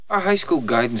Our high school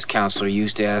guidance counselor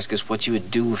used to ask us what you would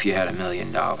do if you had $1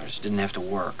 million. Didn't have to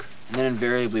work. And then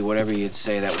invariably, whatever you'd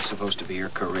say, that was supposed to be your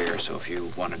career. So if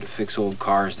you wanted to fix old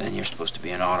cars, then you're supposed to be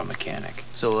an auto mechanic.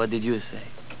 So what did you say?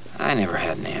 I never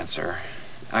had an answer.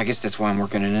 I guess that's why I'm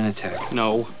working at Initech.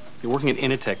 No, you're working at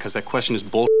Initech because that question is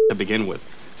bull to begin with.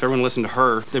 If everyone listened to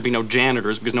her, there'd be no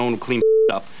janitors because no one would clean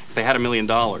up if they had $1 million.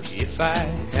 If I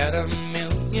had $1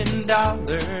 million,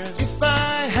 if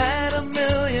I had $1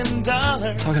 million.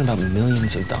 Talking about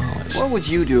millions of dollars. What would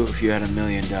you do if you had $1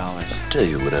 million? Tell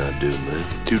you what I'd do, man.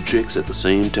 2 chicks at the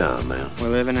same time, man. We're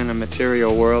living in a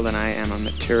material world, and I am a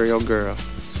material girl.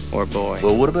 Or boy.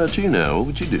 Well, what about you now? What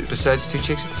would you do? Besides 2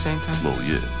 chicks at the same time? Oh,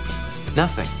 yeah.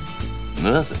 Nothing.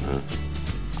 Nothing, huh?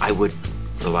 I would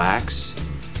relax.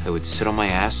 I would sit on my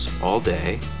ass all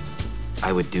day.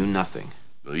 I would do nothing.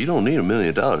 Well, you don't need $1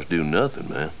 million to do nothing,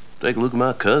 man. Take a look at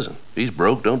my cousin. He's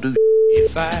broke, don't do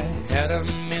If I had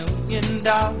 $1 million,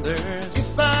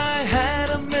 if I had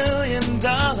 $1 million.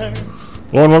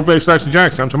 Well, and welcome back to Stocks and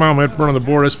Jocks. I'm Tom Allen. Burn on the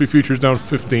board. SP futures down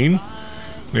 15.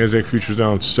 NASDAQ futures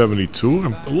down 72.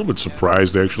 I'm a little bit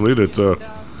surprised, actually, that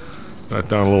not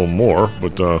down a little more.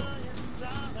 But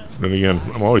then again,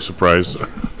 I'm always surprised.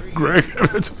 Greg,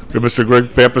 Mr.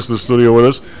 Greg Pappas in the studio with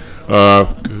us.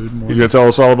 Good morning. He's going to tell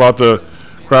us all about the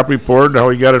crop report and how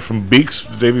he got it from Beeks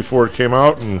the day before it came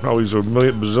out and how he's a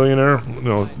bazillionaire.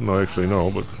 No, actually, no.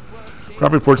 But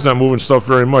crop report's not moving stuff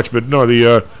very much. But no,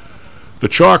 the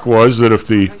chalk was that if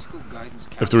the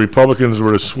Republicans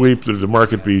were to sweep, the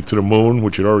market be to the moon,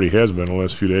 which it already has been the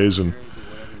last few days, and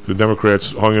if the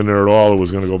Democrats hung in there at all, it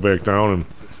was going to go back down. And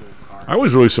I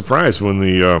was really surprised when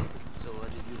the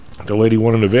lady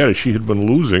won in Nevada. She had been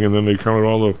losing, and then they counted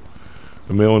all the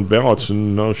mail-in ballots,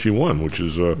 and now she won, which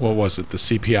is what was it? The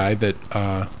CPI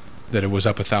that it was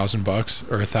up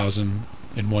 $1,000 or 1,000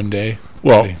 in one day.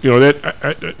 Well,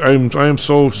 that I am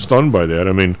so stunned by that.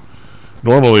 I mean,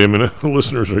 normally, the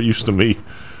listeners are used to me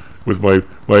with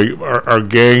our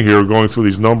gang here going through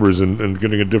these numbers and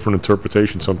getting a different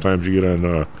interpretation. Sometimes you get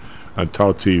on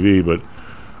Tout TV, but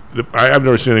I've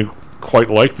never seen anything quite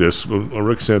like this.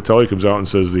 Rick Santelli comes out and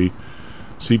says the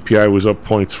CPI was up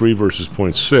 0.3 versus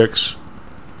 0.6,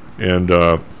 and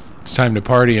it's time to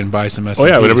party and buy some S&Ps. Oh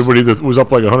yeah, but everybody that was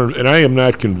up like 100, and I am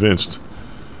not convinced.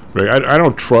 Right, I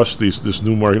don't trust this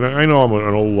new market. I know I'm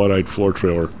an old Luddite floor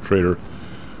trader,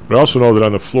 but I also know that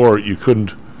on the floor you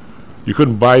couldn't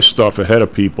buy stuff ahead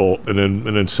of people and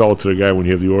then sell it to the guy when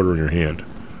you have the order in your hand.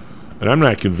 And I'm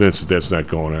not convinced that that's not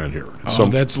going on here.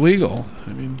 That's legal.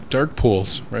 I mean, dark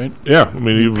pools, right? Yeah, I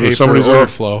mean, you pay for order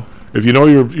flow. If you know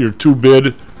your 2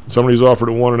 bid, somebody's offered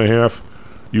at 1.5,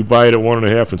 you buy it at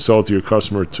 1.5 and sell it to your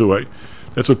customer at 2.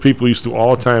 That's what people used to do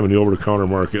all the time in the over-the-counter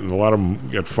market, and a lot of them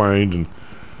got fined. And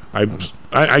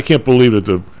I can't believe that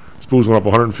the Spoos went up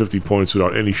 150 points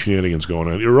without any shenanigans going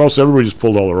on. Or else everybody just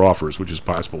pulled all their offers, which is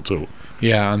possible too.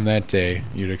 Yeah, on that day,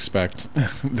 you'd expect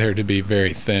there to be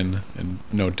very thin and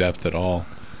no depth at all.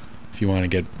 If you want to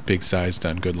get big sized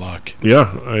on good luck.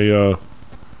 Yeah,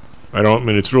 I don't. I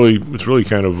mean, it's really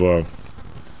kind of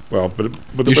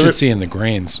but you should see in the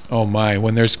grains. Oh my,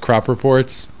 when there's crop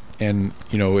reports, and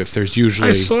if there's usually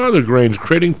I saw the grains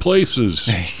trading places.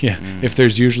 Yeah, if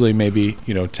there's usually maybe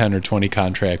 10 or 20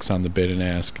 contracts on the bid and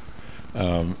ask,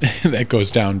 that goes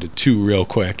down to 2 real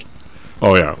quick.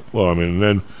 Oh yeah, well I mean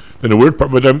then the weird part,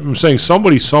 but I'm saying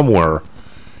somebody somewhere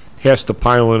has to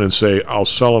pile in and say I'll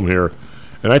sell them here,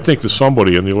 and I think that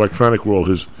somebody in the electronic world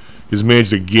has managed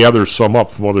to gather some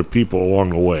up from other people along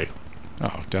the way.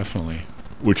 Oh, definitely.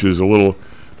 Which is a little.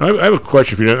 I have a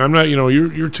question for you. I'm not.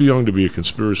 You're too young to be a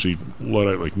conspiracy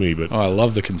Luddite like me, but I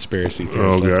love the conspiracy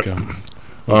theories. Let's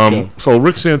go. So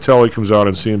Rick Santelli comes out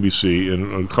on CNBC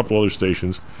and a couple other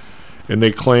stations, and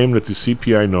they claim that the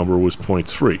CPI number was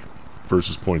 0.3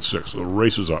 versus 0.6. So the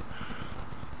race is up.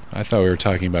 I thought we were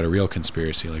talking about a real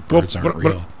conspiracy, like birds aren't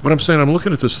real. But I'm saying I'm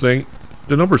looking at this thing.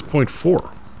 The number's 0.4.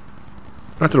 Not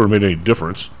that it would have made any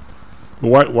difference.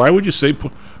 But why would you say?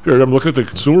 Here, I'm looking at the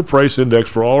Consumer Price Index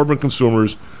for all urban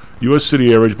consumers, U.S.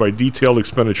 city average by detailed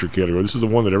expenditure category. This is the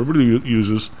one that everybody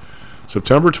uses.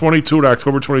 September 22 to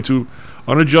October 22,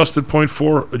 unadjusted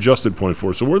 0.4, adjusted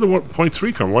 0.4. So where did the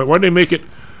 0.3 come? Why did they make it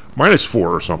 -4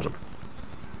 or something?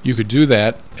 You could do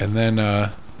that and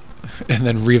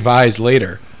then revise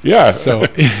later. Yeah. So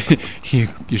you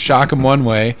shock them one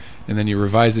way, and then you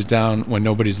revise it down when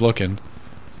nobody's looking,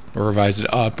 or revise it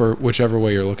up, or whichever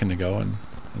way you're looking to go, and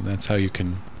that's how you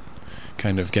can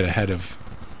kind of get ahead of.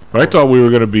 I thought we were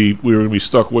going to be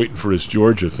stuck waiting for this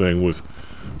Georgia thing with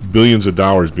billions of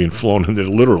dollars being flown into,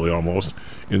 literally almost,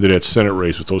 into that Senate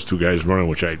race with those 2 guys running,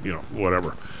 which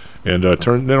whatever. And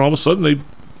then all of a sudden they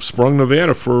sprung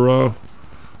Nevada for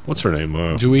what's her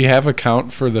name? Do we have a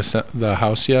count for the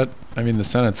House yet? I mean, the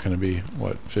Senate's going to be,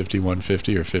 what,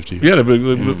 51-50 or 50? Yeah, the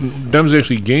Dems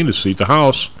actually gained a seat. The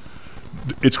House,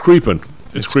 it's creeping.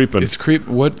 It's creeping. It's creep.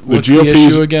 What's the GOP's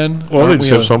issue again? Well, they just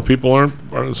have some people aren't.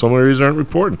 Some areas aren't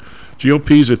reporting.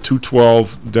 GOP's at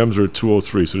 212. Dems are at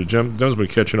 203. So the Dems been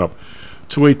catching up.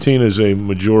 218 is a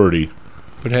majority.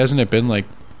 But hasn't it been like,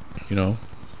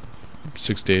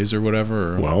 6 days or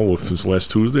whatever? Or? Well, since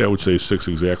last Tuesday, I would say 6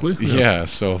 exactly. Yeah.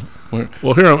 So. Well,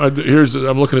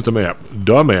 I'm looking at the map.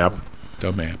 The map.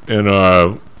 And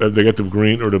they got the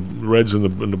green or the reds and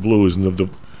the blues and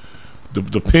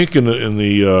the pink and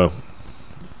the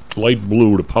light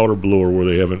blue, the powder blue, or where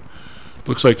they haven't.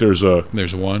 Looks like there's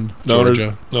one.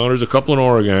 Georgia. There's a couple in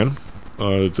Oregon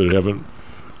that haven't.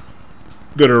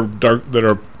 That are dark. That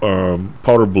are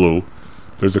powder blue.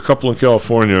 There's a couple in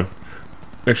California.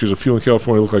 Actually, there's a few in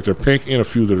California that look like they're pink, and a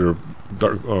few that are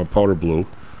dark powder blue.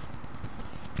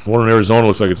 One in Arizona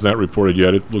looks like it's not reported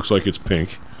yet. It looks like it's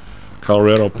pink.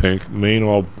 Colorado pink. Maine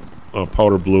all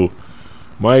powder blue.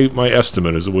 My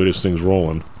estimate is the way this thing's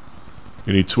rolling.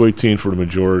 You need 218 for the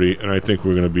majority, and I think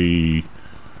we're going to be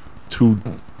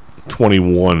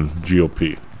 221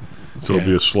 GOP. So it'll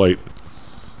be a slight.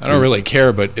 I don't really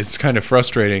care, but it's kind of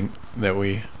frustrating that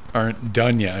we aren't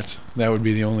done yet. That would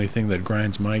be the only thing that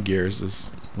grinds my gears.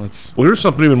 Well, here's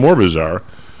something even more bizarre.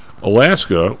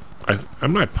 Alaska.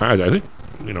 I'm not positive. I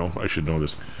think I should know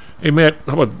this. Hey Matt,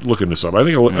 how about looking this up? I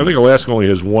think Alaska only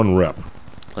has one rep.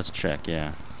 Let's check.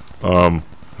 Yeah. How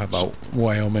about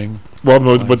Wyoming? Well,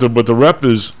 no, but the rep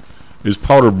is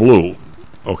powder blue.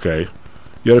 Okay.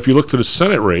 Yet if you look to the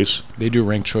Senate race, they do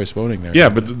ranked choice voting there. Yeah,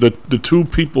 but the two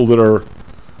people that are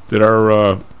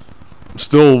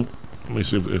still. Let me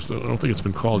see. I don't think it's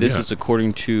been called yet. This is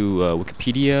according to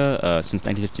Wikipedia. Since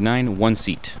 1959, one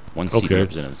seat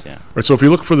representatives. Yeah. Right. So if you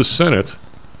look for the Senate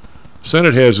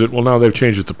has it. Well, now they've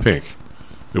changed it to pink.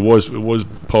 It was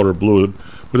powder blue.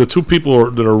 But the two people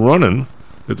that are running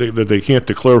that they can't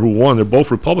declare who won. They're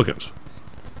both Republicans.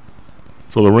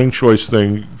 So the ring choice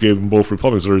thing gave them both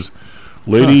Republicans. There's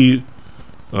lady.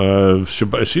 Is she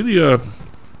the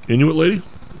Inuit lady?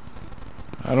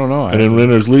 I don't know. And then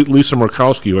there's Lisa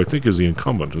Murkowski, who I think is the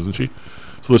incumbent, isn't she?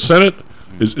 So the Senate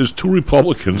is two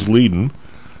Republicans leading,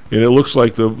 and it looks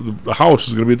like the House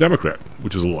is going to be a Democrat,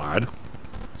 which is a lot odd.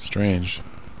 Strange.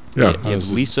 Yeah. You have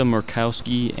Lisa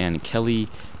Murkowski and Kelly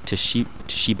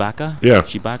Tshibaka. Yeah.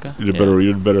 Tshibaka. You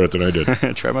did better at it than I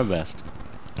did. Try my best.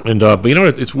 And but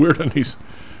it's weird on these.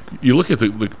 You look at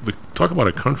the talk about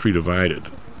a country divided.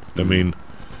 I mean,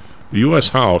 the U.S.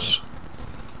 House,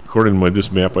 according to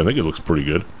this map, I think it looks pretty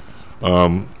good.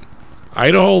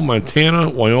 Idaho, Montana,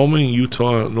 Wyoming,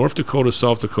 Utah, North Dakota,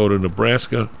 South Dakota,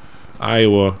 Nebraska,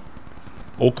 Iowa,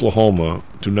 Oklahoma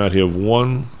do not have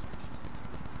one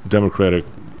Democratic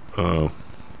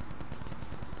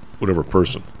whatever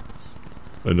person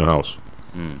in the House.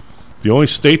 The only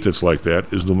state that's like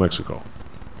that is New Mexico.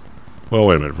 Well,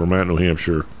 wait a minute. Vermont, New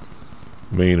Hampshire,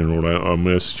 Maine, and Rhode Island,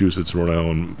 Massachusetts, Rhode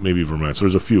Island, maybe Vermont. So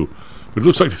there's a few. But it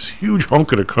looks like this huge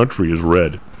hunk of the country is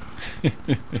red.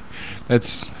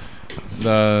 That's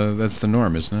the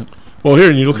norm, isn't it? Well, here,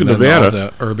 and you look at Nevada. All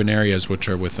the urban areas, which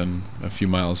are within a few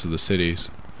miles of the cities.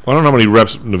 Well, I don't know how many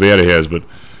reps Nevada has, but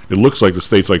it looks like the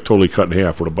state's like totally cut in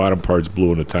half, where the bottom part's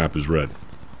blue and the top is red.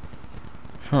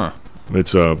 Huh.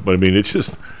 It's but I mean, it's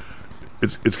just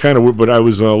it's kind of weird. But I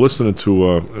was listening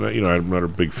to and I'm not a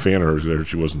big fan of hers.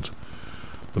 She wasn't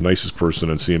the nicest person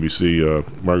on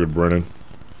CNBC. Margaret Brennan.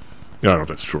 Yeah, I don't know if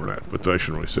that's true or not, but I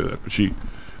shouldn't really say that. But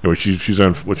she's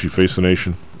on Face the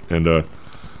Nation, and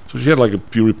so she had like a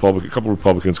couple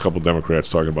Republicans, a couple Democrats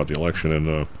talking about the election, and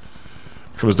it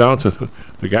comes down to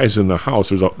the guys in the House.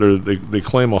 They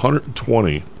claim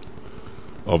 120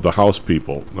 of the House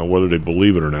people, now whether they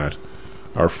believe it or not,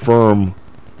 are firm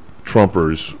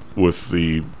Trumpers with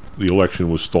the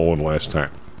election was stolen last time.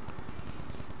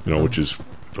 Which is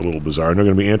a little bizarre. And they're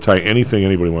going to be anti anything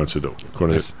anybody wants to do.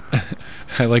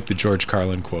 I like the George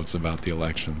Carlin quotes about the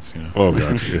elections. Oh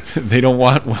God, they don't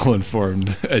want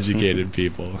well-informed, educated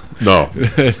people. No.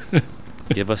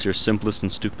 Give us your simplest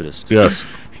and stupidest. Yes.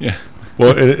 Yeah.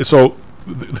 Well, and so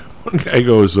one guy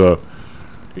goes,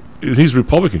 he's a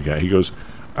Republican guy. He goes,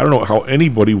 I don't know how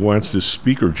anybody wants this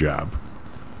speaker job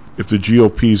if the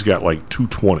GOP's got like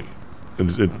 220, and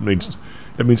it means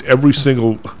every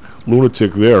single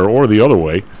lunatic there or the other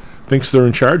way thinks they're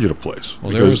in charge of the place.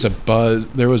 Well, there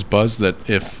was buzz that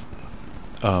if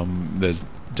the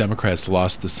Democrats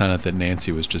lost the Senate, that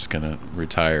Nancy was just going to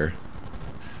retire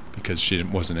because she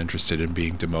wasn't interested in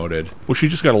being demoted. Well, she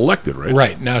just got elected, right?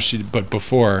 Right. Now but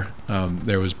before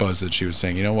there was buzz that she was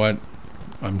saying, you know what,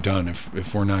 I'm done.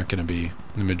 If we're not going to be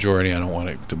the majority, I don't want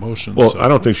a demotion. Well, so- I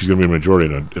don't think she's going to be a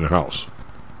majority in the House.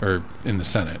 or in the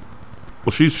Senate.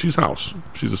 Well, she's House.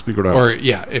 She's the Speaker of the House. Or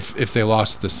yeah, if they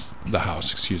lost the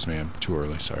House, excuse me, I'm too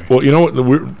early. Sorry. Well, you know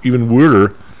what? Even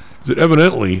weirder is that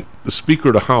evidently the Speaker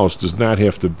of the House does not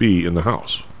have to be in the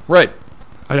House. Right.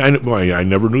 I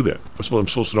never knew that. I'm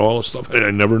supposed to know all this stuff.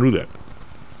 I never knew that.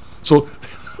 So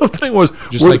the thing was,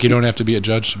 Just like you don't have to be a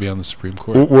judge to be on the Supreme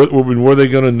Court. were they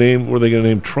going to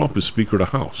name Trump as Speaker of the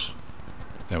House?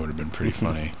 That would have been pretty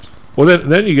funny. Well,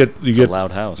 then you get It's a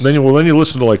loud house. then you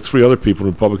listen to like 3 other people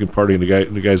in the Republican Party, and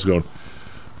the guy's going,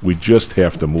 "We just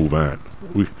have to move on.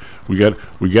 We got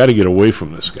to get away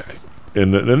from this guy."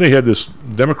 And then they had this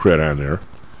Democrat on there,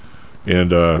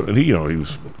 and he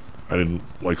was, I didn't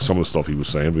like some of the stuff he was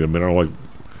saying, but I mean I don't like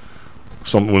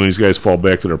some when these guys fall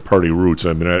back to their party roots.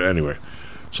 I mean anyway,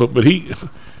 so but it's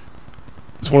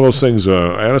one of those things.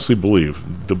 I honestly believe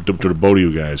to the both of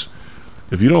you guys.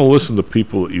 If you don't listen to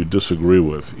people that you disagree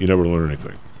with, you never learn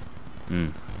anything.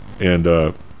 Mm. And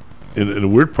the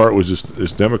weird part was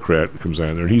this Democrat comes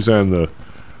on there, and he's on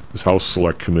this House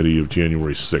Select Committee of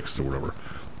January 6th or whatever.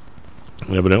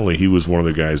 And evidently, he was one of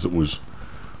the guys that was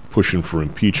pushing for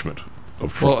impeachment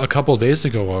of Trump. Well, a couple days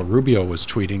ago, Rubio was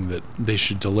tweeting that they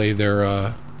should delay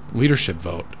their leadership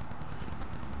vote.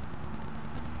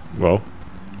 Well,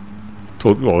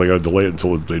 they got to delay it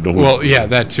until they know. Well, yeah,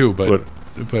 that too,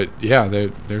 but yeah,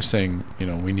 they're saying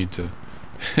we need to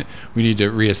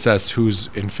reassess who's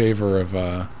in favor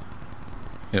of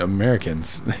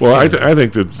Americans. Well, I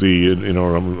think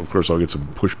that of course I'll get some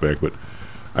pushback, but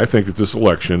I think that this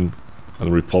election on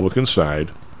the Republican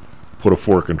side put a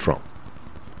fork in Trump.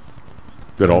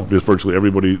 That virtually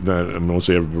everybody, I won't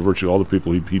say everybody, virtually all the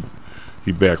people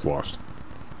he back lost.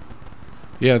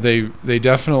 Yeah, they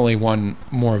definitely won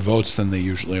more votes than they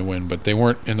usually win, but they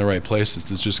weren't in the right places.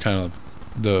 It's just kind of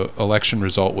the election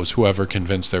result was whoever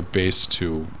convinced their base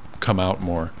to come out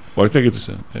more. Well, I think it's.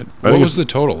 What was the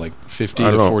total? Like 50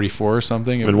 to 44 or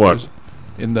something? In what?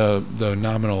 In the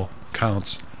nominal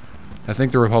counts. I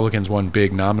think the Republicans won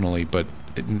big nominally, but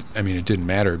it didn't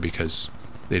matter because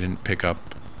they didn't pick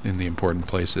up in the important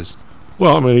places.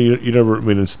 Well, I mean, you never. I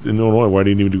mean, in Illinois, why do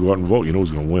you need to go out and vote? You know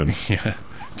who's going to win. Yeah.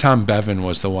 Tom Bevan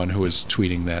was the one who was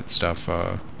tweeting that stuff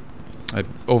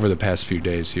over the past few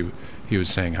days. He was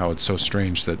saying how it's so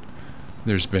strange that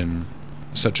there's been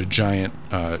such a giant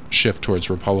shift towards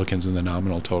Republicans in the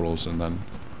nominal totals, and then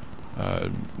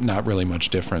not really much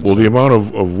difference. Well, the amount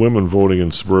of women voting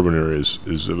in suburban areas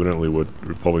is evidently what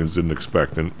Republicans didn't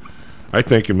expect, and I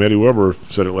think, and Maddie Weber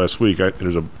said it last week. I think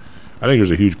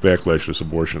there's a huge backlash to this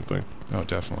abortion thing. Oh,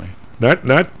 definitely. Not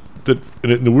that.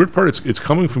 And the weird part, it's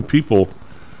coming from people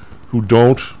who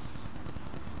don't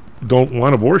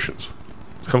want abortions.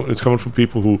 It's coming from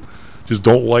people who just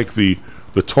don't like the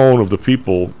tone of the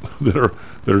people that are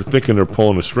thinking they're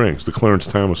pulling the strings, the Clarence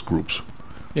Thomas groups.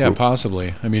 Yeah,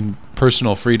 possibly. I mean,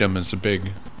 personal freedom is a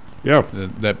big. Yeah.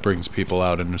 That brings people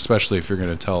out, and especially if you're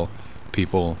going to tell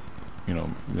people,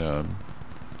 that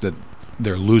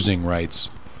they're losing rights.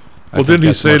 Well, I think didn't he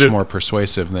that's say much that more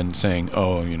persuasive than saying,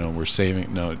 "Oh, we're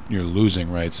saving." No, you're losing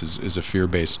rights is a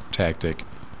fear-based tactic.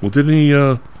 Well, didn't he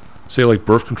say like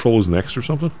birth control is next or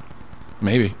something?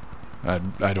 Maybe. I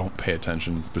don't pay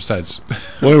attention. Besides,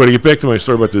 well, anyway, to get back to my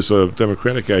story about this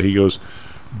Democratic guy, he goes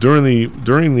during the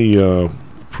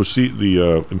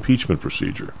impeachment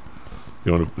procedure.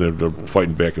 They're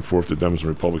fighting back and forth, the Dems and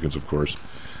Republicans, of course.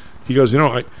 He goes,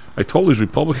 I told these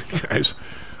Republican guys,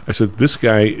 I said, this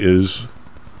guy is,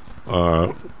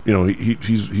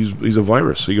 he's a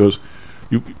virus. He goes,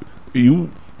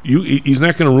 he's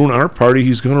not going to ruin our party.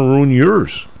 He's going to ruin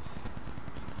yours.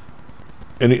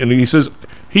 And he says,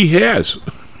 he has.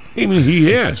 I mean,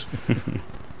 he has. I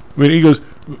mean, he goes,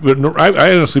 but no,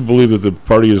 I honestly believe that the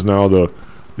party is now the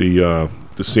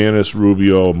DeSantis,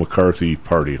 Rubio, McCarthy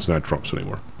party. It's not Trump's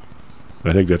anymore.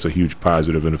 And I think that's a huge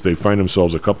positive. And if they find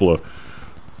themselves a couple of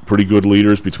pretty good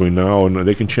leaders between now and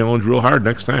they can challenge real hard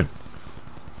next time.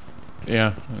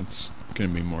 Yeah, it's going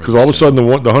to be more. Because all of a sudden, the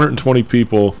 120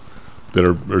 people that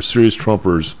are serious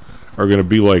Trumpers are going to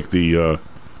be like the.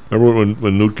 Remember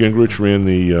when Newt Gingrich ran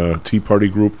the Tea Party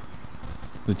group?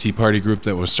 The Tea Party group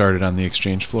that was started on the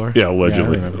exchange floor? Yeah,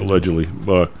 allegedly.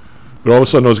 But all of a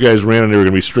sudden, those guys ran and they were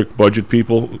going to be strict budget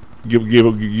people. Give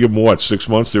them what, 6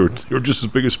 months? They were just as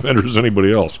big a spenders as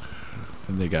anybody else.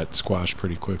 And they got squashed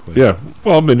pretty quickly. Yeah.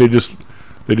 Well, I mean, they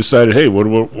decided, hey,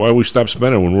 why we stop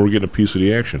spending when we're getting a piece of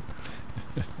the action?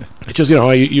 It's just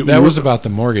that was about the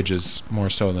mortgages more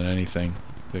so than anything.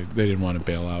 They didn't want to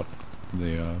bail out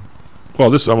the. Well,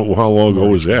 how long ago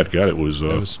was that? God, it was.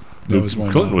 That was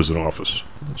when Clinton was in office,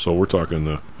 so we're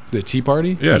talking The Tea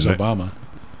Party? Yeah, It was ni- Obama.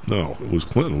 No, it was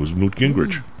Clinton. It was Newt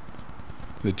Gingrich.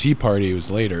 The Tea Party was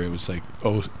later. It was like,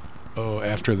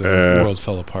 after the world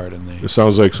fell apart and they... It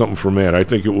sounds like something for Matt. I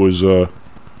think it was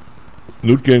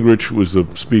Newt Gingrich was the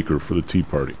speaker for the Tea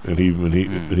Party, and he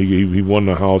won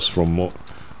the House from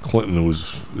Clinton.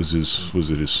 Was it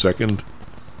his second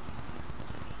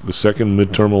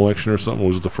midterm election or something? Or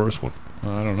was it the first one?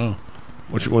 I don't know.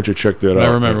 Why don't you check that out? I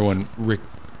remember when Rick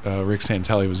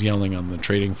Santelli was yelling on the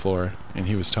trading floor, and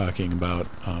he was talking about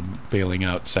bailing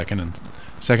out second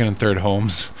and third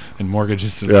homes and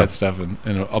mortgages and that stuff, and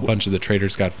a bunch of the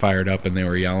traders got fired up and they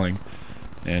were yelling,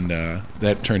 and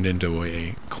that turned into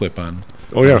a clip on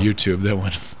YouTube that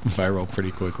went viral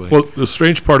pretty quickly. Well, the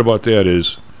strange part about that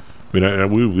is, I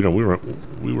mean,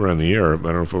 we were on the air. I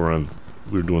don't know if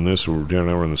we were doing this or Dan and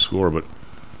I were on the score, but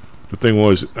the thing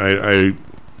was, I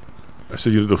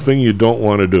said, the thing you don't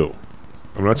want to do.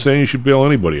 I'm not saying you should bail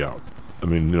anybody out. I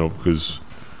mean, because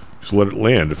just let it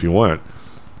land if you want,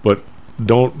 but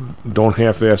don't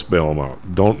half-ass bail them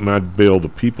out. Don't not bail the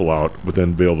people out, but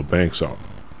then bail the banks out,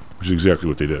 which is exactly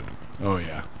what they did. Oh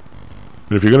yeah.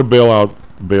 And if you're going to bail out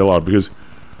because,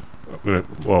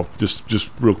 well, just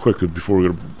real quick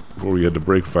before we had to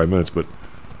break for 5 minutes, but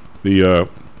you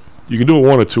can do it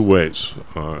one of two ways,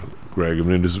 Greg. I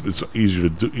mean, it's easier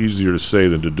to say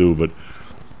than to do, but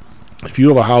if you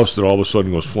have a house that all of a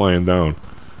sudden goes flying down,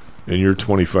 and you're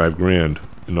 25 grand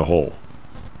in the hole,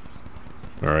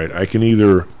 all right, I can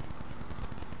either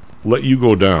let you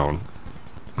go down,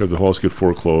 have the house get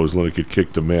foreclosed, let it get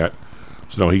kicked to Matt,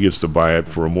 so now he gets to buy it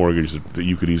for a mortgage that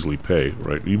you could easily pay,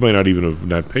 right? You might not even have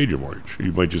not paid your mortgage.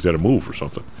 You might just have to move or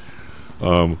something.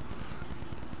 But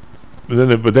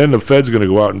then the Fed's going to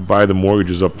go out and buy the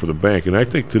mortgages up for the bank, and I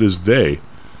think to this day,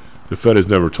 the Fed has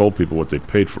never told people what they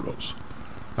paid for those.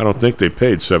 I don't think they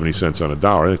paid 70 cents on a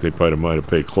dollar. I think they probably might have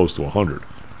paid close to 100,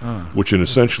 which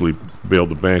essentially bailed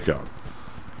the bank out.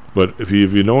 But if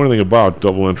you know anything about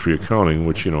double entry accounting,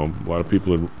 which a lot of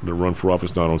people that run for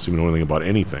office now don't seem to know anything about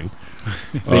anything.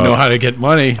 They know how to get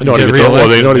money. They know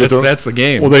how to get That's the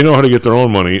game. Well, they know how to get their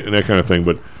own money and that kind of thing.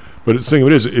 But the thing of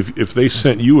it is, if they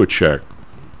sent you a check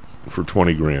for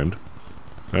 20 grand,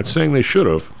 not saying they should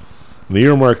have, and they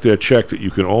earmarked that check that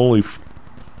you can only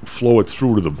flow it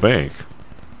through to the bank,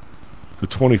 the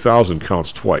 20,000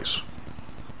 counts twice.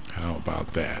 How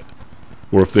about that?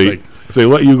 Or if they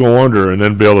let you go under and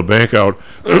then bail the bank out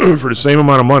for the same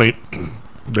amount of money,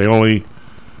 they only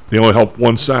help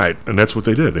one side, and that's what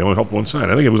they did. They only helped one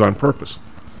side. I think it was on purpose.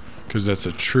 Because that's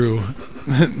a true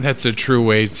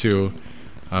way to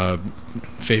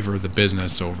favor the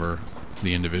business over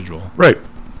the individual. Right.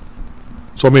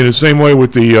 So I mean, the same way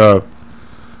with the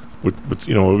with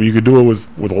you could do it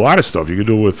with a lot of stuff. You could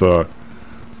do it with the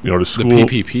school. The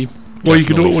PPP. Well, you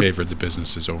could do it with favored the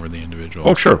businesses over the individual.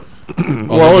 Oh, sure.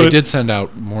 Although they did send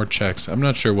out more checks. I'm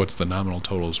not sure what's the nominal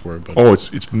totals were, but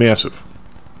it's massive.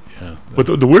 Yeah. But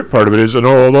the weird part of it is,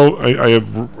 although I have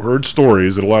heard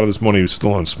stories that a lot of this money is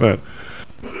still unspent,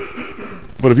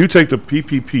 but if you take the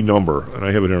PPP number, and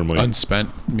I have it here in my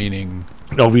unspent meaning.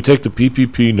 No, if you take the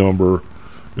PPP number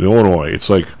in Illinois, it's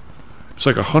like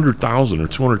 100,000 or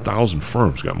 200,000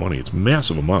 firms got money. It's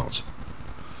massive amounts.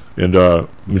 And I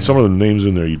mean, some of the names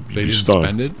in there, you'd be stunned.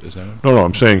 Spend it? Is that it? No,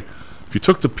 I'm saying if you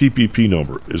took the PPP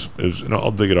number, and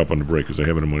I'll dig it up on the break because I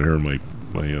have it in my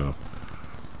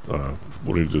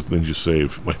what are the things you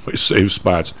save? My save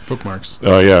spots. Bookmarks.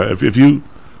 Yeah. If you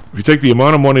take the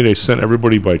amount of money they sent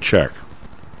everybody by check,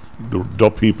 the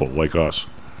people like us,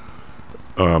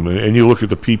 and you look at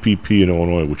the PPP in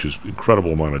Illinois, which is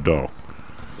incredible amount of dough.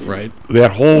 Right.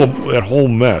 That whole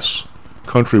mess,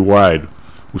 countrywide,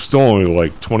 was still only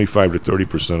like 25 to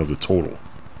 30% of the total.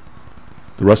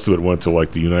 The rest of it went to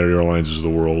like the United Airlines of the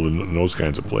world and those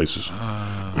kinds of places.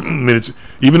 I mean, it's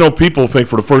even though people think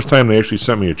for the first time they actually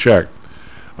sent me a check,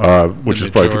 which is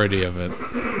probably majority of it.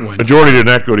 Majority did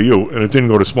not go to you, and it didn't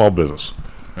go to small business.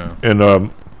 Oh. And the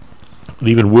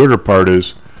even weirder part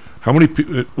is how many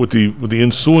with the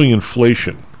ensuing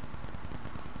inflation.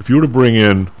 If you were to bring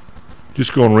in,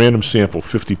 just go and random sample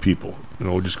 50 people,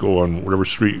 just go on whatever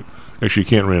street. Actually, you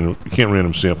can't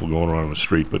random sample going around on the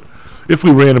street, but if we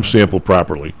random sample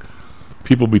properly,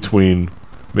 people making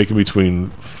between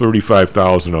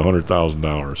 $35,000 and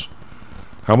 $100,000,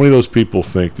 how many of those people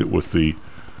think that what they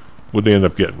end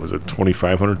up getting? Was it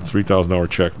 $2,500, $3,000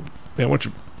 check? Yeah,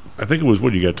 I think it was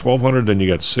you got $1,200, then you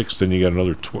got $600, then you got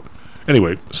another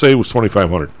anyway, say it was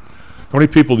 $2,500. How many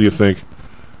people do you think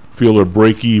feel they're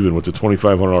break even with the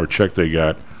 $2,500 check they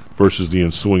got versus the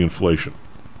ensuing inflation?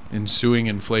 Ensuing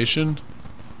inflation?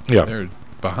 Yeah. They're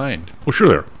behind. Well, sure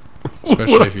they're.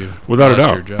 Especially if you without lost a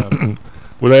doubt. your job.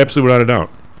 Absolutely without a doubt.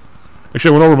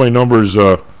 Actually, I went over my numbers.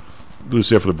 Do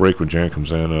this after the break when Jan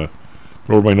comes in. Went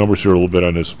over my numbers here a little bit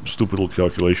on this stupid little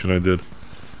calculation I did.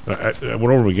 I went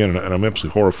over them again, and I'm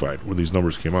absolutely horrified when these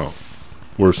numbers came out.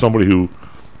 Where somebody who,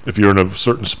 if you're in a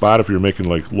certain spot, if you're making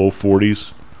like low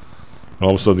 40s, and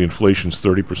all of a sudden the inflation's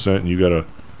 30%, and you got a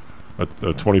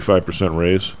 25%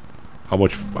 raise, how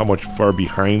much far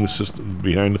behind the system,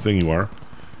 behind the thing you are?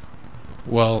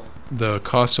 Well, the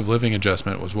cost of living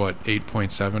adjustment was what,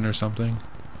 8.7 or something?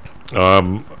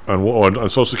 On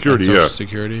Social Security, on yeah. Social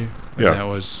Security, and yeah.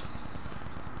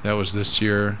 That was this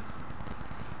year.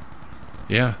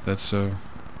 Yeah, that's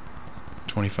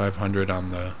 2,500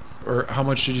 on the. Or how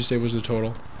much did you say was the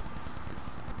total?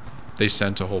 They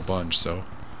sent a whole bunch, so.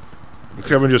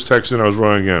 Kevin just texted in, I was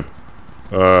wrong again.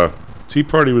 Tea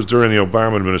Party was during the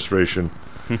Obama administration.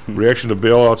 Reaction to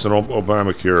bailouts and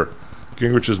Obamacare.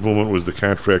 Gingrich's movement was the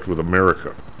contract with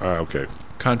America. Okay.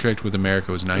 Contract with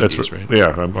America was 90s, right?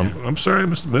 Yeah, I'm sorry, I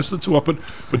missed the two up. But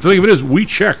the thing of it is, we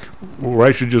check where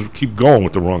I should just keep going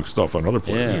with the wrong stuff on other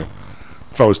places. Yeah. You know,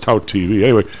 if I was tout TV.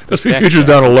 Anyway, SP futures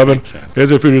down 11.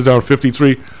 S&P futures down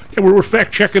 53. Yeah, we're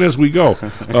fact checking as we go.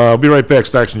 I'll be right back.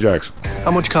 Stocks and Jocks.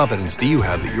 How much confidence do you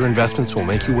have that your investments will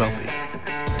make you wealthy?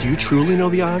 Do you truly know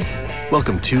the odds?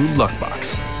 Welcome to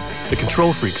Luckbox, the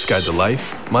control freak's guide to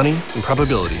life, money, and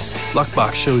probability.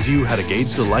 Luckbox shows you how to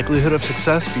gauge the likelihood of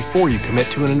success before you commit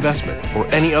to an investment or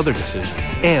any other decision.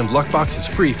 And Luckbox is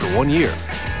free for 1 year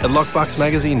at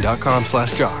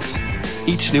luckboxmagazine.com/jocks.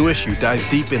 Each new issue dives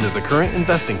deep into the current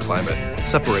investing climate,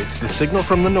 separates the signal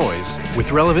from the noise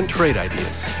with relevant trade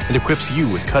ideas, and equips you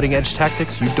with cutting-edge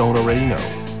tactics you don't already know.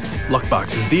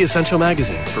 Luckbox is the essential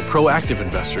magazine for proactive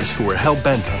investors who are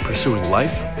hell-bent on pursuing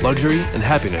life, luxury, and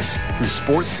happiness through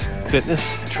sports,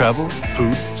 fitness, travel,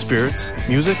 food, spirits,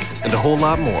 music, and a whole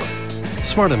lot more.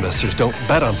 Smart investors don't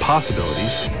bet on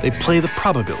possibilities, they play the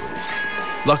probabilities.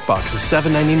 Luckbox is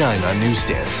 $7.99 on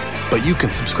newsstands, but you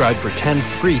can subscribe for 10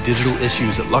 free digital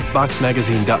issues at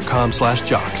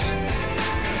luckboxmagazine.com/jocks.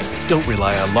 Don't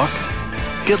rely on luck.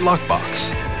 Get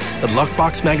Luckbox at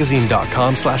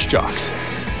luckboxmagazine.com/jocks.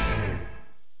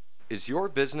 Is your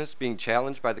business being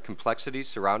challenged by the complexities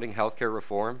surrounding healthcare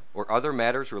reform or other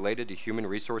matters related to human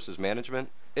resources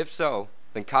management? If so,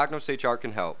 then Cognos HR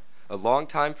can help. A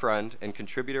longtime friend and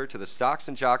contributor to the Stocks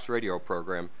and Jocks radio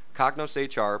program, Cognos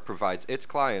HR provides its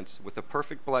clients with a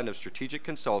perfect blend of strategic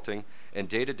consulting and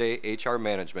day-to-day HR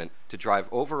management to drive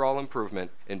overall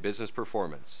improvement in business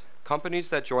performance. Companies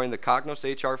that join the Cognos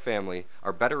HR family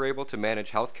are better able to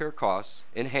manage healthcare costs,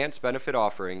 enhance benefit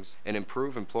offerings, and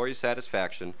improve employee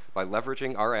satisfaction by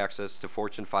leveraging our access to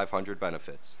Fortune 500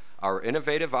 benefits. Our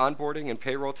innovative onboarding and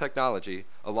payroll technology,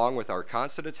 along with our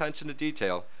constant attention to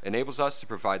detail, enables us to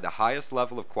provide the highest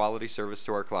level of quality service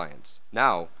to our clients.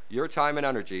 Now, your time and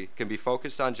energy can be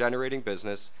focused on generating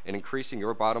business and increasing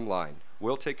your bottom line.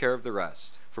 We'll take care of the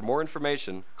rest. For more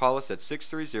information, call us at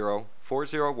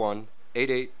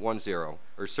 630-401-8810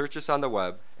 or search us on the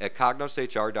web at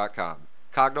cognoshr.com.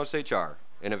 Cognos HR,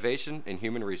 Innovation in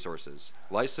Human Resources,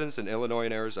 licensed in Illinois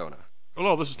and Arizona.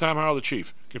 Hello, this is Tom Howell, the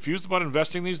Chief. Confused about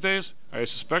investing these days? I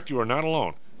suspect you are not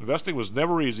alone. Investing was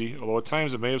never easy, although at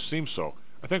times it may have seemed so.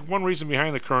 I think one reason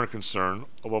behind the current concern,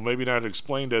 although maybe not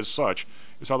explained as such,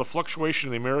 is how the fluctuation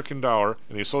in the American dollar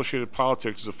and the associated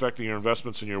politics is affecting your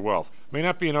investments and your wealth. It may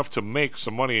not be enough to make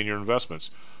some money in your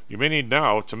investments. You may need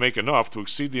now to make enough to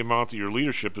exceed the amount that your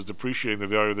leadership is depreciating the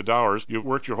value of the dollars you've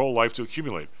worked your whole life to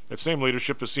accumulate. That same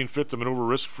leadership has seen fit to maneuver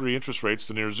risk-free interest rates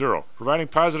to near zero. Providing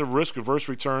positive risk-averse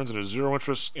returns in a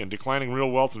zero-interest and declining real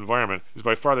wealth environment is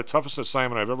by far the toughest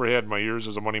assignment I've ever had in my years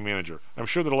as a money manager. I'm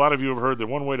sure that a lot of you have heard that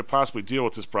one way to possibly deal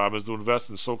with this problem is to invest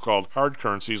in so-called hard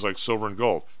currencies like silver and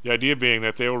gold. The idea being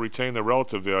that they will retain their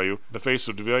relative value in the face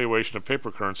of devaluation of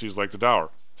paper currencies like the dollar.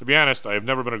 To be honest, I have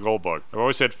never been a gold bug. I've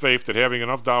always had faith that having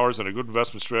enough dollars and a good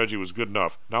investment strategy was good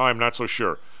enough. Now I'm not so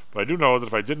sure. But I do know that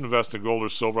if I did invest in gold or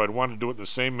silver, I'd want to do it in the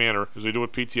same manner as we do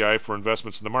with PTI for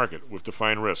investments in the market, with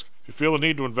defined risk. If you feel the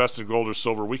need to invest in gold or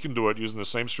silver, we can do it using the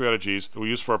same strategies that we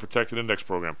use for our protected index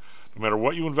program. No matter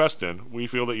what you invest in, we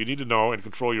feel that you need to know and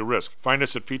control your risk. Find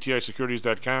us at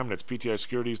PTIsecurities.com. That's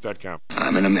PTIsecurities.com.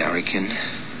 I'm an American.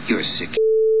 You're sick.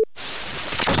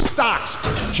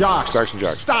 Stocks, Jocks. Stocks and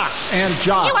Jocks. Stocks and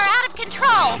Jocks. You are out of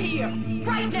control. Here,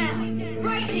 right now,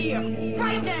 right here,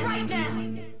 right now, right now.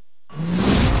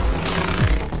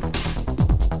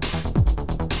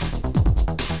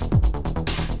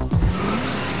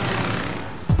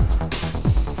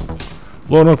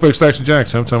 Hello, North Bay Stocks and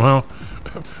Jocks. I'm Tom Howell.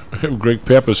 I have Greg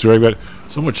Pappas here. I got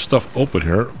so much stuff open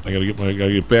here. I gotta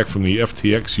get back from the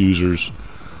FTX users.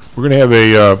 We're gonna have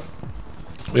we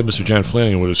have Mr. John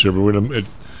Flanagan with us here, but we're gonna at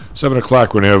 7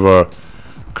 o'clock. We're gonna have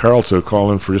Carl to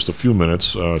call in for just a few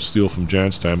minutes, steal from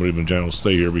John's time, but even John will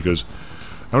stay here because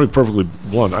I'm going to be perfectly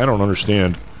blunt. I don't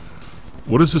understand.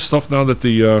 What is this stuff now that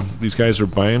these guys are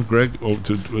buying, Greg?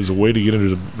 As a way to get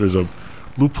into there's a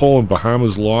loophole in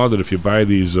Bahamas law that if you buy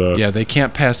these... yeah, they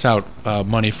can't pass out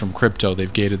money from crypto.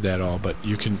 They've gated that all, but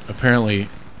you can apparently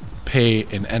pay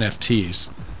in NFTs.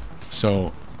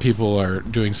 So people are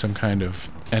doing some kind of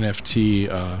NFT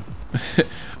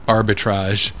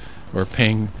arbitrage or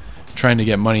trying to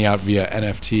get money out via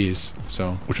NFTs.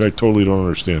 So, which I totally don't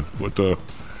understand. But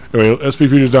anyway,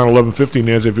 SP futures down 11.50,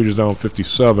 Nasdaq futures down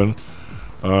 57.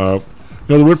 The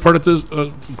weird part of this,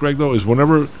 Greg, though, is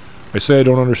whenever I say I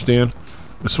don't understand,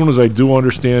 as soon as I do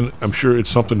understand, I'm sure it's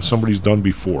something somebody's done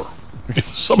before.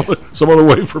 some other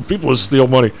way for people to steal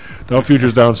money. Dow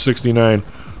futures down 69.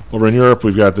 Over in Europe,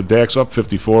 we've got the DAX up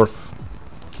 54.4%,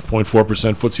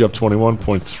 FTSE up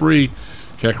 21.3%,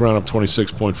 CAC around up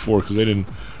 26.4% because they didn't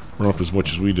run up as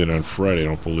much as we did on Friday, I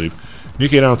don't believe.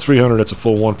 Nikkei down 300, that's a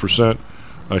full 1%.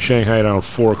 Shanghai down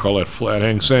 4, call that flat.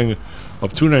 Hang Seng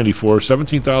up 294,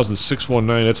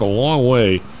 17,619, that's a long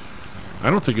way. I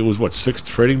don't think it was, 6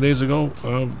 trading days ago,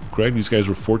 Greg? These guys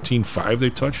were 14.5 they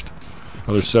touched.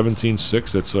 Now they're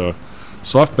 17.6. That's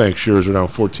SoftBank shares are down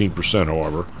 14%,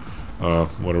 however.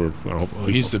 Whatever. Well,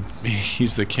 he's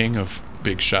the king of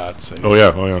big shots. Oh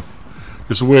yeah.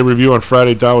 Just a way review on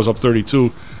Friday. Dow was up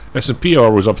 32. S&P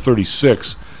hour was up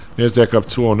 36. Nasdaq up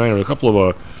 209. A couple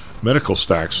of medical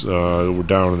stocks were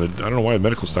down. I don't know why the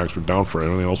medical stocks were down for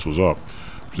everything else was up,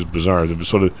 which is bizarre.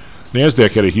 So the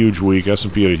Nasdaq had a huge week.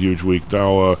 S&P had a huge week.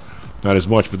 Dow not as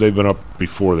much, but they've been up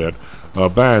before that.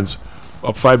 Bonds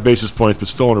up 5 basis points, but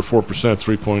still under 4%,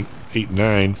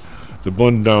 3.89. The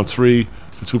Bund down 3 to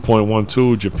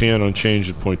 2.12. Japan unchanged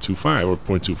at 0.25 or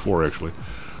 0.24 actually.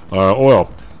 Oil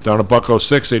down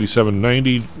 $1.06,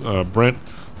 87.90. Brent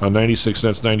 96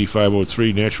 cents,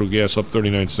 95.03. Natural gas up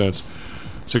 39 cents,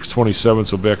 6.27.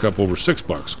 So back up over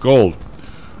 $6. Gold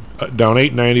down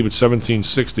 8.90 but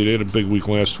 17.60. They had a big week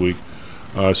last week.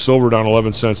 Silver down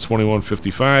 11 cents,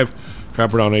 21.55.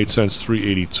 Copper down 8 cents,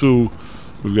 3.82.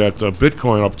 We've got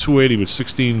Bitcoin up 280 with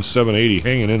 16,780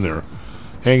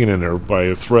 hanging in there by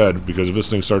a thread because if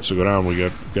this thing starts to go down, we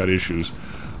got issues.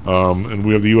 And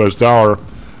we have the U.S. dollar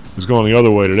is going the other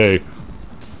way today.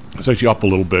 It's actually up a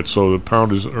little bit, so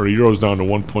the euro is down to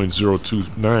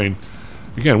 1.029.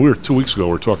 Again, 2 weeks ago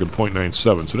we were talking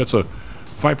 0.97, so that's a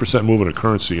 5% move in a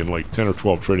currency in like 10 or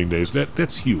 12 trading days.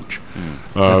 That's huge.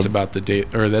 That's about the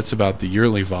date, or that's about the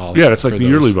yearly vol. Yeah, that's like the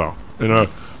yearly vol. And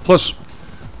plus,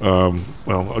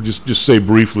 I'll just say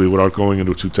briefly without going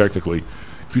into it too technically.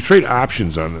 If you trade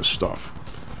options on this stuff,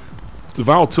 when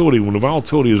the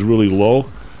volatility is really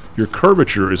low, your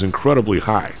curvature is incredibly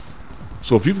high.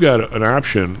 So if you've got an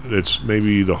option that's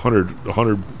maybe the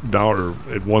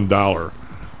 $100 at $1,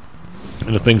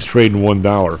 and the thing's trading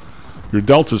 $1, your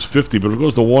delta's 50, but if it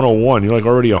goes to 101, you're like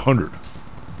already 100,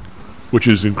 which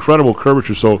is incredible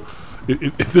curvature. So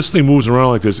if this thing moves around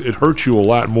like this, it hurts you a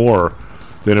lot more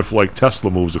than if like Tesla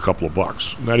moves a couple of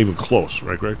bucks. Not even close,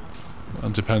 right, Greg? Well,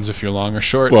 it depends if you're long or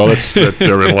short. Well,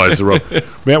 therein lies the rub.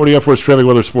 Matt, what do you have for us? Traffic,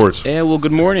 weather, sports. Yeah, well,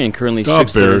 good morning. Currently,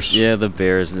 Bears. Yeah, the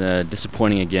Bears.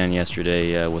 Disappointing again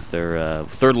yesterday with their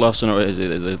third loss in a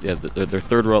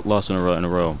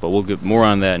row. But we'll get more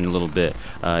on that in a little bit.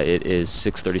 It is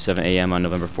 6:37 a.m. on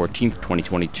November 14th,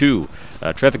 2022.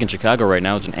 Traffic in Chicago right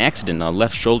now is an accident on the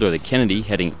left shoulder of the Kennedy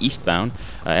heading eastbound.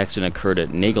 Accident occurred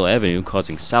at Nagel Avenue,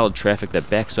 causing solid traffic that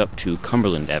backs up to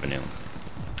Cumberland Avenue.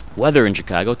 Weather in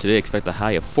Chicago today, expect a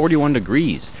high of 41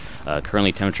 degrees.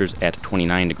 Currently temperatures at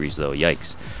 29 degrees though,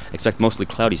 yikes. Expect mostly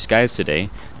cloudy skies today.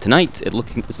 Tonight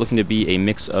it's looking to be a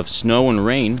mix of snow and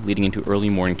rain leading into early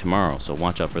morning tomorrow, so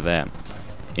watch out for that.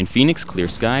 In Phoenix, clear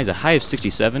skies, a high of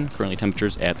 67, currently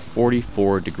temperatures at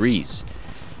 44 degrees.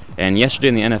 And yesterday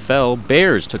in the NFL,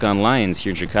 Bears took on Lions here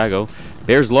in Chicago.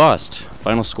 Bears lost.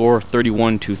 Final score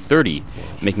 31-30,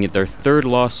 making it their third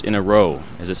loss in a row.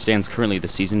 As it stands currently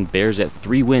this season, Bears at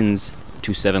 3 wins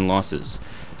to 7 losses.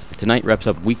 Tonight wraps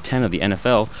up Week 10 of the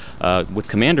NFL with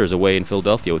Commanders away in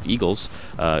Philadelphia with Eagles.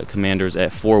 Commanders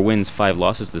at 4 wins, 5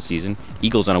 losses this season.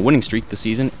 Eagles on a winning streak this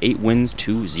season, 8 wins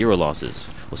to 0 losses.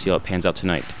 We'll see how it pans out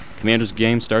tonight. Commanders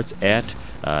game starts at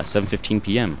 7:15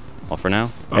 p.m. All for now,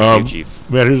 back to you,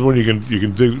 Chief. Matt, here's one you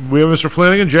can do. We have Mr.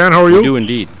 Flanagan. John, how are you? We do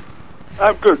indeed.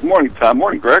 I'm good. Morning, Tom.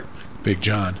 Morning, Greg. Big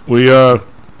John. We're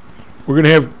going to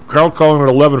have Carl calling at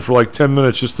 11 for like 10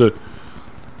 minutes just to...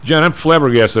 John, I'm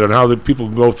flabbergasted on how the people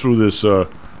go through this...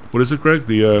 what is it, Greg?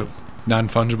 The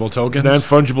non-fungible tokens?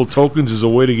 Non-fungible tokens is a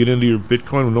way to get into your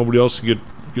Bitcoin when nobody else can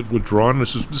get withdrawn.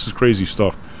 This is crazy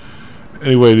stuff.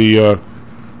 Anyway,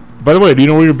 by the way, do you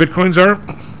know where your Bitcoins are?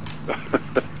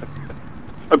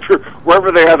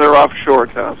 wherever they have their offshore,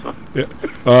 Tom. So. Yeah.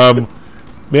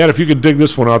 Matt, if you could dig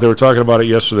this one out, they were talking about it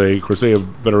yesterday. Of course, they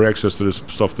have better access to this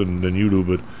stuff than you do,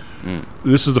 but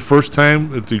this is the first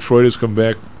time that Detroit has come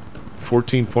back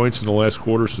 14 points in the last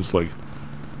quarter since, like,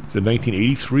 is it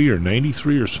 1983 or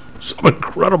 93 or some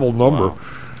incredible number. Wow.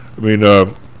 I mean,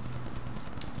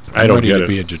 I don't ready get to it.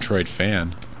 be a Detroit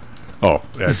fan. Oh,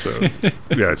 that's a,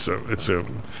 yeah, it's a.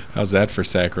 How's that for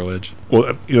sacrilege?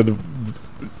 Well, you know,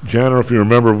 John, I don't know if you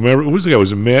remember, who was the guy?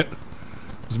 Was it Matt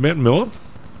Miller?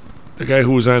 The guy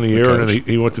who was on the air, and then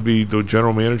he went to be the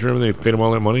general manager, and they paid him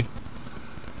all that money.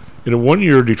 In 1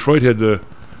 year, Detroit had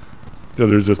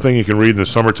there's a thing you can read in the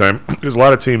summertime. There's a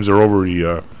lot of teams that are over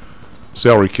the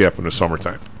salary cap in the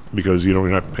summertime because you're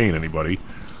not paying anybody,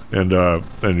 and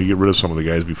you get rid of some of the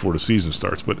guys before the season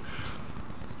starts. But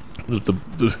the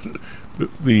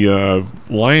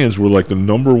Lions were like the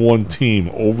number one team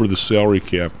over the salary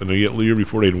cap, and the year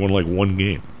before they'd won like one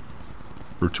game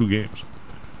or two games.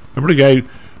 Remember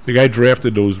the guy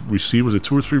drafted those receivers, the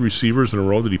 2 or 3 receivers in a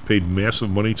row that he paid massive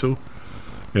money to,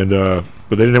 and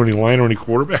but they didn't have any line or any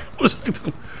quarterback. It was like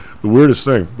the weirdest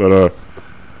thing. But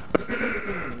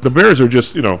the Bears are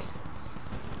just,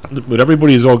 but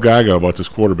everybody's all gaga about this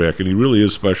quarterback, and he really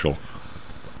is special.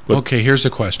 But okay, here's a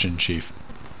question, Chief.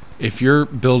 If you're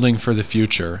building for the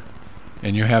future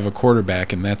and you have a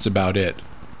quarterback and that's about it,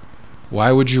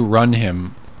 why would you run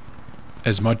him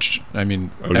as much,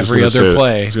 every other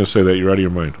play? I was going to say that. You're out of your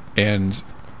mind. And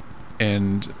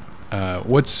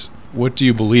what do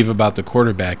you believe about the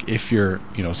quarterback if you're,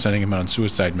 sending him on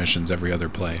suicide missions every other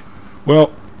play?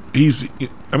 Well, I'm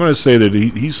going to say that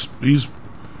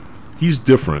he's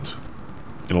different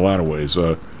in a lot of ways.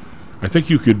 I think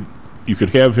you could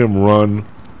have him run.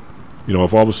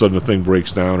 If all of a sudden the thing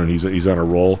breaks down and he's on a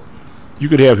roll, you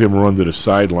could have him run to the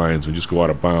sidelines and just go out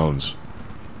of bounds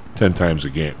 10 times a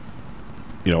game.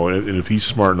 And if he's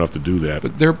smart enough to do that.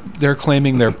 But they're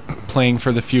claiming they're playing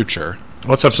for the future.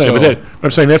 What's I'm saying? But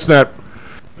I'm saying that's not.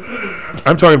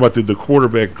 I'm talking about the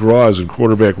quarterback draws and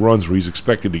quarterback runs where he's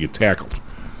expected to get tackled.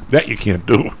 That you can't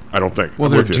do, I don't think. Well,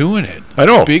 they're doing it. I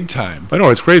know. Big time. I know,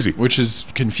 it's crazy. Which is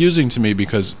confusing to me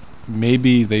because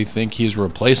maybe they think he's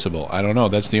replaceable. I don't know.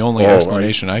 That's the only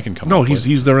explanation I can come up with. No,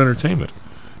 he's their entertainment.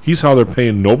 He's how they're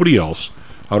paying nobody else,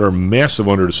 how they're massive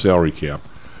under the salary cap,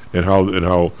 and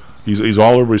how he's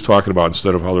all everybody's talking about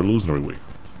instead of how they're losing every week,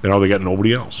 and how they got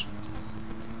nobody else.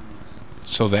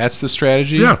 So that's the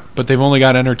strategy? Yeah. But they've only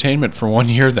got entertainment for 1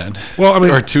 year then. Well,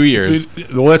 or 2 years.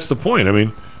 Well, that's the point.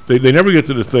 They never get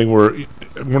to the thing where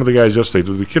one of the guys yesterday,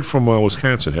 the kid from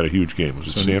Wisconsin, had a huge game. Was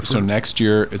it Stanford? So next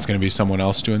year it's going to be someone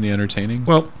else doing the entertaining?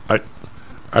 Well, I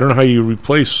don't know how you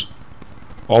replace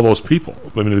all those people.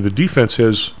 The defense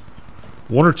has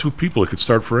 1 or 2 people that could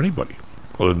start for anybody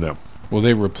other than them. Well,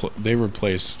 they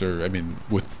replace their.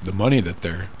 With the money that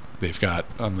they've got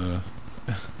on the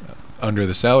under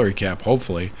the salary cap,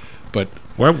 hopefully. But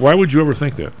why would you ever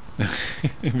think that?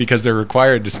 Because they're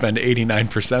required to spend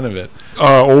 89% of it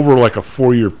over like a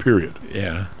 4-year period.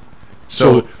 Yeah.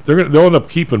 So they'll end up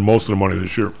keeping most of the money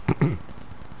this year.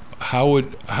 How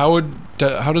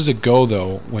does it go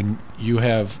though when you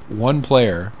have one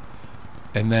player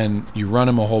and then you run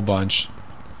him a whole bunch?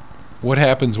 What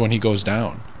happens when he goes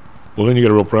down? Well, then you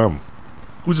got a real problem.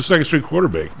 Who's the second string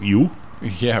quarterback? You?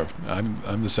 Yeah,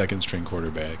 I'm the second string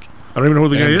quarterback. I don't even know who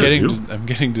the guy is. I'm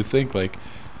getting to think like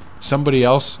somebody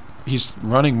else. He's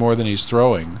running more than he's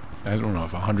throwing. I don't know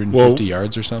if 150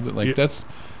 yards or something like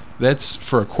that's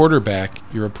for a quarterback.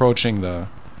 You're approaching the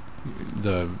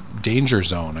danger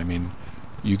zone.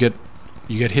 You get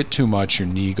hit too much, your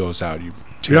knee goes out. You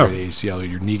tear the ACL,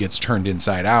 your knee gets turned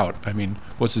inside out.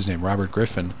 What's his name? Robert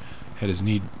Griffin had his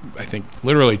knee, I think,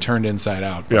 literally turned inside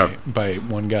out by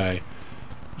one guy,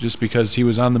 just because he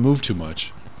was on the move too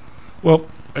much. Well,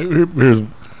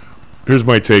 here's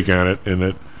my take on it, in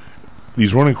that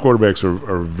these running quarterbacks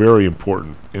are very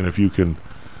important, and if you can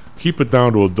keep it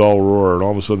down to a dull roar, and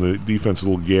all of a sudden the defense is a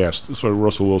little gassed. That's what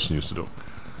Russell Wilson used to do.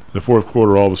 In the fourth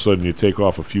quarter, all of a sudden you take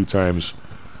off a few times,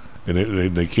 and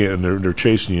they can't, and they're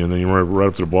chasing you, and then you run right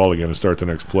up to the ball again and start the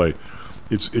next play.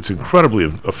 It's incredibly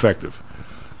effective.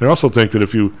 And I also think that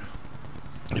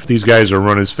if these guys are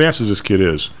running as fast as this kid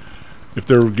is, if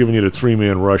they're giving you the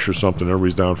 3-man rush or something,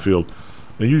 everybody's downfield,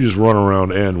 then you just run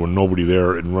around end when nobody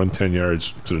there and run 10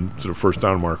 yards to the first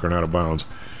down marker and out of bounds.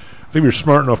 I think you're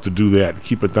smart enough to do that and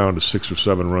keep it down to 6 or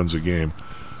 7 runs a game.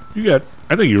 I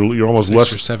think you're almost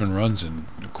 6 or 7 runs in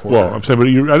a quarter. Well, I'm saying, but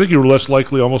I think you're less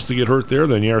likely almost to get hurt there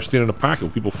than you are standing in the pocket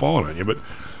with people falling on you. But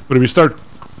if you start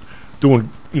doing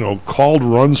called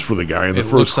runs for the guy in the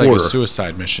first quarter, it looks like a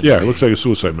suicide mission. Yeah, it looks like a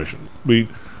suicide mission.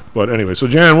 But anyway, so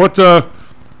Jan, what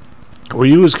Were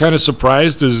you as kind of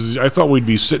surprised as I thought we'd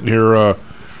be sitting here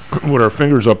with our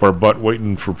fingers up our butt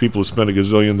waiting for people to spend $1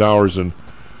 gazillion in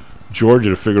Georgia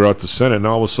to figure out the Senate, and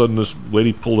all of a sudden this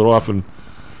lady pulled it off in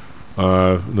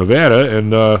Nevada, and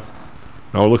now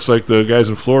it looks like the guys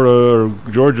in Florida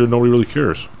or Georgia, nobody really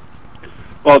cares.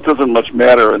 Well, it doesn't much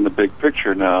matter in the big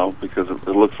picture now because it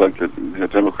looks like the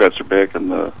Democrats are back in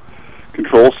the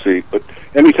control seat. But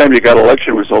anytime you got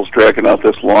election results dragging out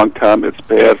this long time, it's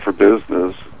bad for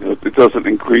business. It doesn't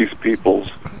increase people's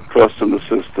trust in the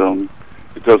system.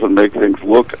 It doesn't make things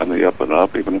look on the up and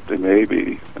up, even if they may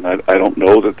be. And I don't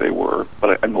know that they were,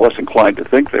 but I'm less inclined to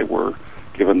think they were,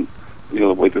 given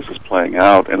the way this is playing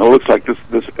out. And it looks like this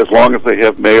as long as they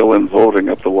have mail-in voting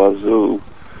up the wazoo,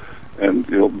 and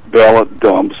ballot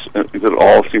dumps that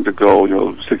all seem to go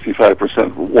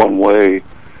 65% one way,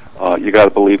 you got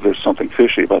to believe there's something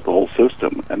fishy about the whole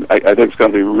system. And I think it's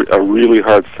going to be a really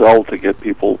hard sell to get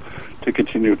people to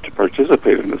continue to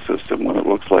participate in the system when it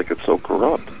looks like it's so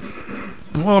corrupt.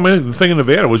 Well, I mean, the thing in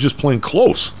Nevada was just plain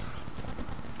close.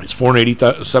 It's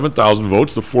 487,000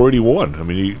 votes to 481. I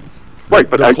mean, right,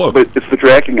 but it's the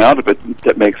dragging out of it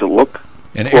that makes it look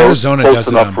and close, Arizona close does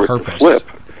it enough on for purpose. It to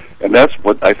flip. And that's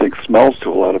what I think smells to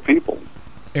a lot of people.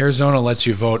 Arizona lets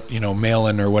you vote,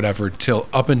 mail-in or whatever,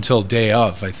 up until day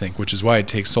of, I think, which is why it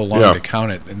takes so long to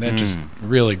count it. And that just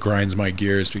really grinds my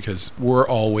gears because we're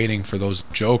all waiting for those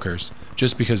jokers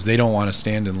just because they don't want to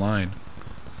stand in line.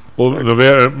 Well,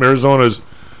 Arizona's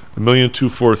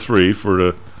 1,243,000 for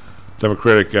the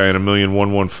Democratic guy and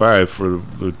 1,115,000 for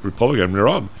the Republican. I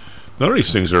mean, none of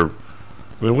these things are.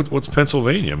 I mean, what's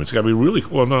Pennsylvania? I mean, it's got to be really.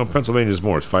 Well, no, Pennsylvania's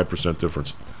more. It's 5%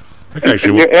 difference. And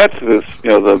you add to this,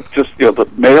 the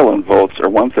mail-in votes are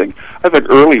one thing. I think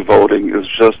early voting is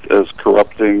just as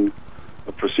corrupting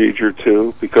a procedure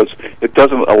too, because it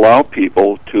doesn't allow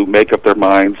people to make up their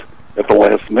minds at the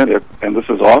last minute, and this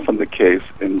is often the case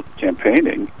in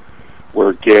campaigning,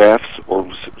 where gaffes or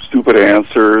stupid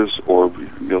answers or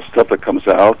stuff that comes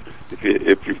out.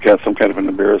 If you've got some kind of an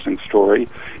embarrassing story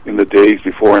in the days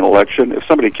before an election, if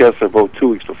somebody casts their vote 2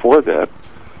 weeks before that,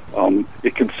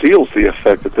 it conceals the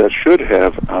effect that should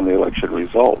have on the election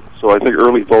result. So I think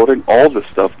early voting, all this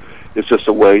stuff, is just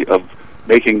a way of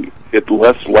making it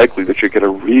less likely that you get a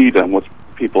read on what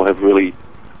people have really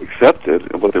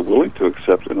accepted and what they're willing to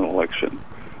accept in an election.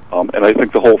 And I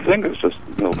think the whole thing is just,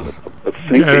 a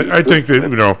sinking. Yeah, I think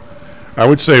that, I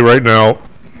would say right now,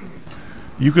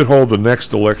 you could hold the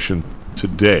next election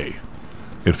today,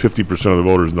 and 50% of the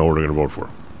voters know what they're going to vote for.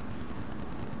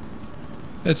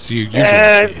 That's the usual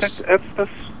case. I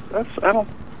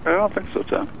don't think so,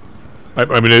 Tom.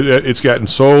 I mean, it's gotten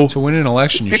so. To win an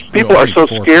election, people are so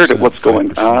scared at what's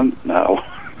going on now.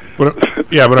 But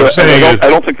I'm saying I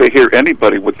don't think they hear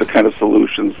anybody with the kind of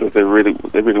solutions that they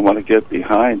really want to get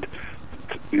behind.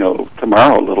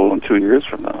 Tomorrow, let alone 2 years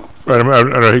from now. Right.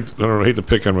 I don't hate to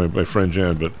pick on my friend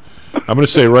Jan, but I'm going to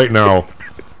say right now,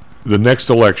 the next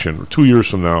election, 2 years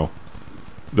from now,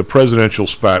 the presidential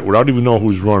spot, without even know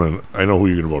who's running, I know who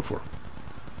you're going to vote for.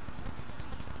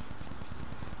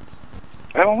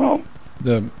 I don't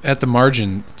know. At the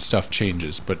margin, stuff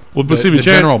changes, but see, the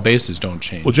general bases don't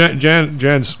change. Well,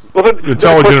 Jan's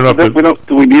intelligent enough that...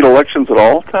 Do we need elections at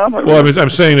all, Tom? Well, I'm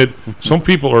saying that some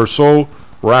people are so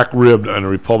rock-ribbed on the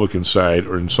Republican side,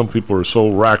 and some people are so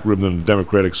rock-ribbed on the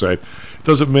Democratic side. It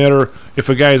doesn't matter if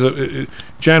a guy's...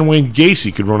 John Wayne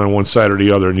Gacy could run on one side or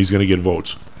the other, and he's going to get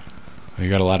votes. You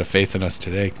got a lot of faith in us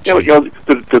today. Yeah,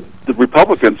 the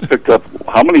Republicans picked up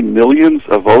how many millions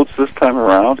of votes this time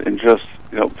around, and just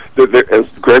as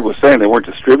Greg was saying, they weren't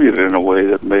distributed in a way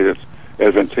that made it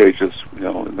advantageous,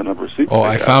 in the number of seats. Oh,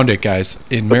 I found it, guys,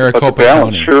 in Maricopa but the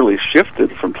balance County. Surely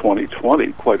shifted from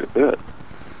 2020 quite a bit,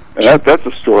 and that's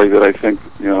a story that I think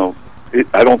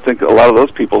I don't think a lot of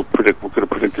those people could have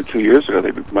predicted 2 years ago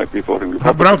they might be voting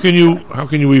Republican. But how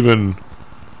can you even,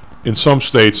 in some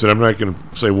states, and I'm not going to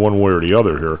say one way or the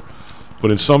other here,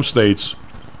 but in some states,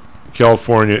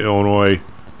 California, Illinois,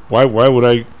 why would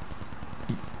I,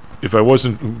 if I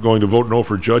wasn't going to vote no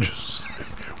for judges,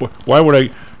 why would I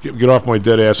get off my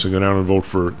dead ass and go down and vote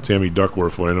for Tammy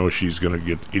Duckworth when I know she's going to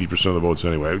get 80% of the votes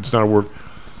anyway? It's not worth.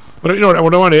 But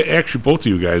what I want to ask you, both of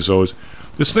you guys, though, is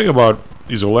this thing about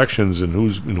these elections and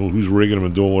who's rigging them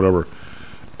and doing whatever.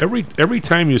 Every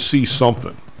time you see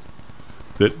something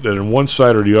that on one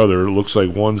side or the other it looks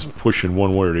like one's pushing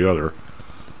one way or the other,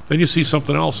 then you see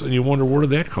something else and you wonder, where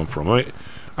did that come from?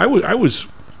 I was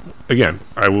again,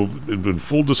 I will, in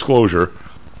full disclosure,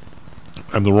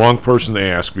 I'm the wrong person to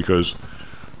ask because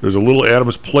there's a little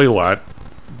Adams play lot,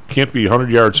 can't be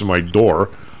 100 yards from my door.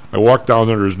 I walk down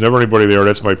there's never anybody there.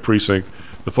 That's my precinct.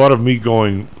 The thought of me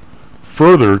going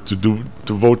further to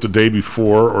vote the day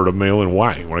before or to mail in?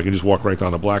 Why? When I can just walk right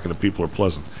down the block and the people are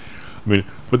pleasant. I mean,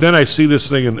 but then I see this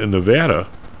thing in Nevada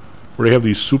where they have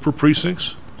these super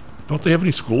precincts. Don't they have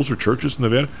any schools or churches in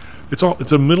Nevada? It's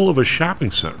the middle of a shopping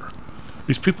center.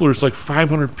 These people, there's like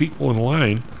 500 people in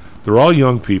line. They're all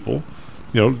young people.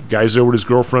 You know, guy's there with his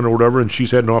girlfriend or whatever, and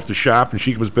she's heading off to shop, and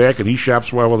she comes back, and he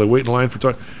shops while they wait in line for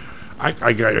time.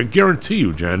 I guarantee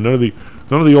you, John, none of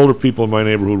the older people in my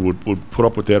neighborhood would put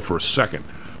up with that for a second.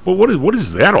 But what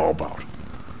is that all about?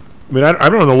 I mean, I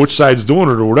don't know which side's doing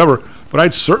it or whatever, but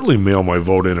I'd certainly mail my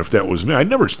vote in if that was me. I'd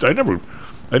never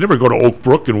go to Oak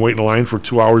Brook and wait in line for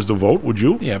 2 hours to vote, would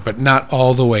you? Yeah, but not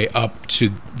all the way up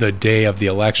to the day of the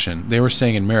election. They were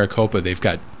saying in Maricopa they've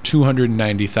got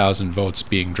 290,000 votes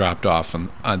being dropped off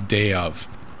on day of.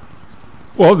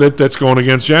 Well, that's going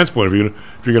against John's point.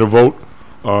 If you're going to vote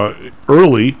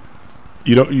early,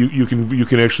 you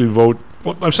can actually vote.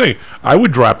 Well, I'm saying I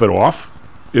would drop it off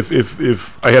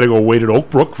if I had to go wait at Oak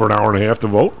Brook for an hour and a half to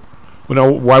vote. Well, now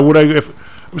why would I?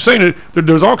 I'm saying that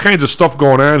there's all kinds of stuff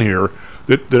going on here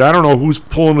that I don't know who's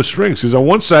pulling the strings. Because on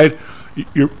one side,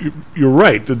 you're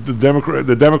right. The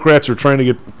Democrats are trying to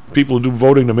get people to do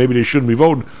voting that maybe they shouldn't be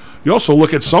voting. You also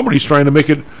look at somebody's trying to make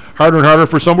it harder and harder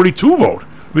for somebody to vote.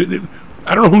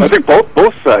 I don't know who's. I think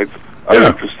both sides are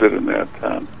interested in that,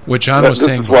 Tom. What John was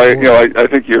saying. This is why I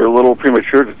think you're a little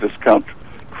premature to discount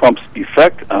Trump's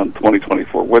effect on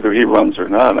 2024, whether he runs or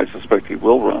not. I suspect he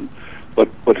will run, but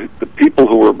the people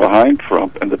who were behind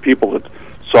Trump and the people that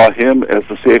saw him as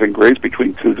the saving grace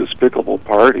between two despicable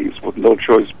parties with no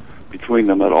choice between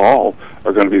them at all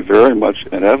are going to be very much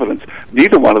in evidence.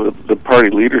 Neither one of the party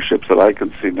leaderships that I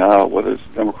can see now, whether it's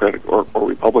Democratic or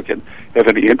Republican, have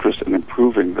any interest in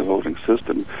improving the voting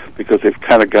system because they've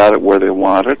kind of got it where they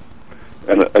want it.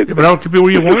 And but I don't think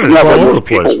where you want it. It's It's not all where over the most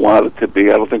people place. want it to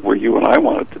be. I don't think where you and I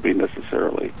want it to be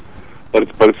necessarily. But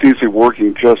it seems to be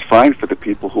working just fine for the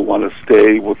people who want to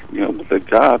stay with what they've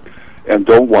got and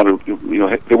don't want to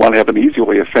they want to have an easy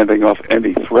way of fending off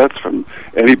any threats from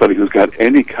anybody who's got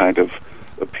any kind of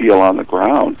appeal on the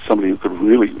ground. Somebody who could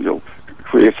really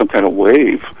create some kind of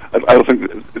wave. I don't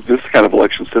think this kind of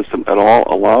election system at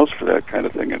all allows for that kind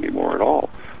of thing anymore at all.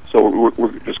 So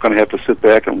we're just going to have to sit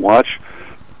back and watch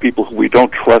people who we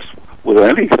don't trust with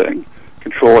anything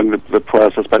controlling the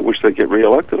process by which they get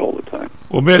reelected all the time.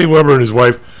 Well, Matty Weber and his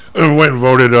wife went and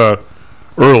voted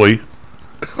early.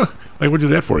 Like, what'd you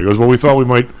do that for? He goes, well, we thought we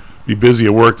might be busy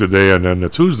at work today and then a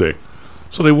Tuesday.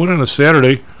 So they went on a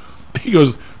Saturday. He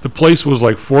goes, the place was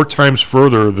like 4 times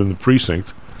further than the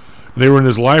precinct. And they were in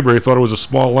his library, thought it was a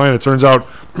small line. It turns out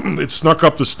it snuck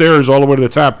up the stairs all the way to the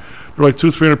top. There were like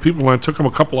 200-300 people, and it took him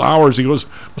a couple hours. He goes, it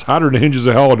was hotter than hinges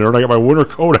of hell in there, and I got my winter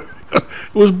coat. It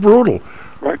was brutal.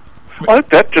 Right. Well,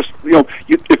 that just,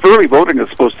 if early voting is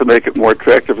supposed to make it more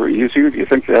attractive or easier, do you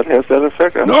think that has that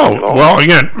effect? I don't think at all. Well,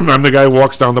 again, I'm the guy who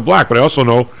walks down the block, but I also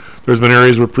know there's been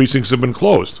areas where precincts have been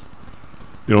closed.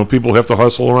 People have to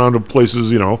hustle around to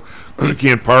places,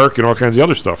 can't park and all kinds of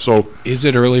other stuff. So, is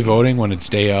it early voting when it's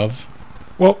day of?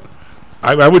 Well,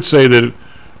 I would say that,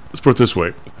 let's put it this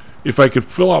way. If I could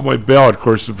fill out my ballot, of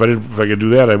course, if I could do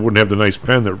that, I wouldn't have the nice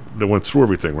pen that went through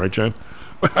everything, right, John?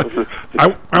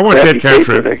 I want that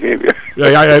contract. Did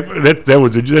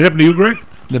that happen to you, Greg?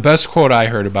 The best quote I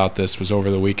heard about this was over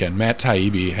the weekend. Matt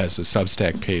Taibbi has a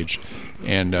Substack page,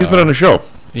 and he's been on the show.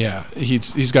 Yeah,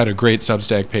 he's got a great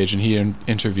Substack page, and he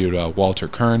interviewed Walter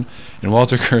Kern, and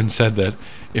Walter Kern said that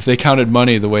if they counted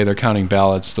money the way they're counting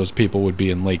ballots, those people would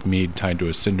be in Lake Mead tied to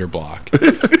a cinder block.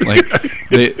 Like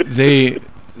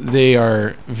they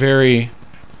are very,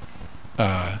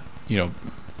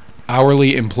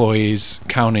 hourly employees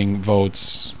counting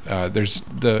votes. There's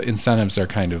the incentives are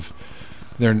kind of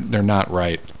they're not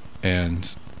right,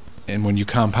 and when you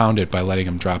compound it by letting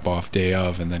them drop off day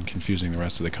of and then confusing the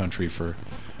rest of the country for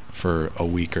a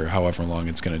week or however long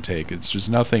it's going to take, it's just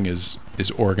nothing is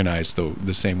organized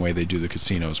the same way they do the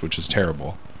casinos, which is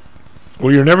terrible.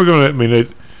 Well, you're never going to. I mean,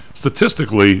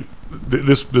 statistically,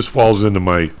 this falls into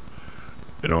my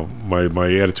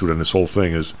my attitude on this whole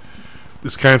thing is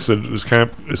this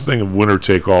thing of winner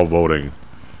take all voting.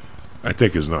 I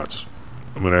think is nuts.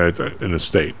 I mean, in the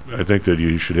state, I think that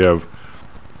you should have.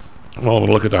 Well, I'm going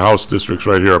to look at the House districts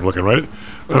right here. I'm looking right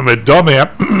at Dumb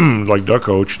App, like Duck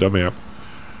Coach, Dumb App.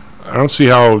 I don't see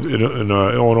how in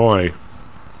Illinois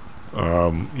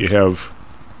you have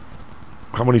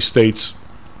how many states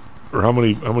or how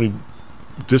many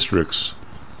districts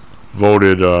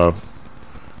voted. I'm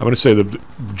going to say that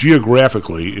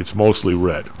geographically it's mostly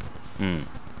red.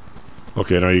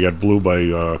 Okay, now you got blue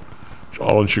by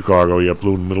all in Chicago. You got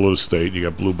blue in the middle of the state. You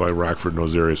got blue by Rockford and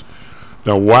those areas.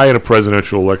 Now, why in a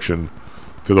presidential election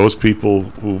to those people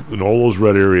who in all those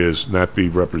red areas not be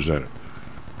represented.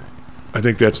 I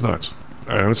think that's nuts.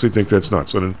 I honestly think that's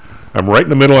nuts. And I'm right in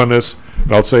the middle on this,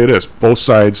 and I'll say this. Both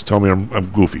sides tell me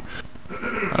I'm goofy.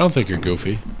 I don't think you're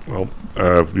goofy. Well,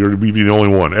 you'd be the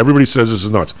only one. Everybody says this is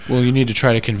nuts. Well, you need to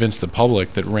try to convince the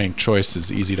public that ranked choice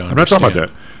is easy to I'm not understand. talking about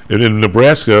that. And in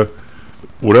Nebraska,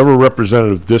 whatever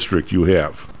representative district you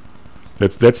have,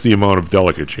 that's the amount of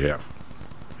delegates you have.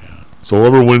 Yeah. So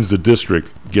whoever wins the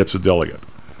district gets a delegate.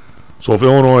 So if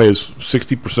Illinois is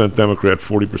 60% Democrat,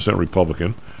 40%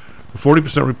 Republican, the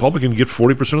 40% Republican get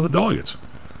 40% of the delegates.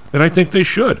 And I think they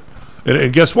should.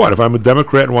 And guess what? If I'm a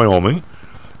Democrat in Wyoming,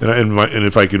 and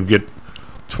if I can get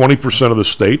 20% of the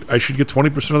state, I should get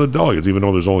 20% of the delegates, even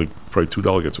though there's only probably 2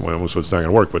 delegates in Wyoming, so it's not going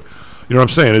to work. But you know what I'm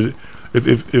saying?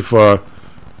 If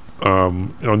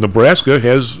Nebraska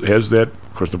has that.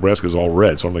 Of course, Nebraska is all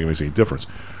red, so I don't think it makes any difference.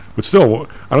 But still,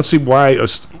 I don't see why.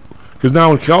 Because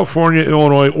now in California,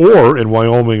 Illinois, or in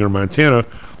Wyoming or Montana,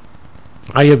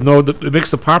 it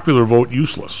makes the popular vote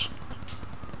useless.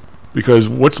 Because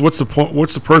what's the point?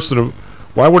 What's the person of?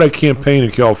 Why would I campaign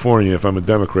in California if I'm a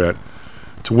Democrat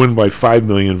to win by 5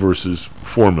 million versus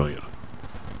 4 million?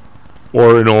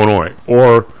 Or in Illinois?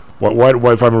 Or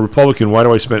why if I'm a Republican, why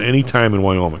do I spend any time in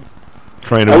Wyoming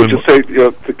trying to win? I would just say,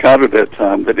 to counter that,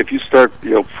 Tom, that if you start,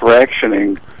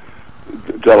 fractioning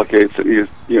delegates, you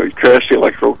trash the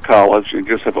electoral college and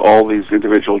just have all these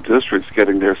individual districts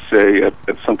getting their say at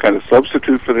some kind of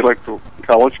substitute for the electoral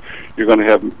college, you're going to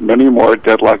have many more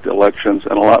deadlocked elections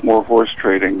and a lot more horse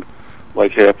trading,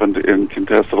 like happened in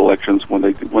contested elections when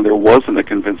there wasn't a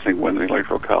convincing win in the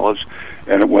electoral college,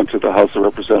 and it went to the House of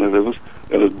Representatives,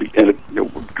 and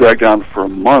it dragged on for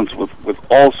months with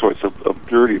all sorts of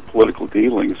dirty political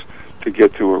dealings to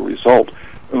get to a result.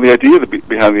 And the idea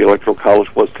behind the electoral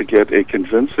college was to get a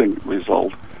convincing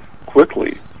result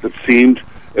quickly that seemed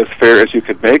as fair as you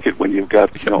could make it when you've got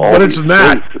all these states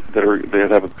that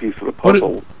have a piece of the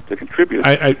puzzle to contribute.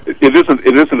 It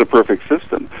isn't a perfect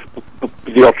system.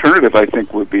 The alternative, I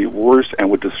think, would be worse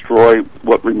and would destroy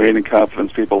what remaining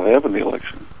confidence people have in the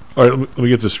election. All right, let me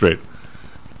get this straight.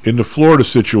 In the Florida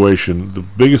situation, the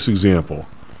biggest example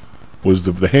was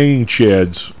the hanging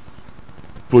chads,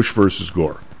 Bush versus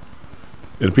Gore.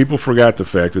 And people forgot the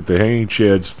fact that the hanging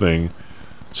chads thing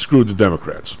screwed the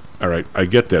Democrats. All right, I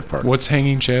get that part. What's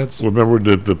hanging chads? Remember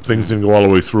the things didn't go all the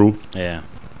way through? Yeah.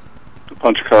 The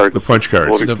punch cards. The punch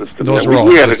cards. Those were all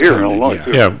we had it here in Illinois,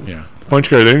 too. Yeah. Punch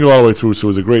card, they didn't go all the way through, so it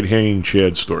was a great hanging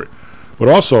chad story. But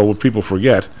also, what people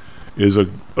forget is a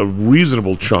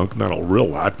reasonable chunk, not a real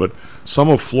lot, but some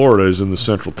of Florida is in the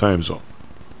central time zone.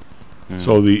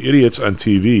 So the idiots on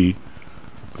TV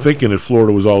thinking that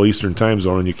Florida was all Eastern time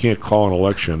zone and you can't call an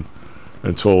election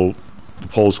until the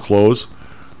polls close,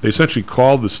 they essentially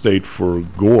called the state for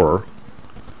Gore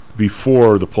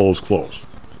before the polls closed.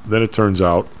 Then it turns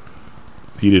out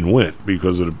he didn't win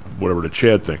because of the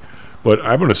Chad thing. But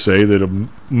I'm going to say that a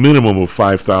minimum of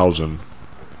 5,000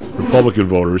 Republican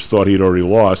voters thought he'd already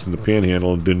lost in the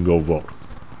Panhandle and didn't go vote.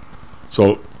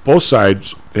 So both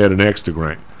sides had an axe to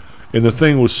grind, and the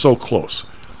thing was so close.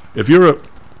 If you're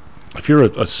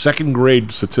a second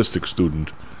grade statistics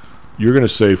student, you're going to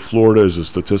say Florida is a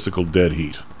statistical dead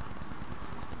heat.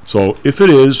 So if it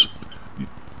is,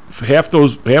 half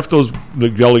those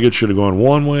delegates should have gone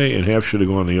one way and half should have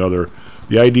gone the other.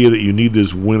 The idea that you need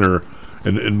this winner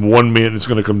and one man, it's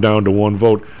going to come down to one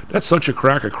vote, that's such a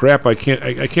crock of crap. I can't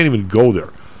even go there.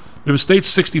 If a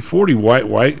state's 60-40,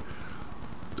 why?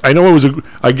 I know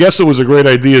I guess it was a great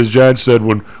idea, as John said,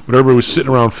 when everybody was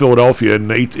sitting around Philadelphia in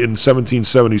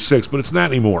 1776, but it's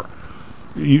not anymore.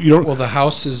 You don't. Well, the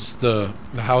House is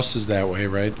that way,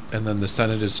 right? And then the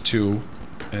Senate is 2,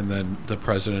 and then the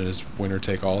president is winner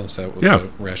take all. Is that what the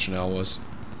rationale was?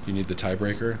 You need the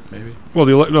tiebreaker, maybe. Well,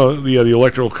 the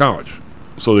electoral college.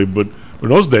 So but in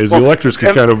those days, the electors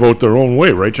could kind of vote their own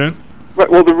way, right, John? Right.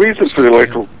 Well, the reason for the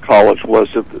electoral college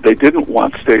was that they didn't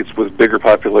want states with bigger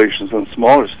populations than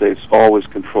smaller states always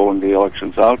controlling the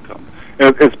election's outcome.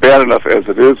 And it's bad enough as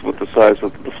it is with the size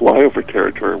of the flyover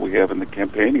territory we have in the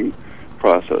campaigning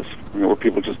process, where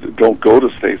people just don't go to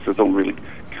states that don't really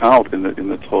count in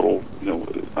the total,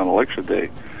 on election day.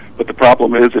 But the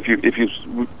problem is if you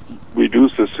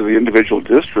reduce this to the individual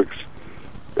districts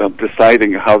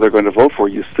deciding how they're going to vote for,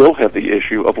 you still have the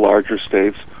issue of larger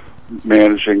states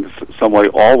managing some way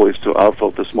always to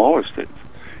outvote the smaller states,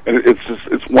 and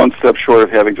it's one step short of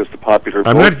having just a popular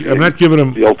vote. I'm not giving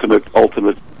them the ultimate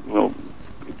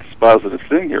dispositive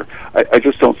thing here. I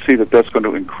just don't see that that's going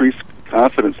to increase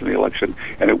confidence in the election,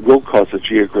 and it will cause a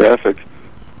geographic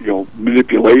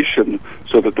manipulation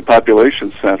so that the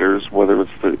population centers, whether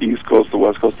it's the East Coast, the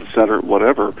West Coast, the center,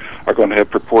 whatever, are going to have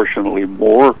proportionally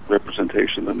more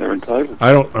representation than they're entitled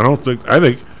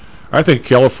to. I think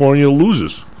California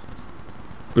loses.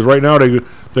 Because right now they go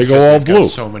Because all they've got blue.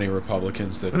 so many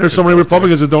Republicans that. And there's so many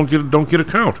Republicans that don't get a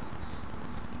count.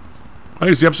 I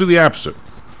think it's absolutely the opposite.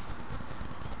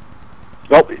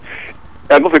 Well,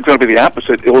 I don't think it's going to be the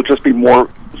opposite. It will just be more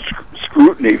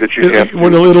scrutiny that you have.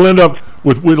 It'll end up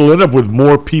with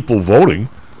more people voting.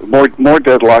 More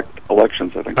deadlocked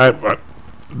elections, I think.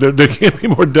 There can't be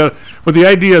more dead. But the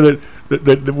idea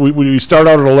that we start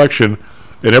out an election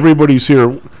and everybody's here,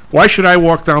 why should I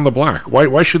walk down the block?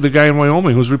 Why should the guy in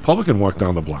Wyoming who's Republican walk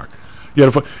down the block?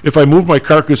 Yet if I move my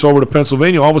carcass over to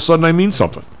Pennsylvania, all of a sudden I mean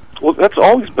something. Well, that's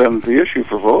always been the issue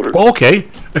for voters. Well, okay.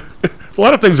 A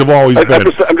lot of things have always been.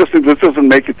 I'm just saying this doesn't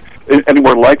make it any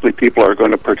more likely people are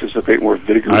going to participate more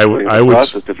vigorously in the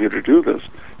process if you were to do this.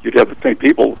 You'd have the same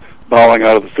people bowing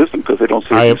out of the system because they don't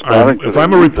see it responding to if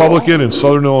I'm a Republican in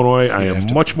Southern Illinois, I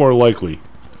am much more likely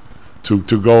to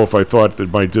go if I thought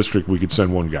that my district we could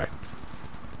send one guy.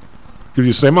 Give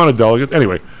you the same amount of delegates.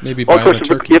 Anyway. Maybe of course,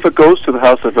 if it goes to the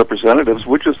House of Representatives,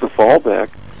 which is the fallback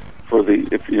for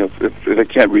if they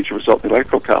can't reach a result in the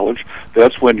Electoral College,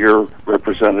 that's when your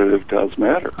representative does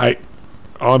matter.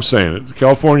 All I'm saying,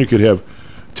 California could have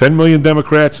 10 million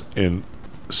Democrats and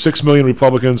 6 million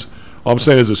Republicans. All I'm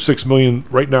saying is that 6 million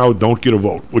right now don't get a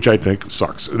vote, which I think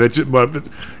sucks. But you're not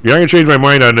going to change my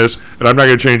mind on this, and I'm not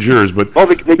going to change yours. But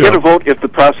they get a vote if the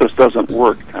process doesn't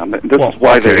work, Tom. And this is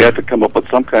why they had to come up with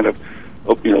some kind of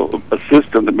a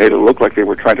system that made it look like they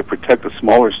were trying to protect the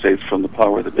smaller states from the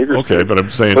power of the bigger states. Okay, but I'm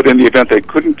saying... But in the event they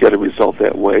couldn't get a result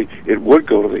that way, it would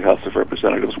go to the House of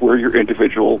Representatives, where your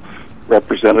individual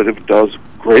representative does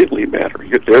greatly matter.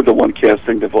 They're the one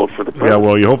casting the vote for the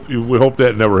president. Yeah, well, we hope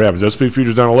that never happens. SP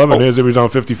futures down 11, ASW down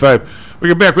 55. We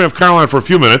get back. We have Carl on for a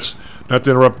few minutes. Not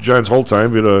to interrupt John's whole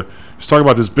time, but just talk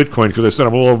about this Bitcoin, because I said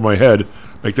I'm a little over my head.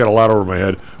 Make that a lot over my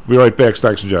head. We'll be right back,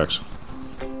 Stocks and Jocks.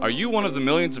 Are you one of the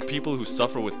millions of people who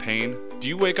suffer with pain? Do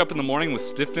you wake up in the morning with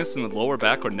stiffness in the lower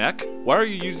back or neck? Why are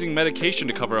you using medication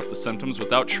to cover up the symptoms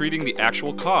without treating the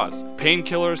actual cause?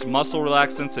 Painkillers, muscle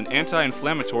relaxants, and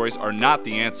anti-inflammatories are not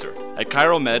the answer. At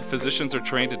ChiroMed, physicians are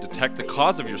trained to detect the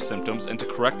cause of your symptoms and to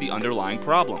correct the underlying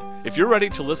problem. If you're ready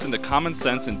to listen to common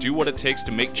sense and do what it takes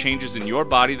to make changes in your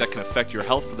body that can affect your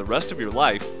health for the rest of your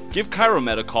life, give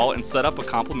ChiroMed a call and set up a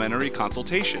complimentary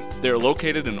consultation. They are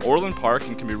located in Orland Park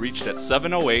and can be reached at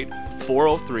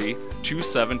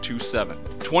 708-403-2727.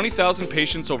 20,000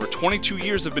 patients over 22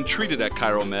 years have been treated at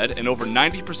ChiroMed, and over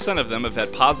 90% of them have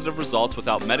had positive results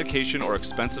without medication or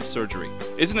expensive surgery.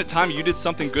 Isn't it time you did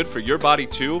something good for your body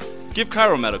too? Give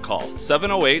ChiroMed a call,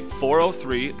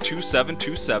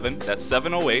 708-403-2727. That's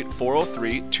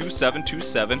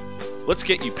 708-403-2727. Let's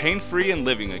get you pain-free and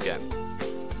living again.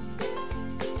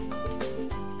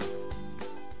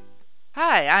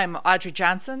 Hi, I'm Audrey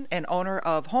Johnson, an owner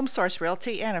of Home Source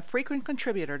Realty and a frequent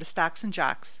contributor to Stocks and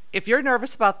Jocks. If you're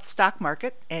nervous about the stock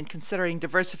market and considering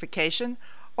diversification,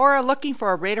 or are looking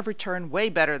for a rate of return way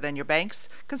better than your banks,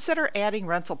 consider adding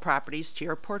rental properties to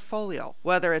your portfolio.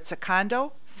 Whether it's a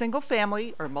condo, single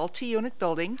family, or multi-unit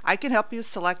building, I can help you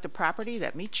select a property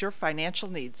that meets your financial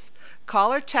needs.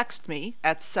 Call or text me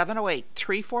at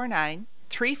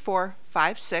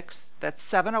 708-349-3456.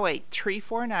 That's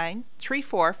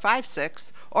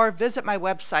 708-349-3456, or visit my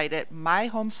website at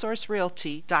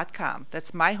myhomesourcerealty.com.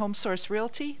 That's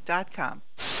myhomesourcerealty.com.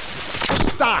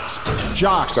 Stocks,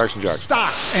 jocks, Stocks and Jocks.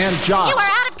 Stocks and Jocks. You are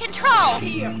out of control.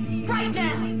 Here, right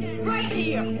now, right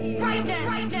here, right now,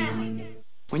 right now.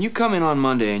 When you come in on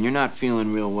Monday and you're not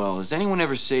feeling real well, does anyone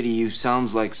ever say to you,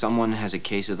 sounds like someone has a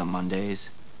case of the Mondays?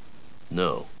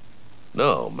 No,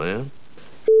 man.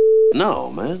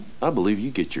 No, man. I believe you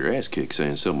get your ass kicked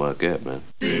saying something like that, man.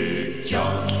 Big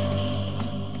John.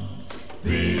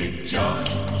 Big John.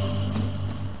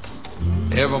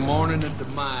 Every morning at the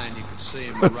mine, you can see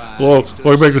him arrive. Well,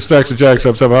 welcome back to Stocks and Jocks.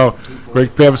 I'm somehow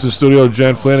Greg Pappas in the studio,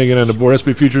 John Flanagan on the board,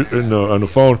 SP Futures on the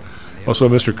phone. Also,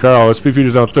 Mr. Carl. SP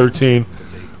Futures down 13.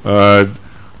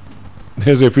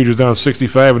 His Futures down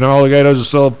 65, and now all the guy does is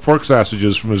sell pork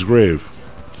sausages from his grave.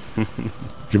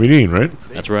 Jimmy Dean, right?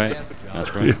 That's right.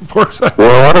 That's right. Pork sausage.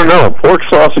 Well, I don't know. Pork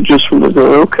sausages from the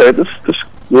grill. Okay, this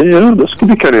could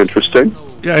be kind of interesting.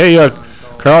 Yeah, hey,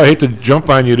 Carl, I hate to jump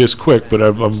on you this quick, but I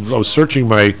was searching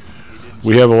we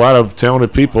have a lot of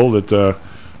talented people that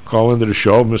call into the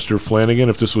show. Mr. Flanagan,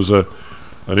 if this was an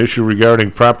issue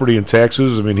regarding property and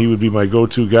taxes, I mean, he would be my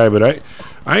go-to guy, but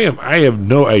I have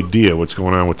no idea what's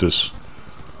going on with this.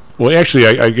 Well, actually,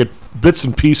 I get bits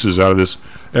and pieces out of this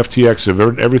FTX,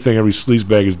 everything every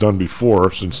sleazebag has done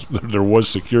before, since there was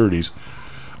securities.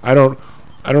 I don't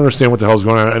understand what the hell's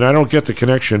going on, and I don't get the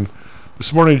connection.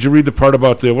 This morning, did you read the part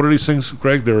about what are these things,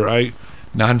 Greg?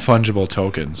 Non-fungible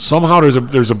tokens. Somehow there's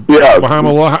a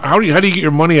Bahama law. How do you get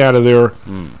your money out of there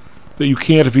that you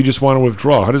can't if you just want to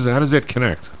withdraw? How does that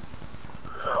connect?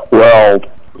 Well,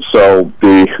 so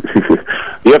the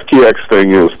the FTX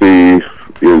thing is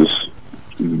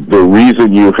the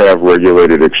reason you have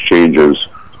regulated exchanges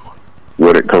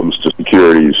when it comes to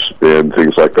securities and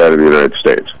things like that in the United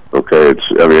States. Okay,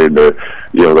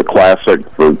 the classic,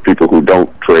 for people who don't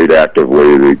trade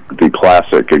actively, the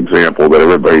classic example that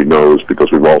everybody knows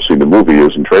because we've all seen the movie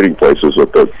is in Trading Places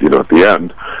at the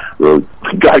end. The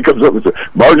guy comes up and says,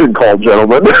 "Margin call,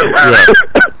 gentlemen."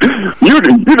 you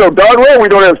know darn well we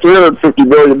don't have $350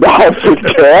 million in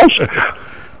cash.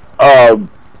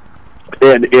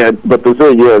 But the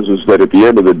thing is that at the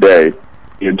end of the day,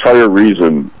 the entire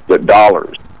reason that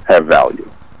dollars have value,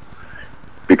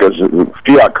 because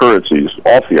fiat currencies,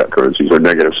 all fiat currencies, are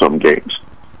negative-sum games.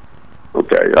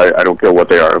 Okay, I don't care what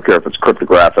they are. I don't care if it's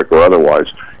cryptographic or otherwise,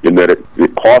 in that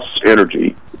it costs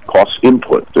energy, costs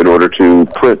input in order to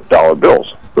print dollar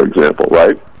bills, for example,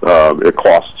 right? It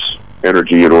costs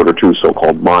energy in order to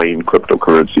so-called mine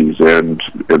cryptocurrencies and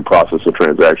process the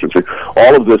transactions.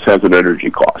 All of this has an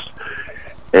energy cost.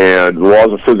 And the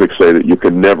laws of physics say that you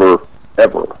can never,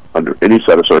 ever, under any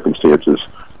set of circumstances,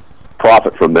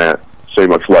 profit from that, say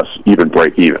much less even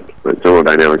break even. Right?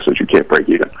 Thermodynamics says you can't break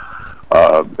even.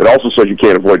 It also says you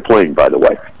can't avoid playing, by the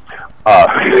way.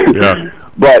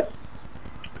 But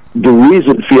the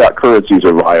reason fiat currencies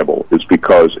are viable is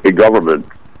because a government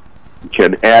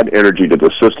can add energy to the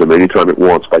system anytime it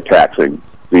wants by taxing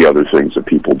the other things that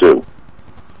people do.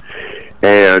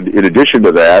 And in addition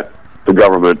to that, the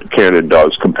government can and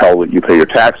does compel that you pay your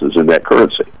taxes in that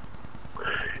currency.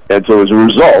 And so as a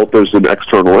result, there's an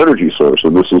external energy source,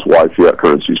 and this is why fiat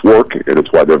currencies work, and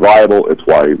it's why they're viable. It's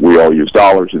why we all use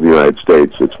dollars in the United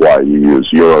States. It's why you use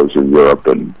euros in Europe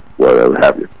and whatever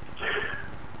have you.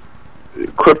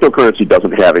 Cryptocurrency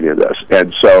doesn't have any of this,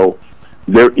 and so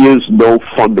there is no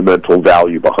fundamental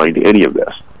value behind any of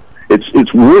this.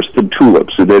 It's worse than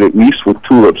tulips, and then at least with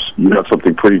tulips, you have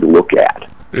something pretty to look at.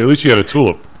 At least you had a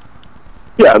tulip.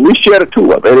 Yeah, at least you had a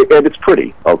tulip, and it's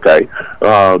pretty, okay?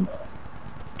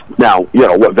 Now,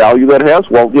 what value that has?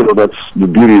 Well, that's the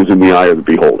beauty is in the eye of the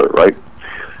beholder, right?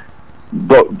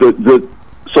 But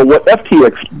so what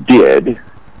FTX did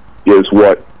is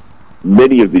what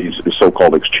many of these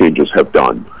so-called exchanges have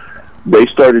done. They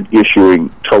started issuing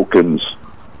tokens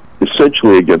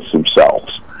essentially against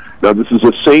themselves. Now, this is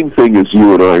the same thing as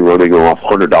you and I running off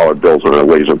 $100 bills on our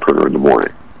laser printer in the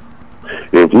morning.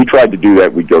 And if we tried to do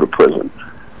that, we'd go to prison.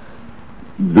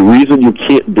 The reason you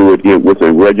can't do it with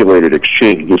a regulated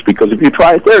exchange is because if you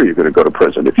try it there, you're going to go to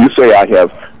prison. If you say, I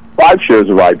have 5 shares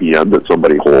of IBM that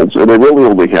somebody holds, and they really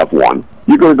only have 1,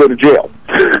 you're going to go to jail.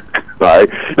 All right?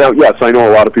 Now, yes, I know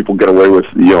a lot of people get away with,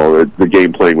 the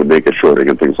game playing with naked shorting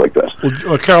and things like this.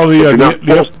 Well, Carl,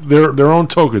 their own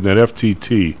token, that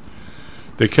FTT,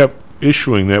 they kept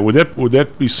issuing that. Would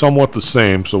that be somewhat the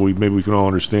same, so maybe we can all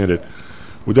understand it?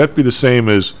 Would that be the same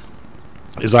as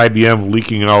IBM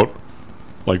leaking out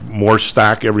like more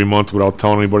stock every month without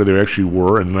telling anybody they actually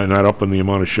were, and not up in the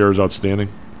amount of shares outstanding?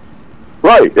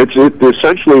 Right. It's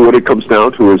essentially what it comes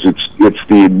down to is it's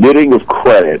the emitting of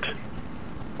credit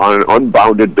on an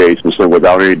unbounded basis and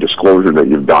without any disclosure that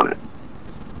you've done it.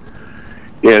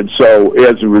 And so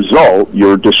as a result,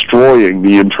 you're destroying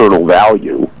the internal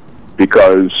value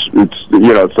because it's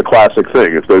the classic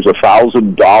thing. If there's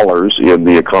 $1,000 in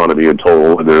the economy in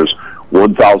total and there's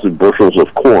 1,000 bushels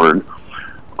of corn,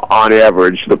 on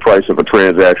average, the price of a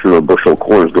transaction of a bushel of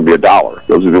corn is going to be $1.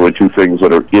 Those are the only two things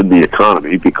that are in the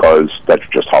economy because that's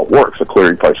just how it works. The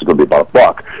clearing price is going to be about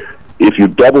 $1. If you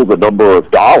double the number of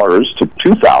dollars to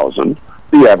 2,000,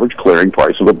 the average clearing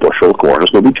price of a bushel of corn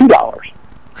is going to be $2.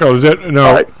 Carl, is that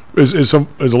now? Right. Is a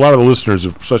lot of the listeners,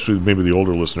 especially maybe the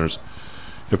older listeners,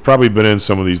 have probably been in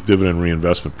some of these dividend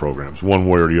reinvestment programs, one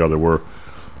way or the other, where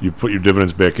you put your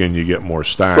dividends back in, you get more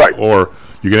stock, right. Or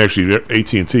you can actually,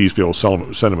 AT&T used to be able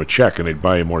to send them a check and they'd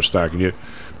buy you more stock.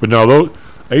 But now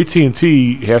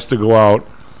AT&T has to go out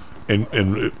and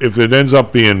if it ends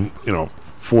up being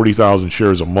 40,000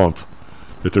 shares a month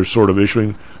that they're sort of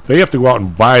issuing, they have to go out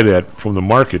and buy that from the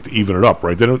market to even it up,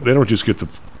 right? They don't just get to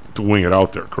wing it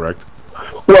out there, correct?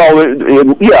 Well,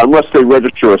 yeah, unless they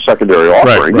register a secondary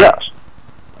offering, right. Yes.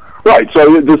 Right.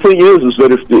 So the thing is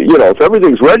that if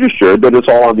everything's registered, then it's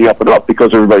all on the up and up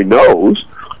because everybody knows.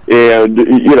 And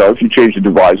if you change the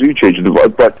divisor, you change the divisor.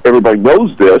 But everybody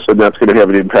knows this, and that's going to have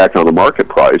an impact on the market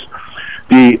price.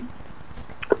 The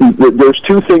there's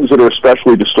two things that are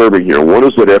especially disturbing here. One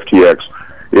is that FTX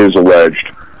is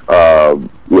alleged,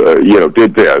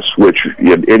 did this, which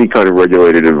in any kind of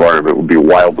regulated environment would be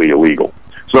wildly illegal.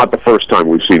 It's not the first time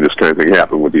we've seen this kind of thing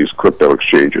happen with these crypto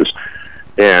exchanges.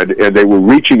 And they were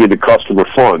reaching into customer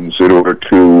funds in order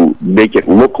to make it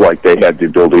look like they had the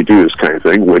ability to do this kind of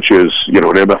thing, which is, an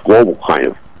MF Global kind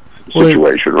of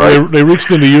situation, right? They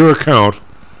reached into your account,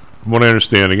 from what I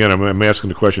understand. Again, I'm asking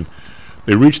the question.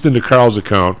 They reached into Carl's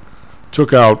account,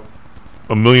 took out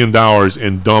 $1 million,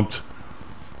 and dumped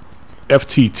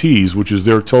FTTs, which is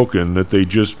their token that they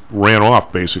just ran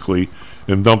off, basically,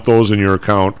 and dumped those in your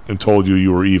account and told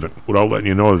you were even, without letting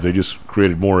you know that they just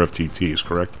created more FTTs,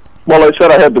 correct? Well, I said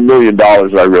I had the $1 million.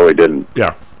 I really didn't.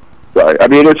 Yeah. Right. I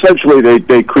mean, essentially,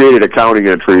 they created accounting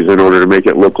entries in order to make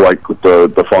it look like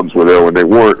the funds were there when they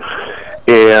weren't.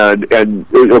 And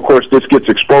of course, this gets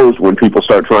exposed when people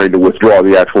start trying to withdraw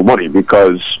the actual money,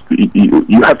 because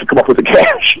you have to come up with the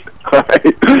cash, right?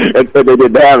 And they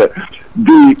didn't have it.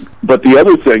 But the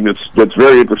other thing that's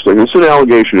very interesting, it's an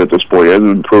allegation at this point, it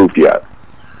hasn't been proved yet.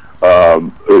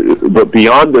 But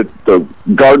beyond the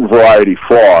garden variety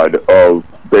fraud of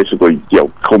basically,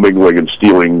 commingling and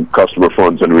stealing customer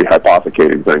funds and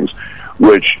rehypothecating things,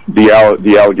 which the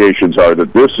allegations are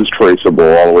that this is traceable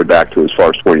all the way back to as far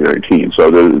as 2019. So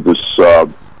this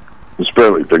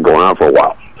apparently been going on for a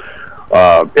while.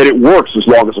 And it works as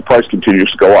long as the price continues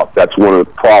to go up. That's one of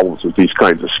the problems with these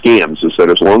kinds of scams, is that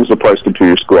as long as the price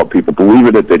continues to go up, people believe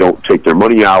in it, they don't take their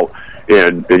money out,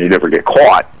 and you never get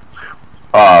caught.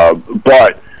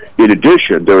 But in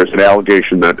addition, there is an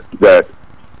allegation that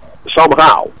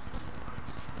somehow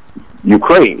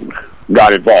Ukraine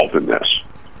got involved in this,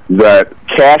 that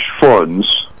cash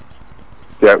funds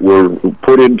that were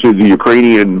put into the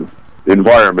Ukrainian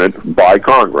environment by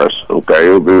Congress, okay,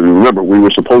 remember, we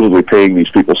were supposedly paying these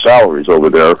people salaries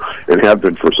over there and have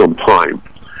been for some time.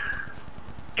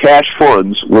 Cash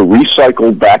funds were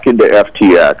recycled back into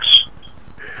FTX,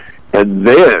 and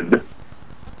then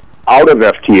out of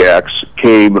FTX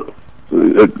came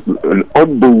an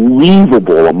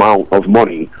unbelievable amount of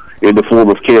money in the form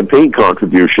of campaign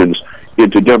contributions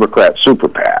into Democrat super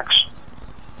PACs.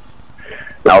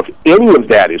 Now, if any of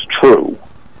that is true,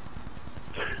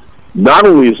 not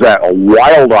only is that a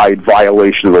wild-eyed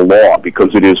violation of the law,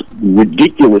 because it is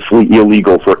ridiculously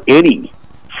illegal for any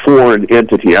foreign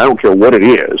entity, I don't care what it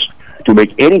is, to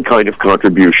make any kind of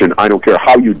contribution, I don't care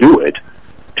how you do it,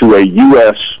 to a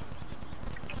U.S.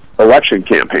 election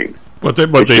campaign. But they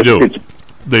do.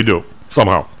 They do,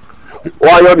 somehow.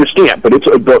 Well, I understand, but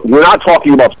we're not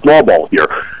talking about small ball here.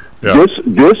 Yeah.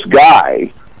 This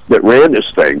guy that ran this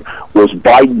thing was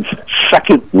Biden's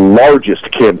second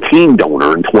largest campaign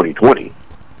donor in 2020.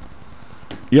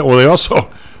 Yeah, well,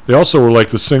 they also were like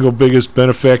the single biggest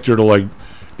benefactor to like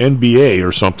NBA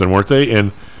or something, weren't they?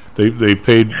 And they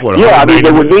paid what? Yeah, I mean,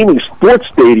 they were naming sports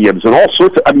stadiums and all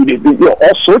sorts of. I mean,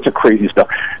 all sorts of crazy stuff.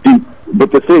 But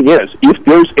the thing is, if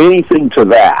there's anything to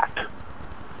that,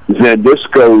 then this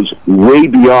goes way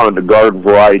beyond a garden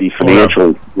variety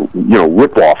financial,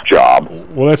 rip-off job.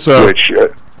 Well, that's which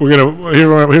we're gonna here's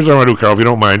what I want to do, Carl. If you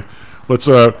don't mind, let's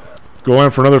go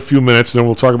on for another few minutes, then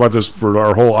we'll talk about this for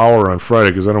our whole hour on Friday,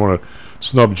 because I don't want to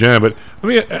snub Jan. But I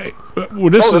mean,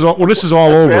 when this is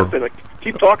all over,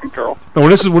 keep talking, Carl. No, when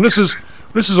this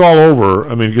is all over,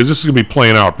 I mean, because this is gonna be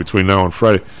playing out between now and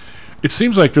Friday. It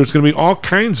seems like there's going to be all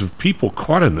kinds of people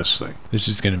caught in this thing. This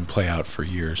is going to play out for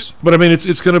years. But I mean,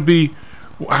 it's going to be.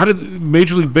 How did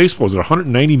Major League Baseball? Is it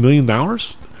 $190 million?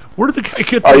 Where did the guy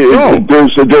get that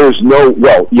go? There's no.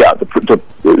 Well, yeah.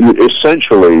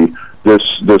 Essentially, this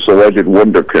alleged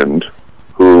wunderkind,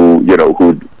 who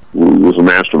was a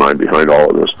mastermind behind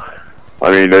all of this. I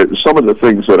mean, some of the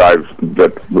things that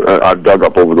I've dug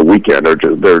up over the weekend are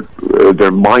just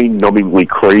they're mind-numbingly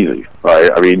crazy.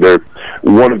 Right? I mean, they're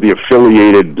one of the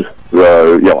affiliated,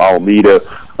 Alameda.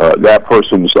 That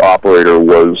person's operator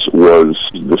was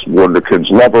this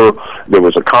wunderkind's lover. There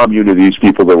was a commune of these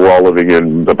people that were all living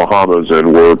in the Bahamas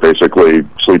and were basically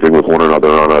sleeping with one another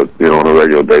on a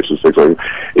regular basis.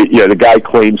 The guy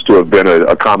claims to have been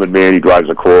a common man. He drives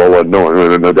a Corolla.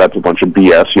 No, that's a bunch of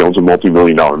BS. He owns a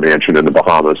multi-million-dollar mansion in the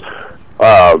Bahamas.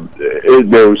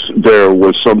 There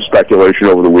was some speculation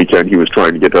over the weekend he was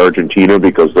trying to get to Argentina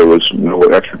because there was no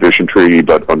extradition treaty,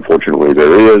 but unfortunately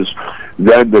there is.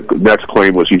 Then the next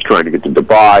claim was he's trying to get to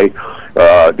Dubai.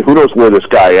 Who knows where this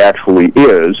guy actually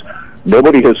is?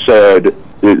 Nobody has said.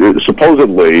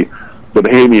 Supposedly, the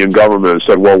Bahamian government has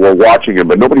said, well, we're watching him,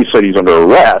 but nobody said he's under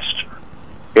arrest.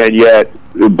 And yet,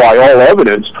 by all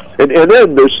evidence, and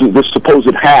then there's this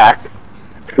supposed hack,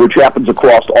 which happens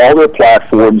across all their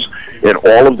platforms. and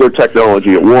all of their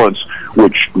technology at once,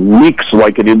 which reeks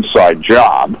like an inside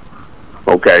job.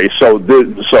 Okay, so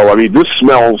I mean, this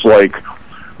smells like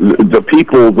the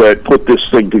people that put this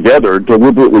thing together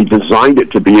deliberately designed it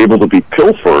to be able to be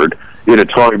pilfered in a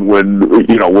time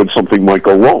when something might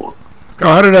go wrong.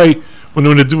 How did when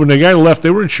the guy left?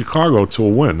 They were in Chicago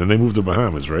till when, and they moved to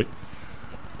Bahamas, right?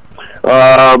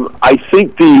 I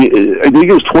think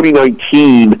it was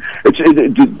 2019.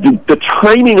 The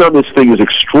timing on this thing is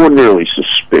extraordinarily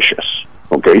suspicious.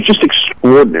 Okay, it's just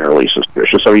extraordinarily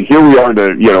suspicious. I mean, here we are in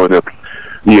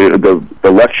the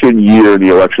election year, the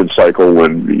election cycle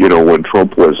when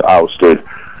Trump was ousted,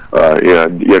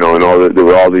 and there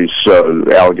were all these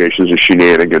allegations of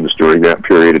shenanigans during that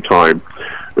period of time.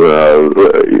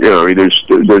 I mean,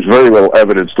 there's very little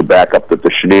evidence to back up that the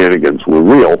shenanigans were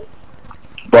real,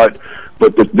 but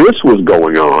that this was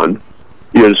going on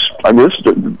is, I mean,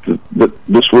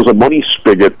 this was a money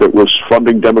spigot that was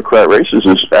funding Democrat races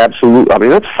is absolute. I mean,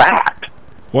 that's fact.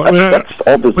 Well, that's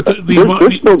all this. There's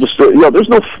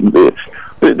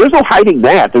no hiding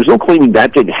that. There's no claiming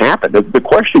that didn't happen. The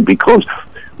question becomes,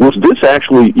 was this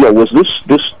actually, was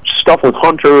this stuff with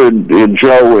Hunter and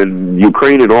Joe and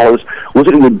Ukraine and all this,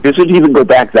 does it even go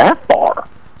back that far?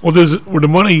 Well, the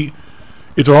money,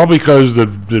 it's all because the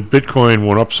Bitcoin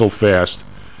went up so fast,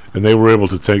 and they were able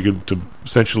to take it to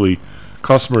essentially,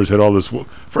 customers had all this.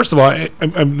 First of all,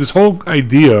 this whole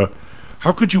idea,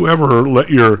 how could you ever let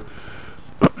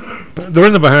they're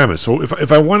in the Bahamas, so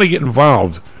if I want to get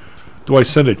involved, do I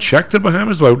send a check to the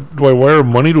Bahamas? Do I wire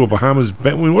money to a Bahamas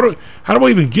bank? I mean, how do I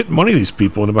even get money to these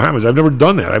people in the Bahamas? I've never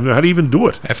done that. I mean, how do you even do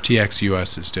it? FTX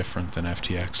US is different than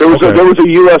FTX. There was a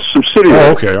U.S. subsidiary.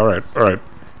 Oh, okay, all right.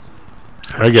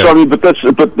 I get it. I mean, but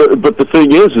the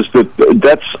thing is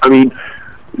that's I mean,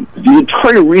 the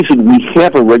entire reason we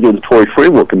have a regulatory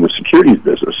framework in the securities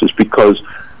business is because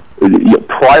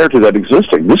prior to that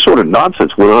existing, this sort of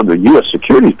nonsense went on in the U.S.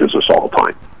 securities business all the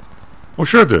time. Well,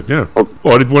 sure it did, yeah. I mean,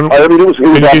 it was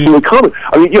absolutely common.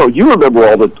 I mean, you remember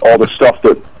all the stuff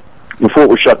that before it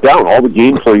was shut down, all the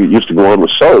game playing that used to go on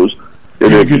with SOs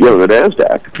and the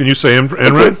NASDAQ. Can you say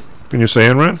Enron? Can you say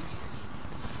Enron?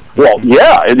 Well,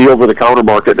 yeah, in the over-the-counter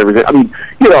market and everything. I mean,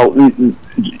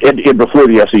 and before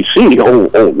the SEC, oh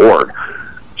Lord.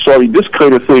 So I mean, this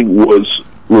kind of thing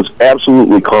was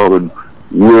absolutely common,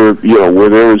 where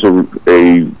there is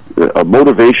a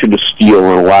motivation to steal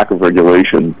and a lack of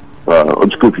regulation.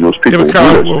 Unscrupulous people. Yeah, but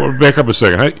Carl, back up a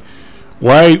second.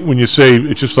 Why, when you say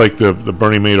it's just like the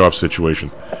Bernie Madoff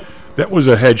situation, that was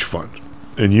a hedge fund,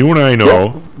 and you and I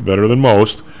know better than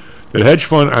most that hedge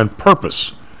fund on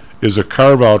purpose is a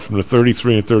carve out from the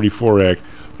 33 and 34 Act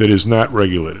that is not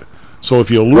regulated. So if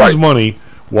you lose money,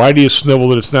 why do you snivel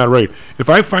that it's not right? If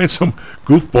I find some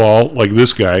goofball like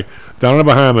this guy down in the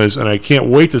Bahamas and I can't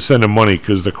wait to send him money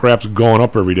because the crap's going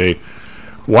up every day,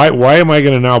 why am I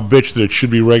going to now bitch that it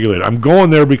should be regulated? I'm going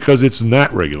there because it's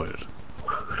not regulated.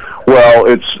 Well,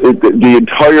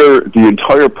 the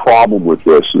entire problem with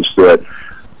this is that,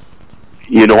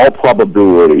 in all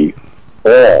probability,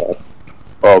 all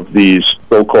of these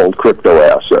so-called crypto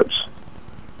assets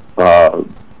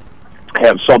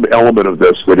have some element of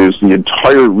this that is the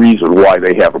entire reason why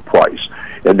they have a price.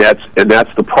 And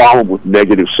that's the problem with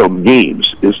negative sum games,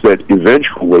 is that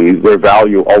eventually their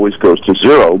value always goes to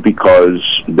zero because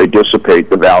they dissipate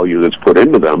the value that's put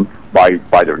into them by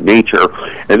their nature,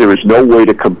 and there is no way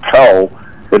to compel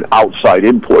an outside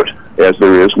input as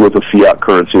there is with a fiat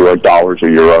currency like dollars or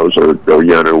euros or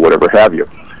yen or whatever have you.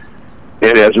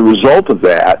 And as a result of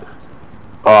that,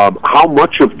 how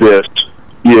much of this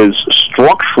is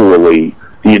structurally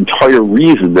the entire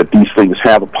reason that these things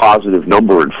have a positive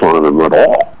number in front of them at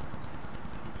all?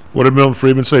 What did Milton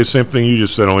Friedman say? Same thing you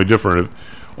just said, only different.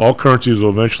 All currencies will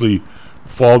eventually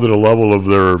fall to the level of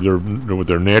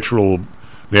their natural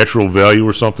value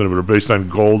or something. If they're based on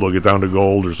gold, they'll get down to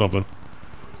gold or something.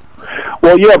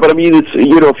 Well, yeah, but I mean, it's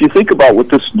if you think about what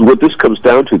this comes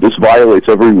down to, this violates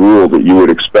every rule that you would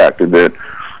expect, and that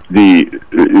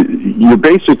you're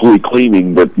basically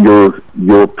claiming that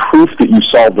your proof that you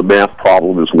solved the math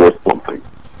problem is worth something.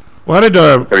 Well,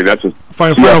 I mean, that's a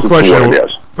final question.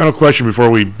 Final question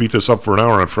before we beat this up for an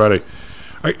hour on Friday.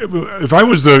 If I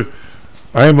was as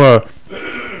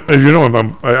you know,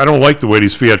 I don't like the way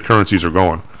these fiat currencies are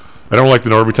going. I don't like to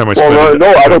know every time I spend. Well,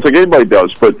 no, I don't think anybody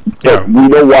does, but we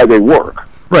know why they work.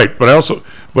 Right, but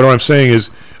what I'm saying is,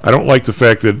 I don't like the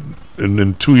fact that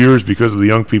in 2 years, because of the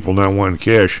young people not wanting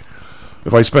cash,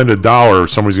 if I spend $1,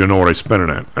 somebody's going to know what I spent it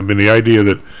on. I mean, the idea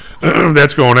that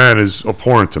that's going on is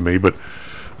abhorrent to me. But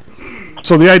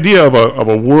so the idea of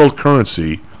a world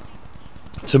currency,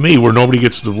 to me, where nobody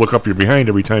gets to look up your behind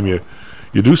every time you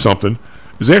do something,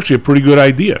 is actually a pretty good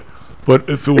idea. But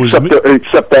if it was...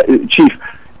 Except that, Chief,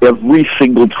 every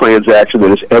single transaction that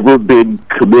has ever been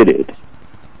committed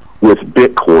with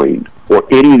Bitcoin or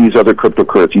any of these other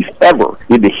cryptocurrencies ever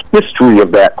in the history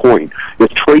of that coin is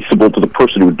traceable to the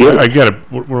person who did it. I get it.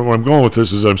 Where I'm going with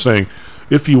this is I'm saying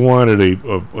if you wanted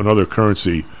another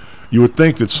currency, you would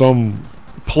think that some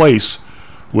place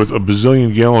with a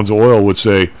bazillion gallons of oil would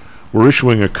say, we're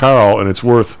issuing a cow and it's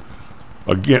worth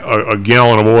a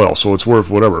gallon of oil, so it's worth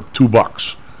whatever,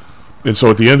 $2. And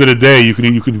so at the end of the day, you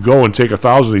can go and take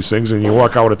 1,000 of these things and you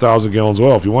walk out with 1,000 gallons of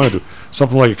oil if you wanted to.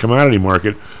 Something like a commodity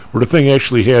market where the thing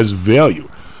actually has value.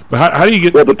 But how do you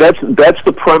get... Well, but that's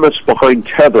the premise behind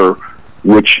Tether,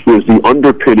 which is the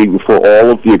underpinning for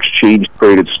all of the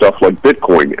exchange-traded stuff like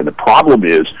Bitcoin. And the problem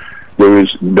is there is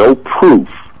no proof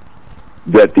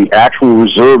that the actual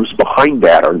reserves behind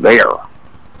that are there.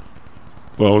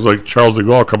 Well, it was like Charles de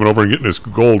Gaulle coming over and getting his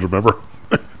gold, remember?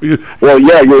 Well,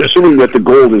 yeah, you're assuming that the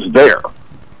gold is there.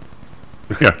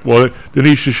 Yeah, well, then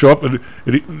he should show up, and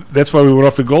that's why we went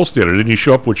off the gold standard. Didn't he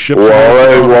show up with ships?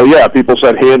 Well, yeah, people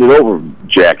said, hand it over,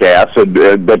 jackass, and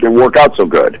that didn't work out so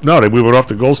good. No, we went off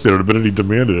the gold standard, but he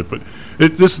demanded it. But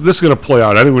this is going to play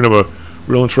out. I think we're going to have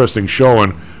a real interesting show.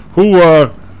 And who,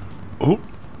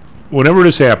 whenever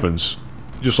this happens,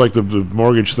 just like the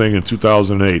mortgage thing in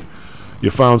 2008, you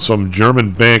found some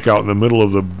German bank out in the middle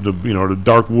of the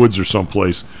dark woods or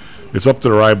someplace. It's up to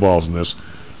their eyeballs in this.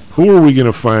 Who are we going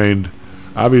to find?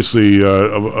 Obviously,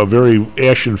 a very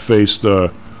ashen-faced,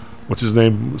 what's his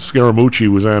name? Scaramucci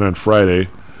was on Friday.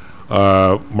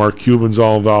 Mark Cuban's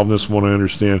all involved in this one, I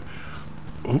understand.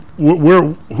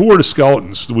 Who are the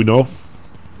skeletons? Do we know?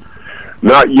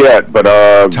 Not yet,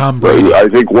 but Tom Brady. I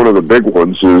think one of the big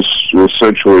ones is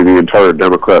essentially the entire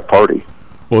Democrat Party.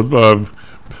 Well,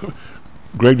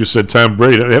 Greg just said Tom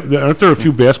Brady. Aren't there a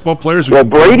few basketball players? Well,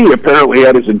 Brady apparently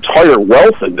had his entire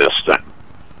wealth in this thing.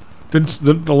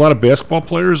 Didn't a lot of basketball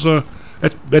players?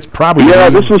 That's probably... Yeah,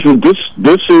 this is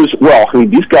well, I mean,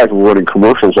 these guys were running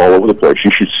commercials all over the place.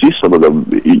 You should see some of them.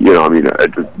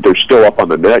 They're still up on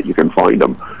the net. You can find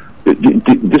them.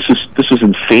 This is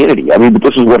insanity. I mean, but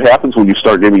this is what happens when you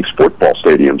start naming sports ball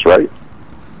stadiums, right?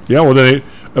 Yeah, well, they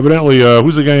evidently,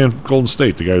 who's the guy in Golden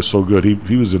State? The guy is so good.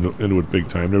 He was into it big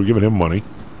time. They were giving him money.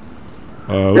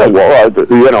 This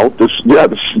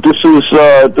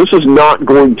is not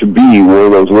going to be one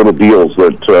of those little deals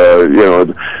that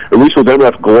at least with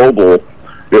MF Global,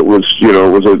 it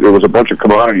was a bunch of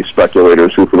commodity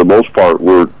speculators who, for the most part,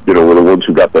 were the ones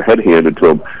who got their head handed to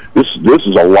them. This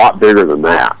is a lot bigger than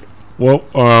that. Well,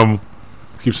 I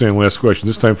keep saying last question.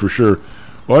 This time for sure.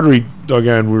 Audrey dug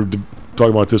on. We were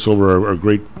talking about this over our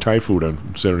great Thai food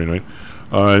on Saturday night.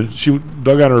 She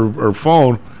dug on her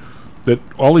phone that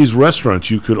all these restaurants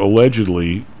you could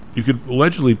allegedly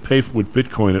pay with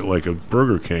Bitcoin at like a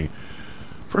Burger King.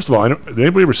 First of all, did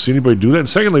anybody ever see anybody do that? And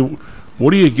secondly, what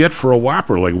do you get for a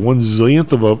Whopper? Like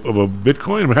 1/zillionth of a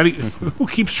Bitcoin? I mean, who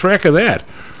keeps track of that?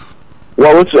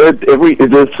 Well, it's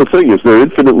the thing is they're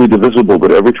infinitely divisible,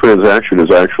 but every transaction is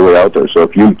actually out there. So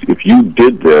if you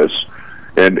did this,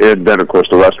 and then of course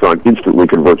the restaurant instantly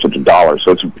converts it to dollars.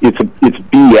 So it's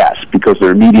BS because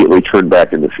they're immediately turned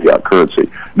back into fiat currency.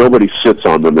 Nobody sits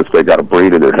on them if they got a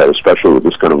brain in their head, especially with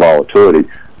this kind of volatility.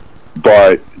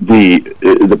 But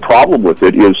the problem with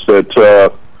it is that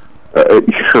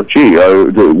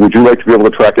would you like to be able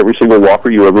to track every single Whopper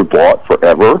you ever bought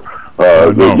forever?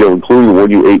 No. Including the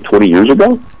one you ate 20 years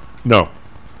ago? No.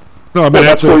 No, I mean, well,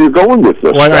 that's where you're going with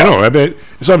this. Well, I know. I mean,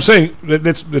 so I'm saying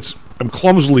that's I'm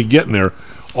clumsily getting there.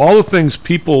 All the things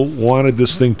people wanted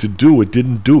this thing to do, it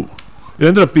didn't do. It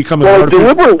ended up becoming... Well, it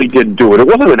deliberately didn't do it. It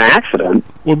wasn't an accident.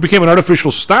 Well, it became an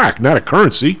artificial stock, not a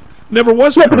currency. Never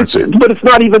was a currency. But it's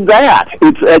not even that.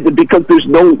 It's because there's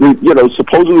no,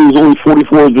 supposedly there's only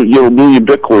 44 million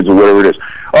Bitcoins or whatever it is.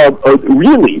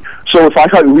 Really? So if I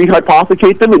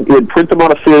rehypothecate them and print them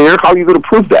on a thin air, how are you going to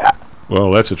prove that?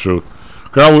 Well, that's the truth.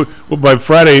 Carl, by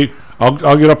Friday,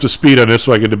 I'll get up to speed on this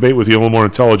so I can debate with you a little more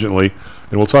intelligently,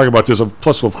 and we'll talk about this.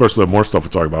 Plus, of course, we'll have more stuff to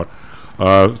talk about.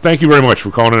 Thank you very much for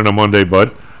calling in on Monday,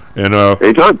 bud. And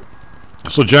anytime.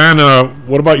 So, John,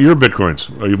 what about your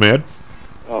Bitcoins? Are you mad?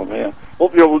 Oh, man. Well,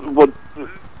 what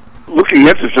looking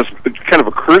at this is just kind of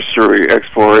a cursory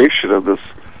exploration of this,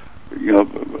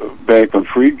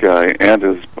 Bankman-Fried guy and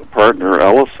his partner,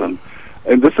 Ellison.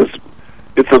 And it's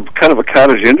a kind of a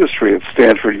cottage industry at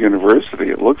Stanford University,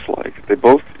 it looks like. They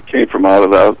both came from out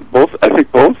of that. I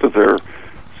think both of their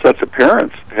sets of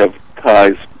parents have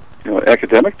ties,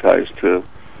 academic ties to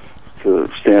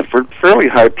Stanford, fairly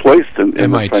high placed in the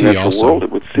financial also, world,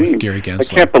 it would seem. Gary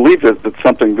Gensler. I can't believe that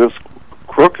something this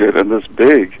crooked and this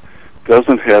big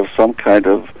doesn't have some kind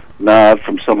of nod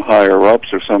from some higher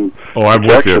ups or some I'm with you.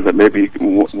 projection that maybe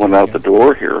went out the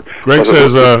door here. Greg But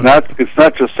says, it's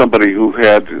not just somebody who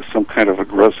had some kind of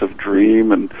aggressive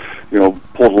dream and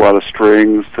pulled a lot of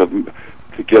strings to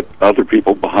get other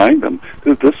people behind them.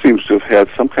 This seems to have had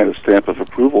some kind of stamp of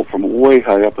approval from way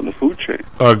high up in the food chain.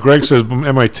 Greg says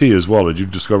MIT as well. Did you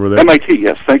discover that? MIT,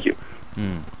 yes, thank you.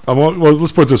 Well,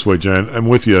 let's put it this way, John. I'm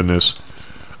with you on this.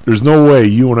 There's no way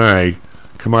you and I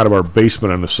come out of our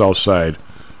basement on the south side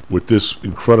with this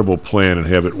incredible plan and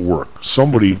have it work.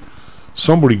 Somebody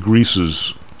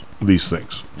greases these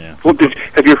things. Yeah. Well,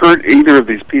 have you heard either of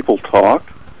these people talk?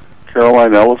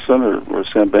 Caroline Ellison or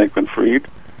Sam Bankman-Fried?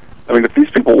 I mean, if these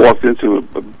people walked into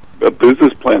a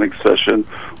business planning session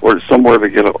or somewhere to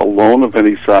get a loan of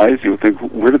any size, you would think,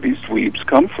 where did these dweebs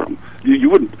come from? You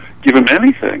wouldn't give them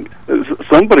anything.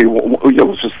 Somebody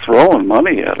was just throwing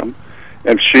money at them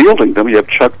and shielding them. You have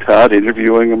Chuck Todd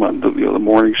interviewing them on the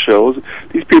morning shows.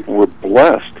 These people were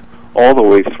blessed all the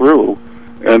way through.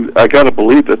 And I got to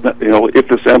believe that if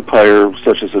this empire,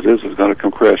 such as it is going to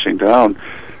come crashing down,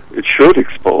 it should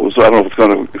expose. I don't know if it's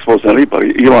going to expose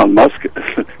anybody. Elon Musk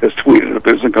has tweeted that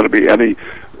there isn't going to be any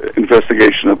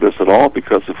investigation of this at all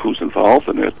because of who's involved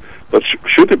in it. But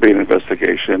should there be an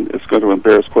investigation, it's going to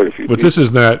embarrass quite a few But people. this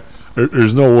is not.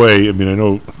 There's no way. I mean, I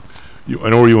know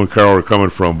where you and Carl are coming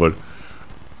from, but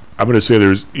I'm going to say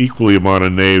there's equally amount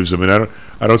of knaves. I mean,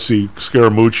 I don't see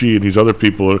Scaramucci and these other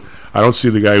people. I don't see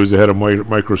the guy who's the head of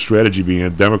MicroStrategy being a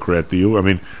Democrat. Do you? I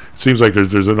mean, it seems like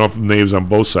there's enough knaves on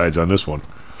both sides on this one.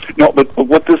 No, but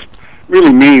what this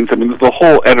really means, I mean, the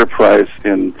whole enterprise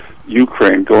in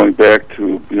Ukraine going back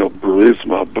to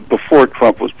Burisma, but before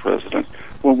Trump was president,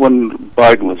 when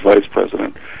Biden was vice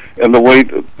president, and the way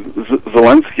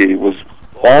Zelensky was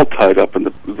all tied up in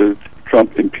the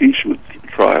Trump impeachment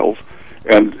trials,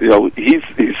 and he's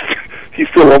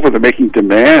still over there making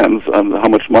demands on how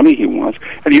much money he wants.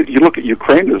 And you look at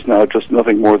Ukraine as now just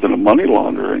nothing more than a money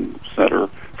laundering center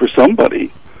for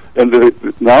somebody. And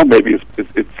now maybe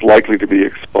it's likely to be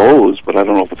exposed, but I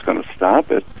don't know if it's going to stop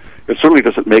it. It certainly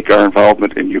doesn't make our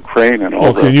involvement in Ukraine and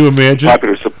all can you imagine?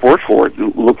 Popular support for it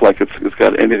look like it's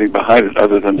got anything behind it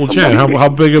other than. Well, some Jan, money how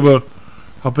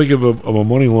big of a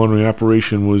money laundering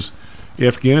operation was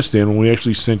Afghanistan when we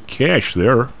actually sent cash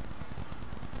there?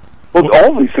 Well,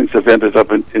 all these things have ended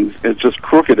up in just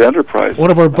crooked enterprise.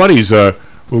 One of our buddies, we'll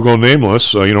go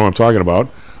nameless. You know what I'm talking about.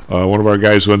 One of our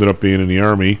guys who ended up being in the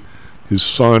Army. His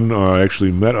son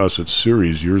actually met us at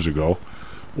Ceres years ago.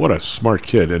 What a smart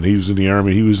kid. And he was in the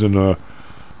Army. He was in, I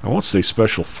won't say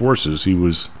Special Forces. He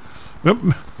was...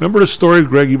 Remember the story,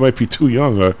 Greg? You might be too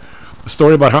young. The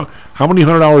story about how many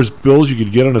 $100 bills you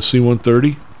could get on a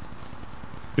C-130?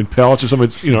 In pallets or something?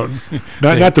 It's,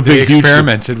 not the big... They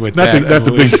experimented with not that. Not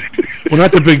the big... Well,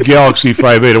 not the big Galaxy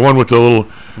 5A. The one with the little...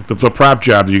 The prop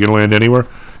job that you can land anywhere.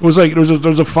 It was like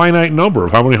there's a finite number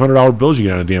of how many $100 bills you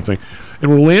get on a damn thing. And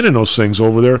we're landing those things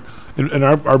over there. And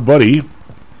our buddy,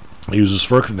 he was his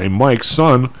first name, Mike's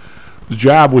son, the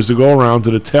job was to go around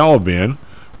to the Taliban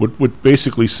with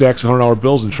basically sacks of $100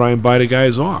 bills and try and buy the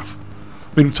guys off.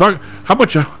 I mean,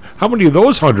 how many of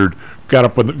those 100 got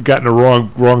in the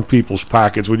wrong people's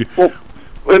pockets? Would you? Well,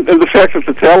 and the fact that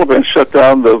the Taliban shut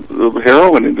down the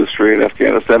heroin industry in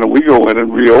Afghanistan, and we go in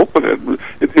and reopen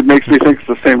it makes me think it's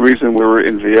the same reason we were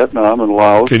in Vietnam and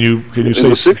Laos. Can you in say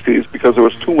the '60s because there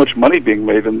was too much money being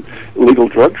made in illegal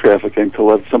drug trafficking to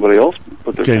let somebody else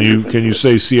put their Can you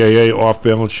say CIA off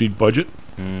balance sheet budget?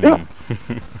 Yeah.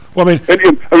 Well, I mean,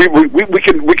 we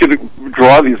can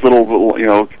draw these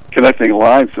little connecting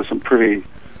lines to some pretty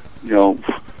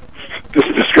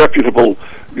disreputable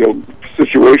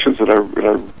situations that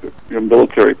are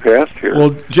military past here.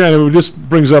 Well, Jan, this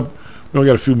brings up. We only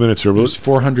got a few minutes here. There's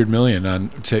 $400 million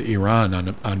to Iran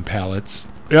on pallets.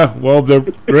 Yeah, well, there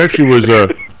actually was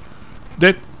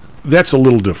that's a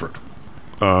little different.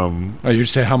 You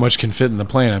said how much can fit in the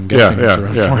plane? I'm guessing it's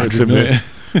around $400 million.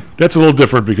 That's a little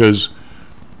different because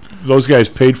those guys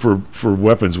paid for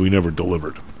weapons we never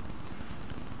delivered.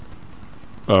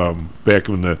 Back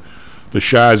when the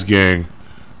Shah's gang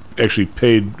actually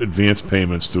paid advance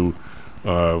payments to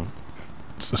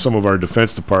some of our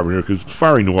Defense Department here because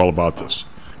Fari knew all about this.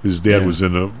 His dad was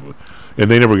in and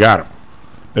they never got him.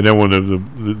 And then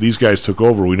when these guys took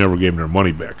over, we never gave them their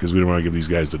money back because we didn't want to give these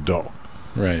guys the dough.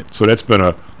 Right. So that's been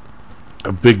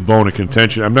a big bone of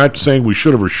contention. I'm not saying we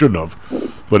should have or shouldn't have,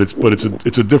 but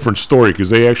it's a different story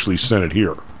because they actually sent it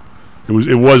here. It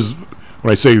was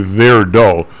when I say their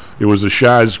dough, it was the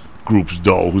Shah's group's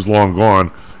dough, who's long gone.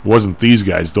 It wasn't these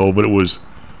guys' dough, but it was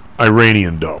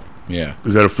Iranian dough. Yeah.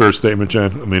 Is that a fair statement,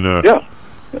 Jen? I mean, yeah.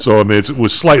 So I mean, it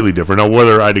was slightly different. Now,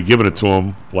 whether I'd have given it to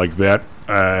them like that,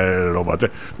 I don't know about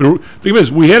that. But the thing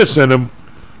is, we had to send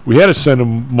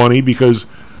them money because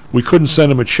we couldn't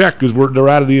send them a check because they're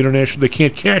out of the international. They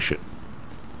can't cash it.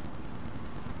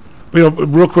 You know,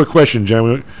 real quick question,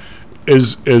 John.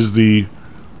 Is the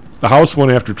House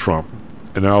went after Trump,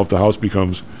 and now if the House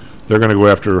becomes, they're going to go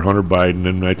after Hunter Biden,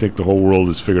 and I think the whole world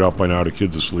has figured out by now the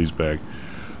kid's a sleazebag.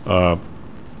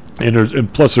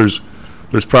 And plus there's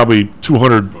probably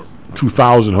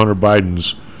 2,000 Hunter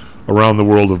Bidens around the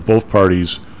world of both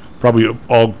parties, probably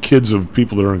all kids of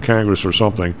people that are in Congress or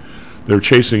something. They're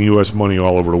chasing U.S. money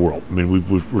all over the world. I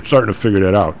mean, we're starting to figure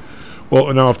that out.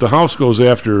 Well, now if the House goes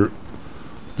after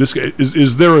this guy,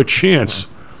 is there a chance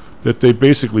that they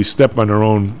basically step on their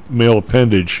own male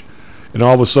appendage, and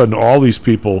all of a sudden all these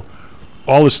people,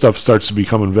 all this stuff starts to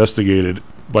become investigated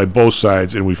by both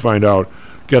sides, and we find out,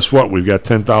 guess what, we've got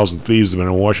 10,000 thieves that have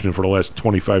been in Washington for the last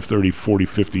 25, 30, 40,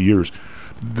 50 years.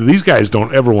 These guys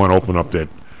don't ever want to open up that.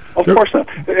 Of course not.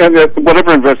 And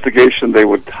whatever investigation they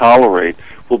would tolerate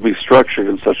will be structured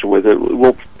in such a way that it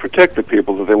will protect the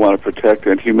people that they want to protect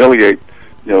and humiliate,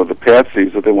 the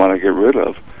patsies that they want to get rid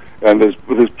of. And there's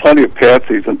plenty of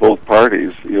patsies in both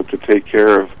parties, to take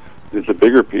care of the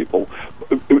bigger people.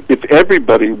 If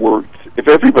everybody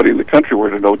in the country were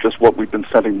to know just what we've been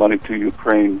sending money to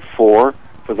Ukraine for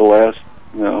the last,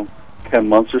 10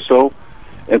 months or so,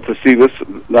 and to see this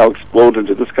now explode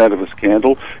into this kind of a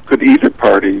scandal, could either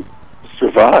party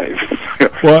survive?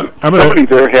 Well, somebody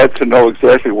there had to know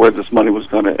exactly where this money was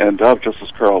going to end up, just as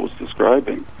Carl was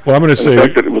describing. Well, I'm going to say, the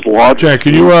fact that it was launched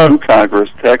through Congress,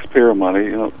 taxpayer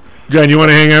money, John, you want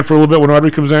to hang on for a little bit when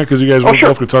Audrey comes in? Because you guys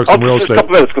both could talk some real estate. Just a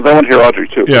couple minutes, because I want to hear Audrey,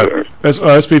 too. Yeah.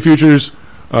 SP Futures,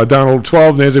 down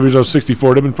 12, NASDAQ results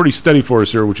 64. They've been pretty steady for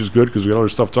us here, which is good, because we got other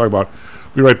stuff to talk about.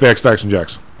 We'll be right back, Stocks and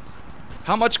Jocks.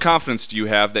 How much confidence do you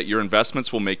have that your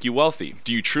investments will make you wealthy?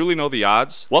 Do you truly know the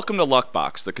odds? Welcome to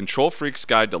Luckbox, the control freak's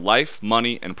guide to life,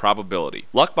 money, and probability.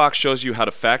 Luckbox shows you how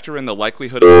to factor in the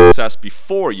likelihood of success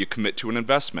before you commit to an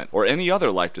investment or any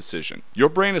other life decision. Your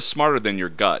brain is smarter than your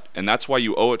gut, and that's why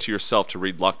you owe it to yourself to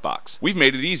read Luckbox. We've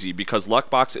made it easy because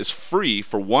Luckbox is free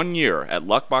for 1 year at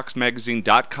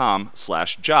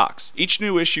luckboxmagazine.com/jocks. Each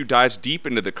new issue dives deep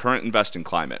into the current investing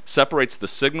climate, separates the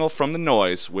signal from the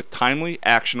noise with timely,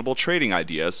 actionable trading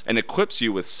ideas, and equips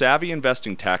you with savvy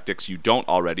investing tactics you don't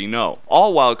already know,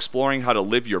 all while exploring how to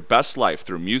live your best life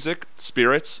through music,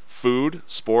 spirits, food,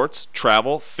 sports,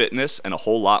 travel, fitness, and a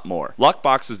whole lot more.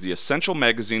 Luckbox is the essential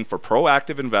magazine for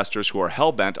proactive investors who are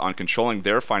hell-bent on controlling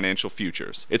their financial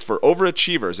futures. It's for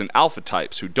overachievers and alpha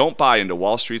types who don't buy into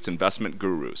Wall Street's investment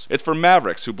gurus. It's for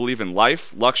mavericks who believe in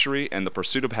life, luxury, and the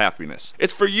pursuit of happiness.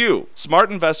 It's for you.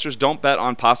 Smart investors don't bet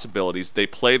on possibilities, they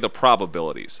play the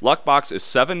probabilities. Luckbox is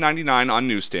 $7.99 on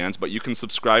newsstands, but you can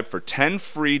subscribe for 10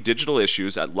 free digital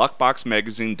issues at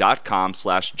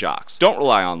luckboxmagazine.com/jocks. Don't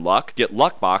rely on luck. Get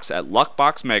Luckbox at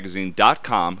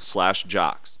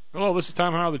luckboxmagazine.com/jocks. Hello, this is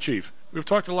Tom Howell, the Chief. We've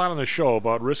talked a lot on the show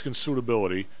about risk and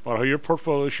suitability, about how your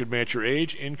portfolio should match your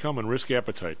age, income, and risk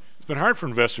appetite. It's been hard for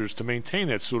investors to maintain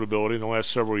that suitability in the last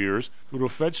several years due to a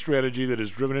Fed strategy that has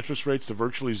driven interest rates to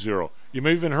virtually zero. You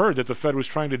may have even heard that the Fed was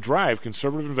trying to drive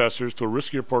conservative investors to a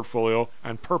riskier portfolio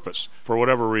on purpose, for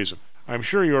whatever reason. I'm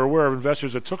sure you are aware of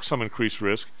investors that took some increased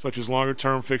risk, such as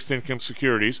longer-term fixed-income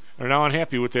securities, and are now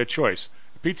unhappy with that choice.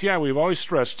 At PTI, we have always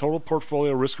stressed total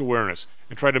portfolio risk awareness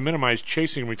and tried to minimize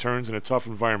chasing returns in a tough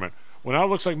environment. Well, now it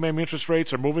looks like maybe interest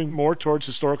rates are moving more towards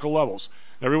historical levels.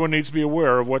 Everyone needs to be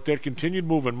aware of what that continued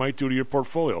movement might do to your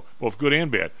portfolio, both good and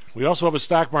bad. We also have a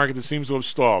stock market that seems to have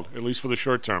stalled, at least for the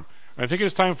short term. I think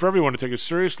it's time for everyone to take a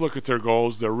serious look at their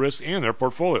goals, their risks, and their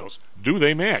portfolios. Do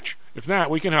they match? If not,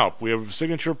 we can help. We have a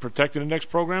Signature Protected Index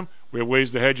program. We have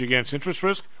ways to hedge against interest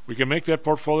risk. We can make that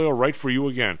portfolio right for you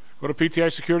again. Go to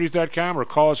PTIsecurities.com or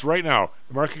call us right now.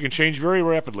 The market can change very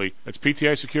rapidly. That's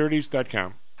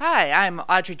PTIsecurities.com. Hi, I'm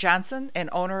Audrey Johnson, an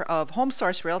owner of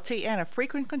HomeSource Realty and a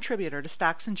frequent contributor to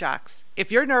Stocks and Jocks.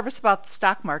 If you're nervous about the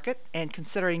stock market and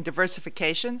considering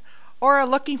diversification, or are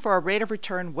looking for a rate of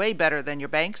return way better than your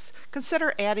banks,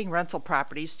 consider adding rental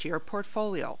properties to your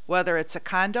portfolio. Whether it's a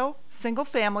condo, single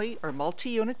family, or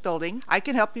multi-unit building, I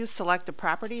can help you select a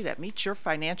property that meets your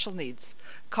financial needs.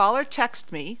 Call or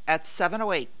text me at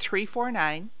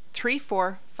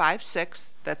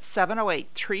 708-349-3456. That's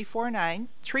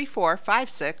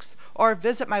 708-349-3456. Or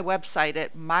visit my website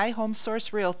at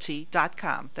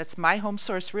myhomesourcerealty.com. That's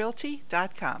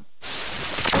myhomesourcerealty.com.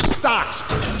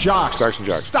 Stocks, jocks. Stocks and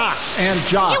jocks. Stocks and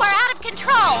jocks. You are out of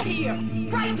control. Here,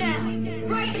 right now,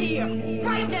 right here,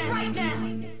 right now, right now.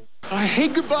 I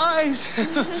hate goodbyes.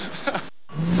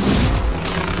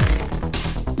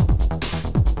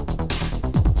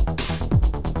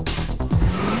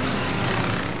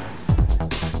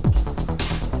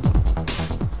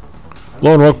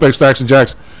 Hello and welcome back, Stocks and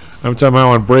Jocks. I'm Tom Howe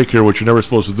on break here, which you're never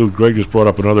supposed to do. Greg just brought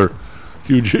up another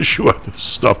huge issue on this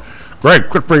stuff. Greg,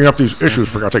 quit bringing up these issues,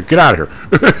 for God's sake. Get out of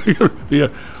here.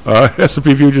 The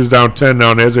S&P futures down 10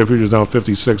 now, NASDAQ futures down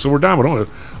 56. So we're down, but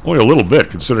only a little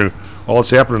bit, considering all that's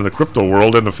happening in the crypto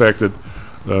world and the fact that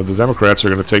the Democrats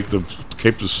are going to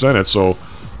keep the Senate. So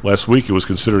last week it was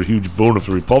considered a huge boon if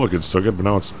the Republicans took it, but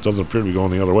now it doesn't appear to be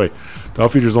going the other way. Dow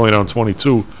futures only down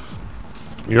 22.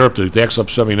 Europe, the DAX up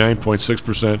 79.6%,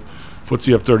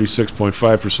 FTSE up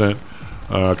 36.5%,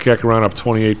 CAC around up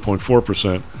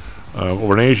 28.4%.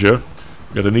 Over in Asia,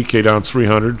 got the Nikkei down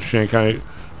 300, Shanghai,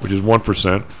 which is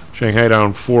 1%, Shanghai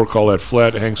down 4, call that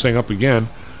flat, Hang Seng up again,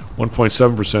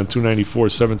 1.7%, 294,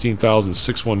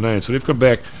 17,619. So they've come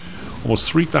back almost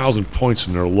 3,000 points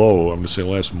in their low, I'm going to say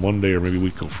last Monday or maybe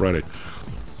week till Friday.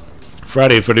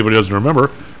 Friday, if anybody doesn't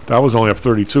remember, that was only up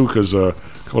 32 because a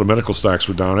couple of medical stocks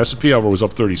were down. S&P, however, was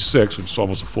up 36, which is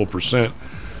almost a full percent.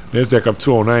 NASDAQ up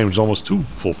 209, which is almost 2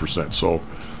 full percent. So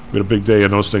we had a big day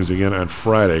in those things again on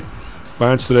Friday.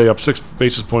 Bonds today up 6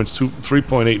 basis points,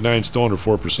 3.89, still under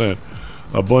 4%.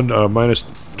 Bund minus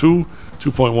 2,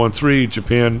 2.13.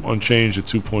 Japan unchanged at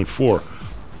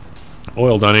 2.4.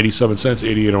 Oil down 87 cents,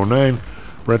 88.09.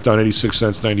 Brent down 86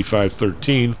 cents,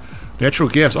 95.13. Natural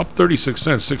gas up 36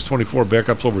 cents, 6.24.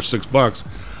 Backup's over $6.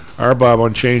 RBOB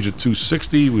unchanged at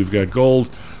 260. We've got gold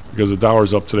because the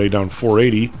dollar's up today, down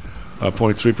 4.80.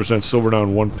 0.3%. Silver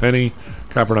down 1 penny.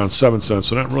 Copper down 7 cents.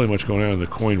 So not really much going on in the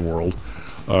coin world.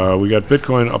 We got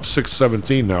Bitcoin up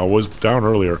 617 now. It was down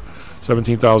earlier,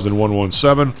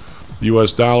 17,117. The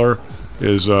U.S. dollar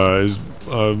is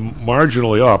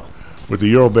marginally up, with the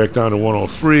euro back down to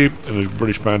 103 and the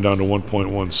British pound down to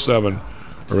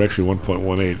 1.17, or actually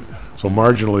 1.18. So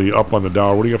marginally up on the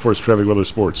dollar. What do you got for us, traffic, weather,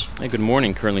 sports? Hey, good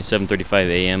morning. Currently 7:35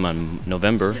 a.m. on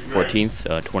November 14th,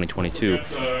 2022.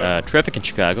 Traffic in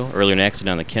Chicago. Earlier, an accident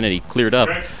on the Kennedy cleared up.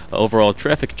 Overall,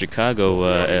 traffic in Chicago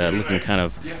looking kind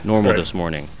of normal this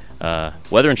morning.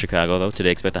 Weather in Chicago, though,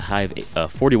 today expect a high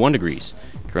of 41 degrees.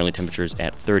 Currently, temperatures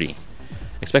at 30.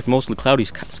 Expect mostly cloudy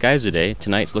skies today.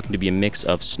 Tonight's looking to be a mix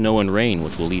of snow and rain,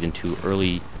 which will lead into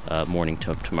early morning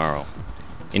tomorrow.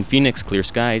 In Phoenix, clear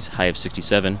skies, high of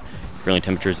 67. Currently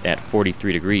temperatures at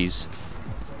 43 degrees.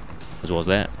 As well as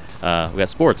that, we got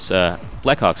sports.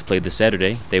 Blackhawks played this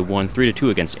Saturday. They won 3-2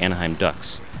 against Anaheim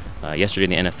Ducks. Yesterday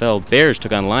in the NFL, Bears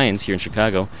took on Lions here in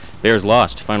Chicago. Bears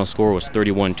lost. Final score was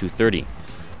 31-30,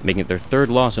 making it their third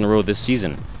loss in a row this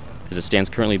season. As it stands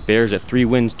currently, Bears at 3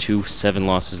 wins to 7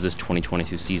 losses this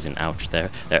 2022 season. Ouch, that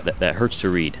hurts to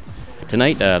read.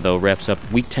 Tonight, though, wraps up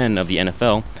Week 10 of the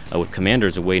NFL with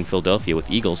Commanders away in Philadelphia with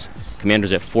Eagles.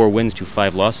 Commanders at 4 wins to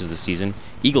 5 losses this season.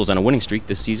 Eagles on a winning streak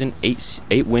this season,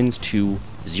 8 wins to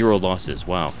 0 losses.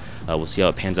 Wow. We'll see how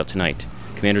it pans out tonight.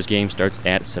 Commanders game starts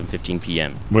at 7:15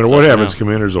 p.m. No matter what happens,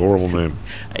 Commanders a horrible name.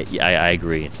 I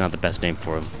agree. It's not the best name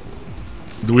for him.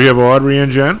 Do we have Audrey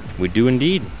and Jen? We do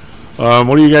indeed.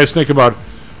 What do you guys think about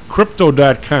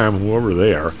Crypto.com, whoever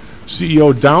they are?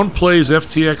 CEO downplays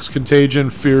FTX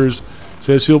contagion fears,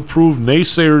 says he'll prove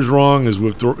naysayers wrong as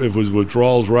if his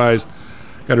withdrawals rise.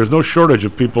 God, there's no shortage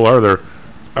of people, are there?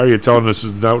 Are you telling us,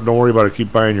 don't worry about it,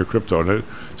 keep buying your crypto? And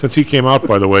since he came out,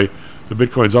 by the way, the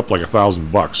Bitcoin's up like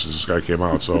 $1,000 since this guy came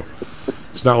out. So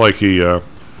it's not like he... So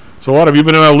what, have you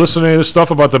been listening to this stuff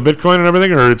about the Bitcoin and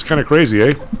everything, or it's kind of crazy,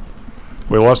 eh?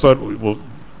 We lost that. We'll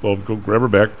go grab her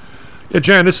back. Yeah,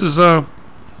 Jan, this is... I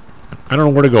don't know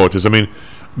where to go with this. I mean,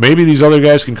 maybe these other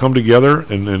guys can come together,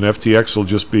 and FTX will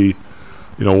just be,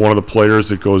 one of the players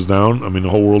that goes down. I mean, the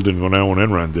whole world didn't go down when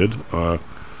Enron did.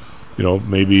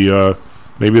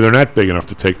 Maybe they're not big enough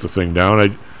to take the thing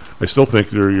down. I still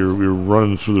think you're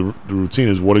running through the routine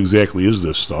is what exactly is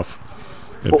this stuff,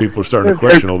 and people are starting to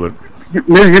question a little bit.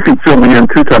 Maybe you can fill me in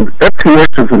too, Tom.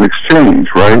 FTX is an exchange,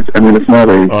 right? I mean, it's not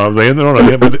a.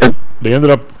 They ended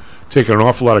up taking an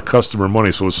awful lot of customer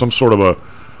money, so it was some sort of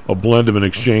a blend of an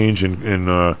exchange and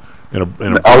Alameda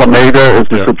is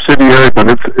the subsidiary, but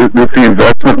it's the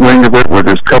investment wing of it where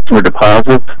there's customer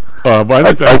deposits. But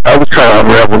I was trying to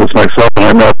unravel this myself, and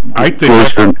I'm not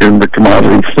versed in the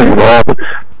commodities thing at all.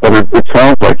 But it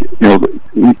sounds like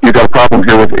you got a problem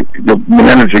here with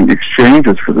managing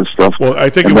exchanges for this stuff. Well, I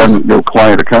think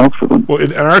client accounts for them. Well,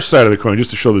 on our side of the coin, just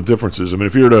to show the differences. I mean,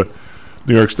 if you're the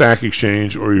New York Stock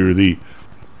Exchange or you're the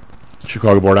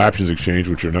Chicago Board Options Exchange,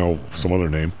 which are now some other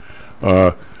name,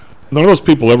 none of those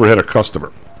people ever had a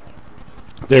customer.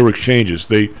 They were exchanges.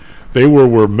 They were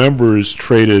where members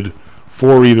traded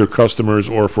for either customers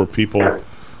or for people.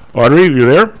 Audrey, you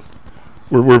there?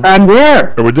 I'm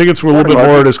there. We're digging through a little bit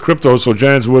more of this crypto, so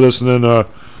Jan's with us, and then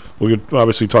we could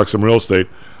obviously talk some real estate.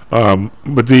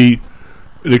 But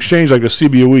an exchange like the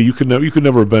CBOE, you could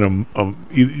never have been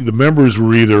the members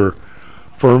were either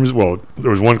firms. Well,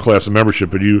 there was one class of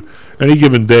membership, but any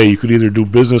given day you could either do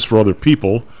business for other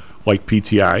people like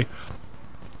PTI,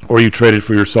 or you traded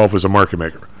for yourself as a market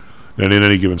maker, and in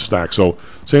any given stock. So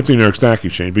same thing, New York Stock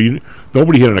Exchange. But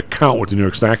nobody had an account with the New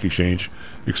York Stock Exchange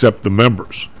except the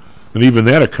members, and even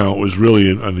that account was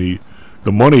really on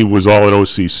the money was all at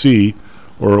OCC,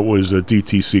 or it was at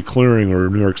DTC Clearing or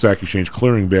New York Stock Exchange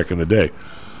Clearing back in the day.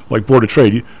 Like Board of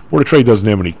Trade. Board of Trade doesn't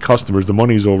have any customers. The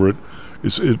money's over it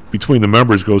between the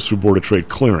members goes through Board of Trade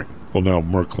Clearing. Well, now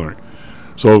Merck Clearing.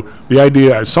 So the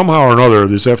idea, somehow or another,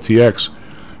 this FTX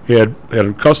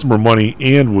had customer money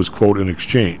and was, quote, an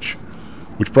exchange,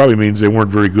 which probably means they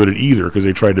weren't very good at either because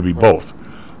they tried to be both.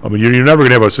 I mean, you're never going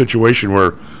to have a situation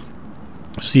where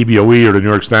CBOE or the New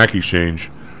York Stock Exchange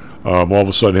all of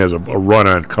a sudden has a run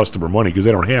on customer money because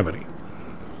they don't have any.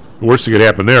 The worst thing that could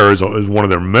happen there is one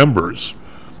of their members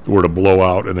were to blow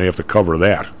out and they have to cover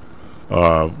that.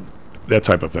 That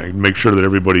type of thing. Make sure that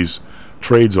everybody's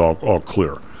trade's all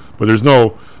clear. But there's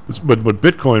no... But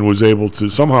Bitcoin was able to...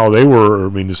 Somehow this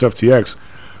FTX,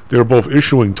 they were both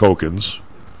issuing tokens,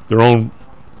 their own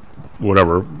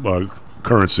whatever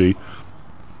currency.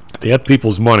 They had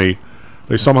people's money.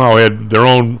 They somehow had their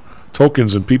own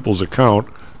tokens in people's account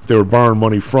they were borrowing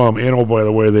money from, and oh, by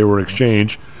the way, they were in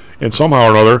exchange. And somehow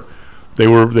or another, they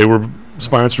were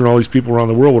sponsoring all these people around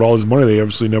the world with all this money they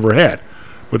obviously never had.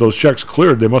 But those checks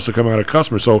cleared, they must have come out of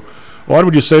customers. So why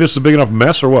would you say this is a big enough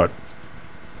mess or what?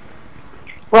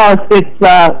 Well, it's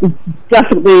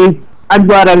definitely, I'm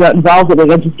glad I'm not involved in it.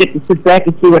 I just get to sit back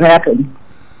and see what happens.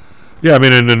 Yeah, I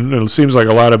mean, and it seems like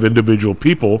a lot of individual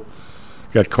people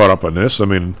got caught up on this. I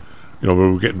mean, we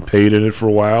were getting paid in it for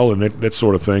a while and that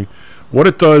sort of thing. What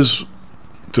it does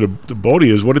to the Bodhi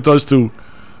is what it does to,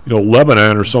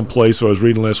 Lebanon or someplace I was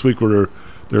reading last week where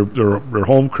their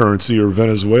home currency or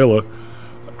Venezuela.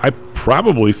 I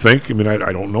probably think,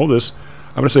 I don't know this,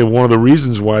 I'm going to say one of the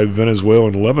reasons why Venezuela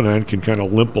and Lebanon can kind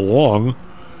of limp along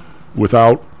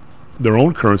without their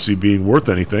own currency being worth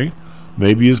anything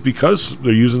maybe is because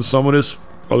they're using some of this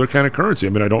other kind of currency.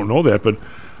 I don't know that, but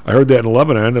I heard that in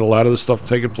Lebanon that a lot of the stuff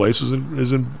taking place is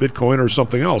in Bitcoin or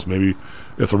something else, maybe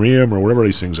Ethereum or whatever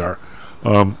these things are.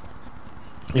 I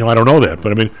don't know that,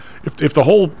 but if the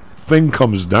whole thing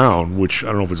comes down, which I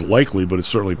don't know if it's likely, but it's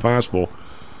certainly possible,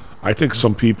 I think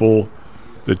some people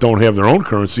that don't have their own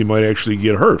currency might actually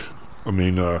get hurt. I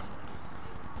don't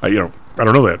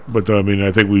know that, but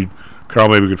I think Carl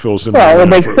maybe could fill us in. Well, it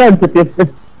makes sense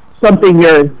if something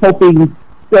you're hoping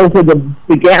fills in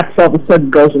the gaps all of a sudden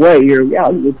goes away.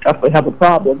 You definitely have a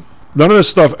problem. None of this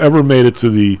stuff ever made it to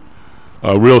the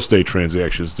real estate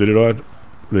transactions, did it, Odd?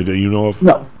 That you know of?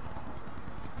 No.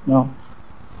 Not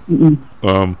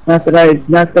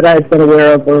that I've been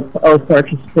aware of or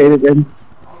participated in.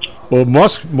 Well,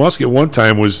 Musk at one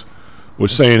time was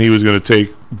saying he was going to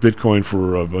take Bitcoin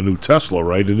for a new Tesla,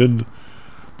 right? And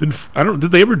did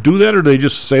they ever do that, or did they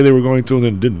just say they were going to and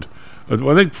then didn't?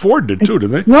 I think Ford did too,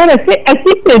 didn't they? No, I think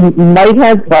they might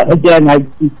have, but again, I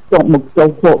don't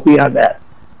quote me on that.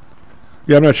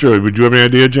 Yeah, I'm not sure. Would you have any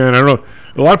idea, Jan? I don't know.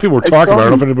 A lot of people were talking about it. I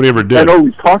don't know if anybody ever did. I know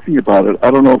he's talking about it.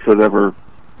 I don't know if it ever,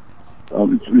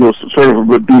 sort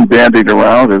of being bandied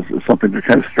around as something to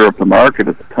kind of stir up the market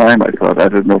at the time. I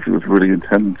didn't know if he was really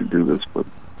intending to do this, but.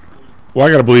 Well,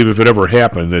 I got to believe if it ever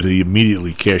happened that he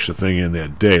immediately cashed the thing in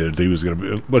that day that he was going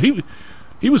to be. But he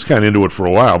was kind of into it for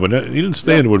a while, but he didn't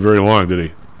stay into it very long, did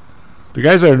he? The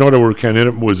guys that I know that were kind of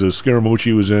in it was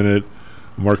Scaramucci was in it.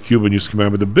 Mark Cuban used to come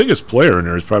out, but the biggest player in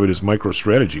there is probably this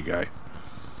MicroStrategy guy,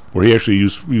 where he actually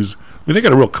used. They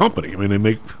got a real company. They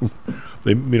make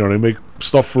they make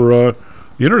stuff for the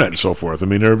internet and so forth.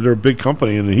 They're a big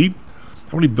company, and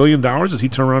how many $1 billion does he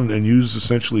turn around and use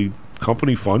essentially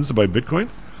company funds to buy Bitcoin?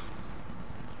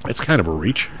 It's kind of a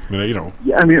reach.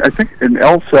 Yeah, I think in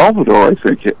El Salvador,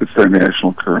 it's their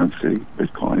national currency,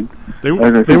 Bitcoin. They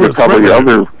were probably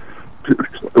other.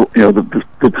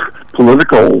 The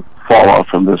political fallout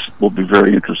from this will be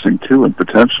very interesting too, and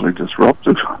potentially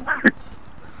disruptive.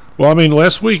 Well,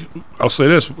 last week I'll say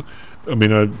this.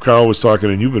 Carl was talking,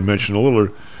 and you've been mentioning a little.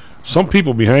 Some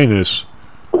people behind this,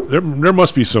 there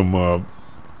must be some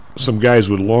guys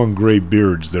with long gray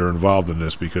beards that are involved in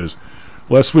this, because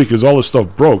last week, as all this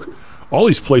stuff broke, all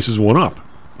these places went up.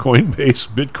 Coinbase,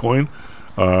 Bitcoin,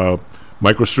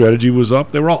 MicroStrategy was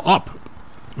up. They were all up,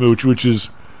 which is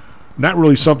not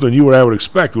really something you or I would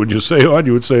expect. Would you say, Odd?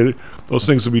 You would say that those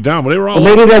things would be down, but they were all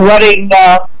maybe up.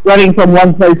 They're running from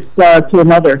one place to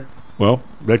another. Well,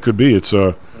 that could be. It's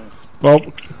well,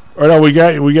 all right. We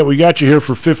got you here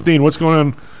for 15. What's going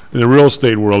on in the real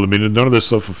estate world, I mean, none of this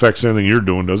stuff affects anything you're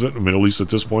doing, does it? I mean, at least at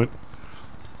this point.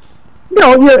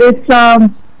 No, it's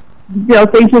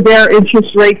things are there.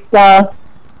 Interest rates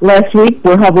last week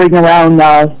were hovering around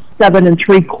 7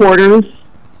 3/4.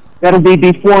 That'll be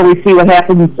before we see what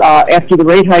happens after the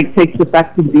rate hike takes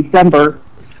effect in December.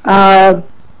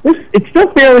 It's still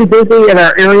fairly busy in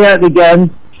our area, and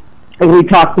again, as we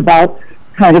talked about,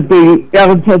 kind of the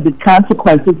unintended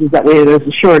consequences is that way there's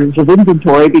a shortage of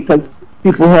inventory because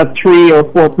people who have 3 or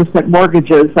 4%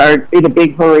 mortgages are in a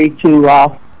big hurry to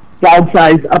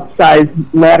downsize, upsize,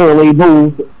 laterally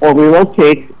move, or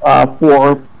relocate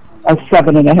for a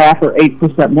 7.5% or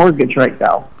 8% mortgage right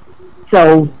now.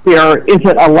 So there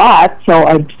isn't a lot. So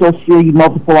I'm still seeing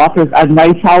multiple offers on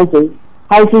nice houses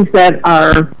that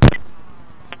are.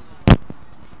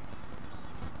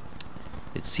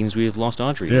 It seems we have lost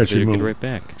Audrey. Yeah, she'll get right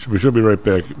back. We should be right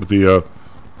back. But the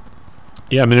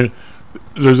yeah, I mean,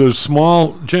 there's a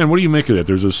small. Jan, what do you make of that?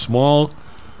 There's a small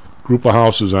group of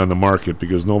houses on the market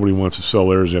because nobody wants to sell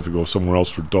theirs. You have to go somewhere else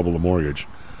for double the mortgage.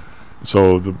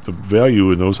 So the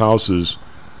value in those houses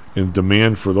and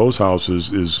demand for those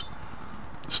houses is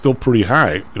still pretty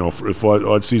high. You know, if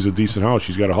Aud sees a decent house,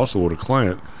 she's got to hustle with a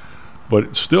client.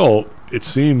 But still, it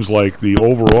seems like the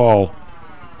overall.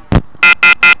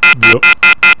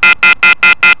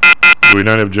 Do we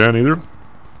not have Jan either?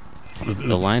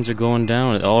 The lines are going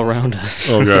down all around us.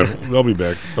 Oh God, they'll be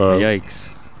back.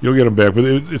 Yikes! You'll get them back, but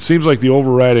it seems like the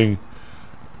overriding.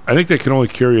 I think they can only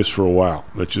carry us for a while.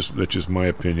 That's just my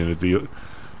opinion. They can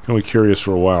only carry us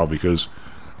for a while because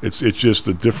it's just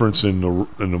the difference in the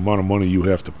amount of money you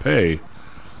have to pay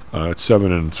at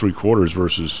 7 3/4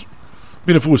 versus. I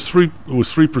mean, if it was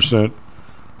 3%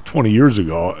 20 years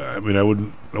ago, I mean, I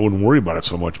wouldn't worry about it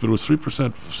so much. But it was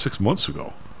 3% 6 months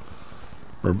ago,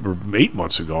 or 8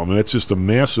 months ago. I mean, it's just a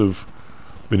massive.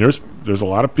 I mean, there's a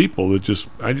lot of people that just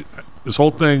this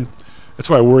whole thing. That's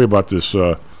why I worry about this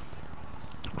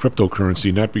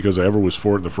cryptocurrency. Not because I ever was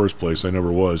for it in the first place. I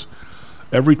never was.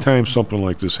 Every time something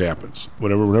like this happens,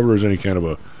 whenever there's any kind of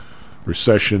a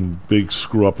recession, big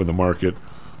screw up in the market,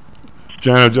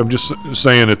 John, I'm just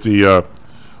saying that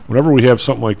whenever we have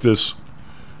something like this.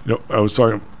 You know, I was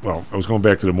going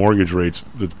back to the mortgage rates.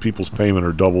 That people's payment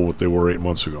are double what they were 8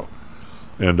 months ago,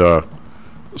 and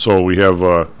so we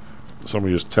have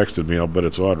somebody just texted me. I'll bet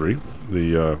it's Audrey.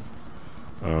 So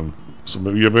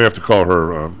maybe you may have to call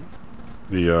her.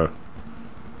 He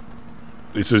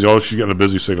says, "Oh, she's getting a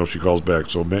busy signal." She calls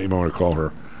back, so Matt, you might want to call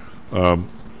her.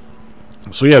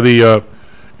 So yeah,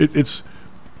 it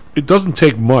doesn't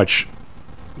take much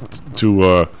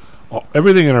to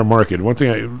everything in our market. One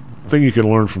thing you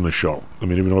can learn from the show. I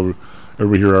mean, even though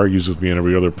everybody here argues with me on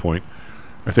every other point,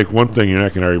 I think one thing you're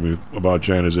not going to argue about,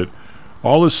 Jan, is that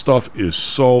all this stuff is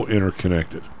so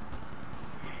interconnected.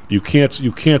 You can't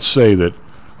say that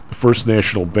the First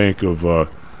National Bank of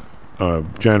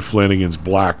John Flanagan's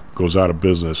block goes out of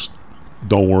business.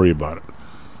 Don't worry about it,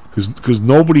 because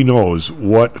nobody knows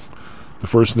what the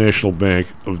First National Bank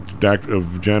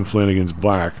of John Flanagan's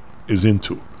block is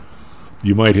into.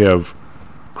 You might have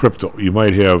crypto. You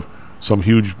might have some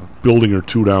huge building or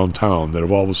two downtown that,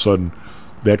 if all of a sudden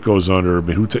that goes under. I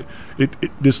mean,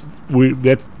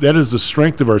 that is the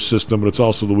strength of our system, but it's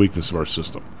also the weakness of our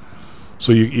system.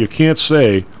 So you can't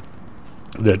say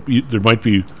that there might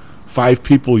be 5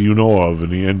 people you know of in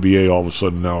the NBA all of a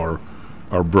sudden now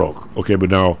are broke. Okay,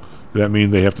 but now does that mean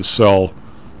they have to sell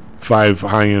 5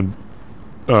 high-end?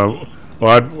 I'm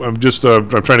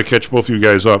trying to catch both of you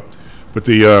guys up, but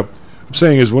I'm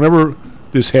saying is whenever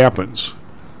this happens,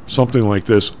 something like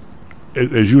this,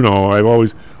 as you know,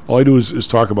 all I do is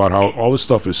talk about how all this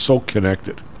stuff is so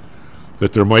connected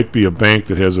that there might be a bank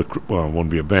that has it won't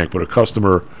be a bank, but a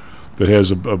customer that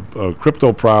has a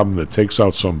crypto problem that takes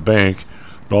out some bank,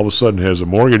 and all of a sudden has a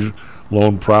mortgage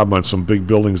loan problem on some big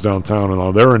buildings downtown, and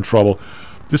now they're in trouble.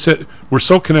 We're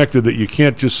so connected that you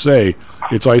can't just say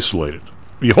it's isolated.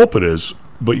 You hope it is,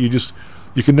 but you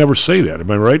can never say that. Am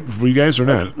I right? For you guys or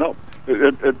not? No,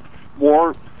 it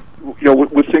more.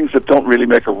 With things that don't really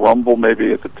make a rumble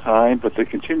maybe at the time, but they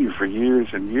continue for years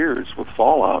and years with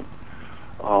fallout.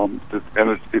 And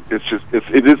it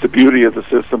is the beauty of the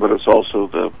system, but it's also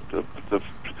the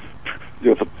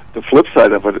flip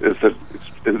side of it is that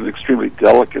it's an extremely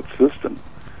delicate system,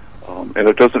 and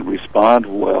it doesn't respond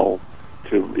well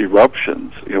to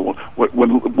eruptions.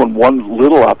 When one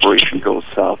little operation goes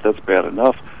south, that's bad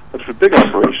enough. But if a big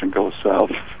operation goes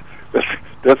south,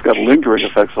 that's got lingering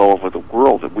effects all over the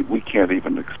world that we can't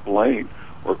even explain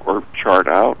or chart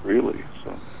out, really.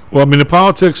 So. Well, I mean, the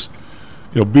politics,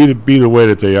 be the way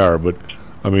that they are. But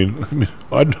I mean,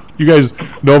 you guys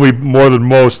know me more than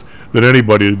most than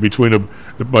anybody. Between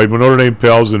my Notre Dame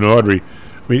pals and Audrey.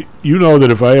 I mean, you know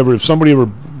that if somebody ever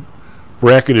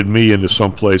bracketed me into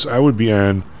some place, I would be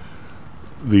on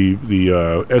the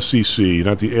SEC,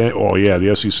 not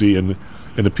the SEC and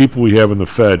the people we have in the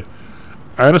Fed.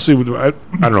 Honestly, I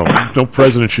don't know. No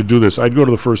president should do this. I'd go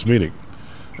to the first meeting.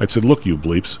 I'd say, look, you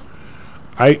bleeps,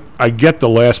 I get the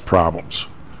last problems.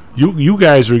 You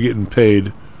guys are getting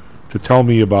paid to tell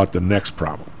me about the next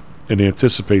problem and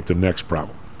anticipate the next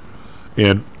problem.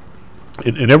 And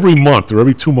every month or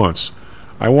every 2 months,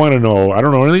 I want to know, I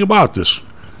don't know anything about this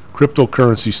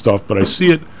cryptocurrency stuff, but I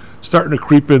see it starting to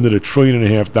creep into the $1.5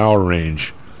 trillion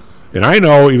range. And I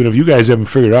know, even if you guys haven't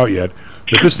figured out yet,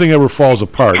 if this thing ever falls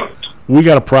apart, we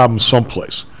got a problem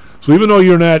someplace. So even though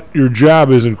your job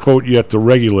isn't, quote, yet to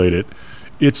regulate it,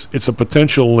 it's a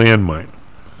potential landmine.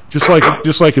 Just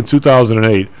like in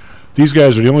 2008, these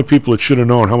guys are the only people that should have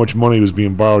known how much money was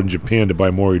being borrowed in Japan to buy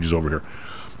mortgages over here.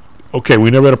 Okay, we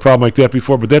never had a problem like that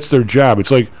before, but that's their job.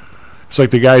 It's like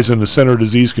the guys in the Center of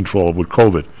Disease Control with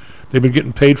COVID. They've been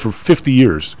getting paid for 50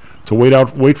 years to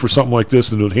wait for something like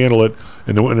this and to handle it,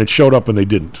 and it showed up and they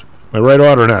didn't. Am I right,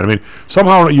 Aud, or not? I mean,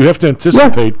 somehow you have to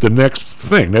anticipate the next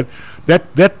thing.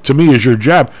 That to me is your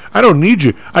job. I don't need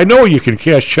you. I know you can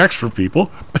cash checks for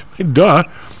people. I mean, duh.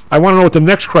 I want to know what the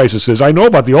next crisis is. I know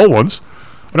about the old ones.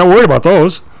 I'm not worried about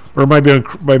those. Or am I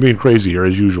being crazy here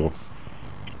as usual?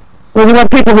 Well, you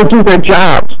want people to do their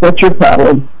jobs. That's your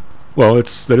problem. Well,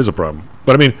 that is a problem.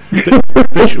 But I mean,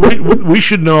 we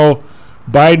should know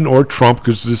Biden or Trump,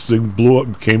 because this thing blew up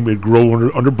and it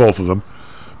grew under both of them.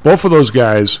 Both of those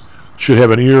guys should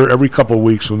have an ear every couple of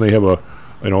weeks when they have a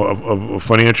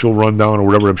financial rundown or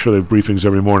whatever. I'm sure they have briefings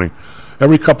every morning.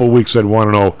 Every couple of weeks, I'd want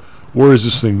to know, where is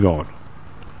this thing going?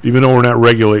 Even though we're not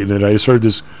regulating it, I heard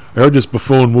this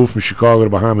buffoon move from Chicago to the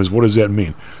Bahamas. What does that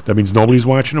mean? That means nobody's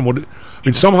watching them? I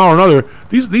mean, somehow or another,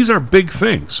 these are big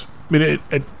things. I mean,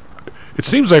 it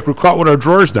seems like we're caught with our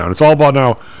drawers down. It's all about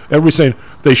now everybody saying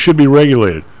they should be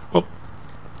regulated. Well,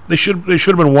 they should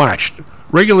have been watched.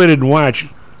 Regulated and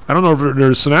watched, I don't know if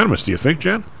they're synonymous. Do you think,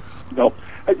 Jen? No.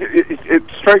 It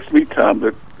strikes me, Tom,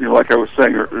 that, like I was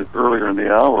saying earlier in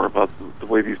the hour about the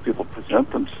way these people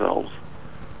present themselves,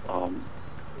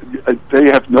 they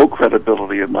have no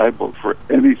credibility in my book for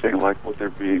anything like what they're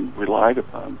being relied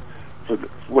upon for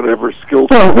whatever skills.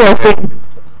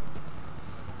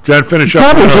 Jen, finish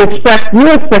up.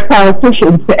 You expect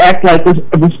politicians to act like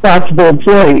responsible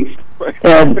employees,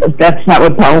 and that's not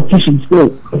what politicians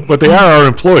do. But they are our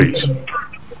employees.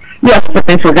 Yes, but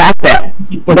they forgot that.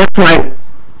 Well, that's right.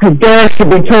 Because there should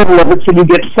be total of it, so you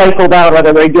get cycled out on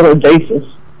a regular basis.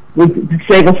 We could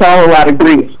save us all a lot of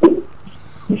grief.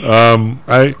 We don't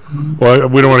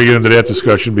want to get into that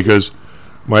discussion because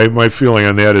my feeling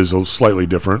on that is slightly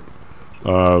different.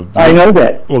 I know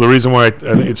that. Well, the reason why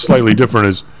it's slightly different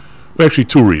is actually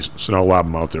two reasons, and I'll lob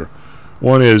them out there.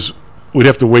 One is we'd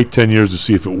have to wait 10 years to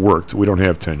see if it worked. We don't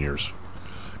have 10 years.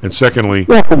 And secondly...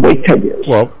 We have to wait 10 years.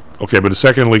 Well, okay, but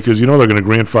secondly, because they're going to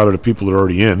grandfather the people that are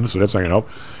already in, so that's not going to help.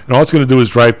 And all it's going to do is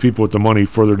drive people with the money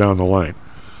further down the line.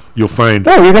 You'll find...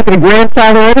 No, you're not going to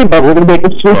grandfather anybody. We're going to make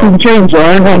a sweeping change. There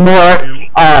are no more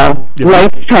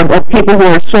lifetime of people who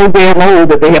are so damn old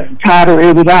that they have to totter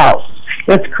in and out.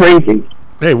 That's crazy.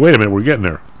 Hey, wait a minute. We're getting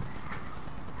there.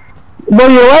 Well,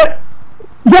 you know what?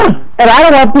 Yeah, and I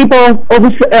don't want people,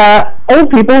 old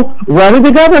people, running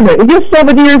the government. If you're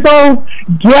 70 years old,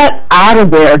 get out of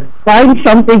there. Find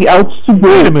something else to do.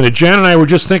 Wait a minute. Jan and I were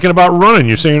just thinking about running.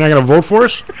 You're saying you're not going to vote for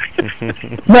us?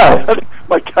 No.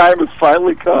 My time has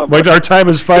finally come. Our time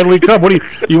has finally come. What do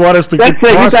you want us to That's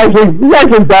get it. You guys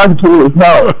are done, too.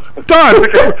 No. Done.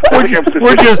 I'm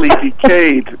sufficiently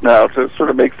decayed now to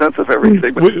sort of make sense of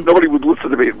everything, but nobody would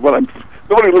listen to me when I'm...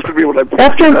 Nobody listen to me when I'm...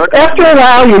 After a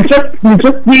while, you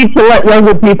just need to let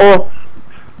younger people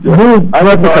move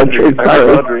the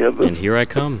country. And here I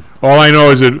come. All I know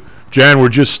is that, Jan, we're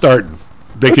just starting.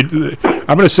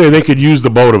 I'm going to say they could use the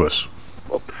both of us.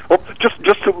 Well,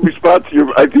 just to respond to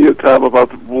your idea, Tom, about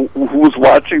who's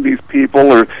watching these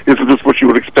people, or isn't this what you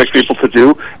would expect people to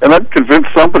do? And I'm convinced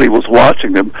somebody was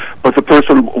watching them, but the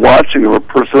person watching them, or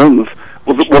persons,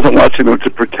 wasn't watching them to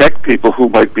protect people who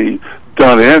might be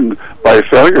done in by a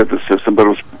failure of the system, but it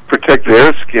was protect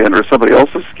their skin or somebody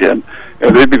else's skin,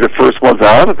 and they'd be the first ones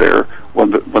out of there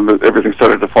when everything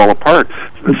started to fall apart.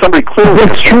 So somebody clearly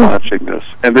is watching this,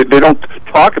 and they don't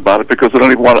talk about it because they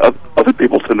don't even want other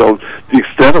people to know the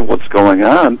extent of what's going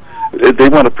on. They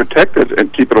want to protect it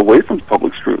and keep it away from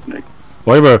public scrutiny.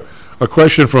 Well, I have a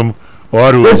question from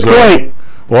Aud, who is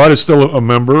Aud is still a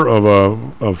member of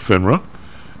FINRA,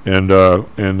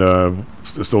 and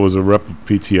still is a rep of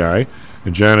PTI,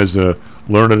 and Jan is a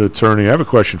learned attorney. I have a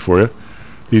question for you.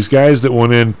 these guys that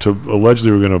went in to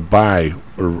allegedly were going to buy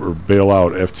or bail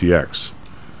out FTX,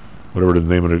 whatever the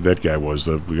name of that guy was,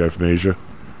 the guy from Asia.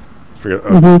 Forget,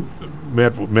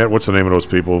 Matt, what's the name of those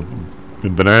people?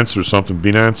 Binance or something?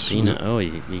 Binance? Oh,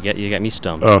 you got me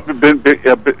stumped. Binance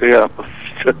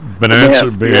or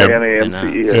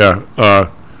B-I-N-A-N-C-E. Yeah.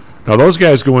 Now those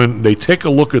guys go in, they take a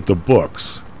look at the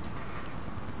books,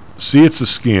 see it's a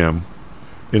scam,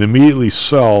 and immediately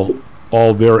sell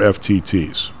all their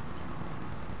FTTs.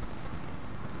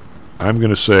 I'm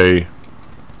going to say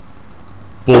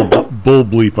bull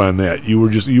bleep on that. You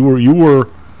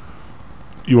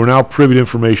were now privy to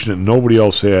information that nobody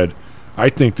else had. I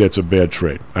think that's a bad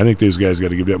trade. I think these guys got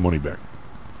to give that money back.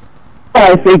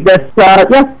 I think that's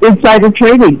insider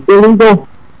trading, illegal.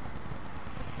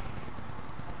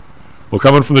 Well,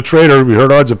 coming from the trader, we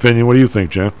heard Odd's opinion. What do you think,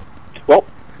 John? Well,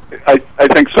 I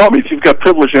think so. I mean, if you've got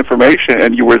privileged information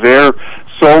and you were there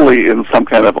solely in some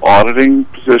kind of auditing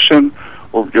position,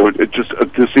 or just a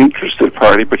disinterested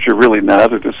party, but you're really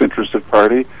not a disinterested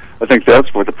party, I think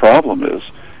that's where the problem is.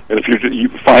 And if you're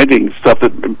finding stuff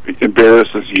that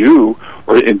embarrasses you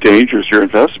or endangers your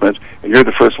investment, and you're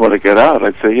the first one to get out,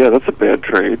 I'd say, yeah, that's a bad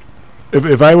trade.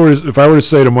 If I were to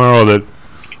say tomorrow that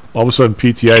all of a sudden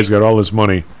PTI's got all this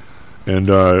money, and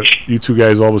you two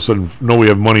guys all of a sudden know we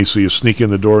have money, so you sneak in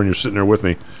the door and you're sitting there with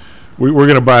me, we're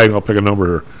going to buy, I'll pick a number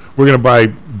here, we're going to buy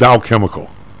Dow Chemical.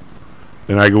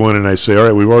 And I go in and I say, all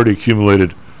right, we've already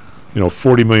accumulated,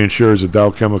 40 million shares of Dow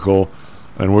Chemical,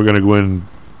 and we're going to go in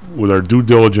with our due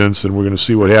diligence, and we're going to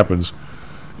see what happens.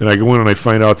 And I go in and I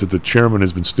find out that the chairman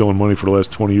has been stealing money for the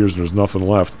last 20 years and there's nothing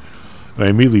left. And I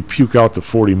immediately puke out the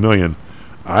 40 million.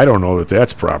 I don't know that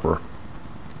that's proper.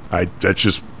 That's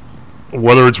just,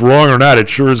 whether it's wrong or not, it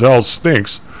sure as hell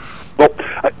stinks. Well,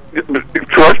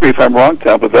 correct me if I'm wrong,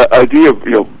 Tom, but that idea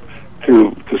of,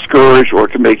 to discourage or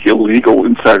to make illegal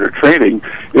insider trading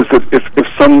is that if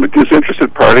some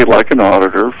disinterested party like an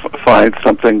auditor finds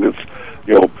something that's,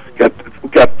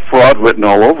 got fraud written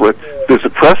all over it, there's a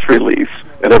press release,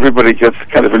 and everybody gets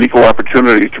kind of an equal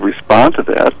opportunity to respond to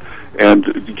that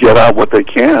and get out what they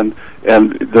can,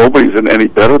 and nobody's in any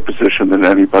better position than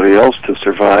anybody else to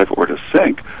survive or to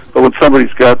sink. But when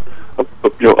somebody's got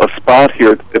a spot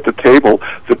here at the table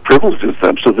that privileges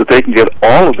them so that they can get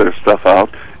all of their stuff out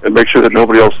and make sure that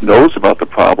nobody else knows about the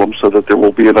problem so that there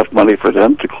will be enough money for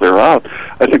them to clear out,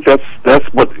 I think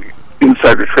that's what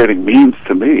insider trading means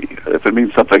to me. If it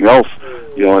means something else,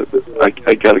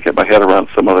 I got to get my head around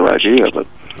some other idea. But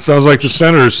sounds like the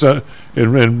senators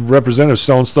and representatives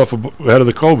selling stuff ahead of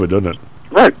the COVID, doesn't it?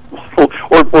 Right. Or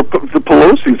the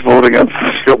Pelosi's voting on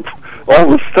all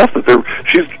this stuff that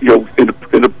she's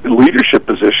in a leadership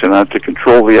position on to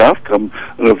control the outcome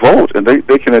of a vote, and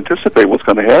they can anticipate what's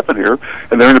going to happen here,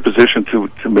 and they're in a position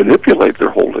to manipulate their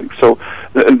holdings. So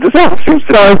and this seems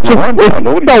to be wrong.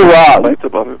 Nobody's complaints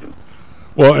about it.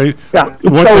 Well, it's so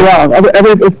wrong.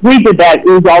 If we did that,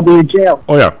 we would all be in jail.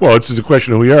 Oh yeah. Well, it's a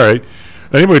question of who we are. Right?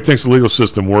 Anybody thinks the legal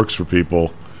system works for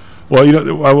people?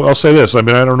 Well, I'll say this. I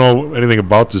mean, I don't know anything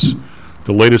about this.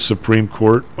 The latest Supreme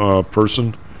Court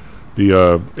person, the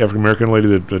African American lady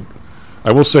that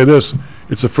I will say this: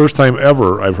 it's the first time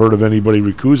ever I've heard of anybody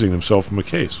recusing themselves from a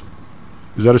case.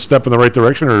 Is that a step in the right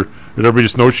direction, or did everybody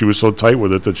just know she was so tight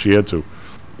with it that she had to?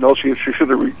 No, she should have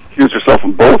recused herself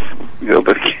from both,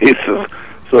 the cases.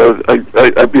 So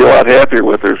I'd be a lot happier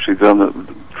with her if she'd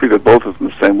treated both of them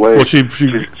the same way. Well, she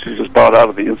just bought out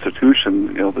of the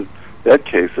institution, that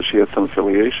case that she had some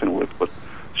affiliation with, but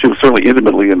she was certainly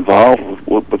intimately involved with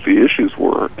what the issues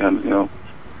were, and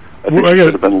I think she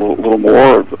should have been a little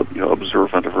more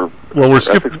observant of her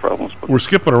ethics problems. We're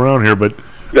skipping around here, but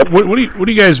yep. What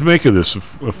do you guys make of this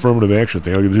affirmative action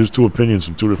thing? There's two opinions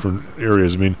from two different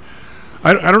areas. I mean,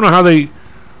 I don't know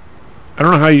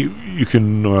how you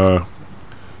can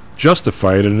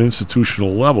justify it at an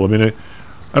institutional level. I mean,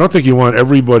 I don't think you want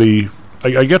everybody.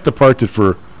 I get the part that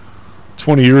for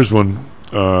 20 years when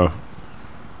you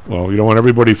don't want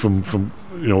everybody from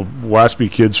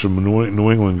WASP kids from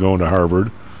New England going to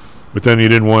Harvard, but then you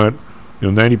didn't want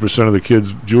 90% of the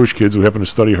kids, Jewish kids, who happen to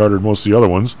study harder than most of the other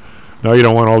ones. Now you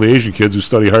don't want all the Asian kids who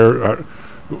study harder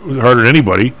than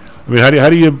anybody. I mean,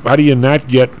 how do you not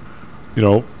get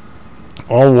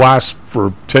all WASP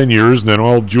for 10 years and then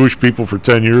all Jewish people for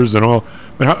 10 years and all?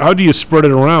 I mean, how do you spread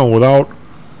it around without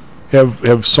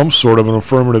have some sort of an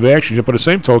affirmative action? But by the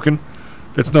same token,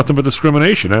 that's nothing but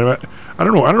discrimination. I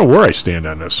don't know where I stand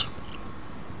on this.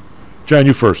 John,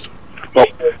 you first. Well,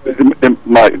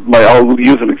 I'll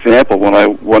use an example. When I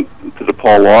went to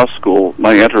DePaul Law School,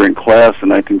 my entering class in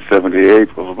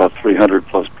 1978 of about 300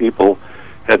 plus people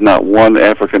had not one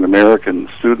African American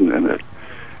student in it.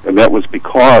 And that was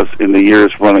because in the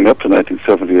years running up to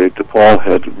 1978, DePaul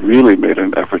had really made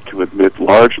an effort to admit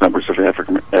large numbers of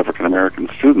African-American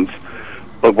students.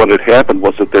 But what had happened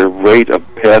was that their rate of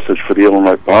passage for the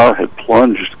Illinois bar had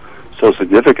plunged so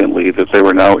significantly that they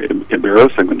were now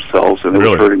embarrassing themselves, and it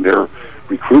was hurting their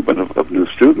recruitment of new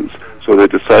students. So they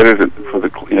decided for the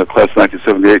class of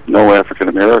 1978, no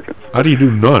African-Americans. How do you do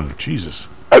none? Jesus.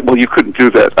 Well, you couldn't do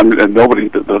that. I mean, and nobody,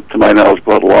 to my knowledge,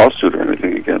 brought a lawsuit or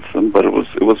anything against them. But it was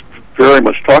very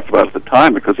much talked about at the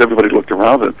time because everybody looked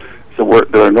around and said,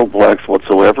 there are no blacks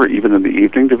whatsoever. Even in the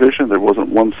evening division, there wasn't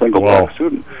one single black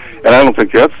student. And I don't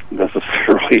think that's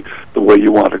necessarily the way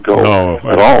you want to go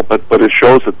at all. But it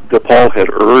shows that DePaul had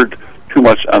erred too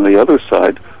much on the other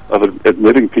side of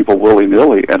admitting people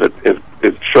willy-nilly, and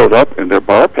it showed up in their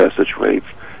bar passage rates.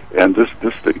 And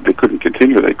they couldn't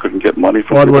continue. They couldn't get money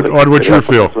from people. What's your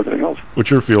feel? What's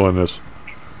your feel on this?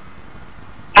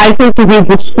 I think if you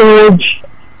discourage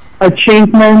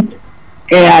achievement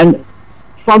and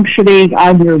functioning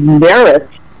on your merit,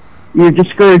 you're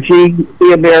discouraging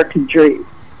the American dream.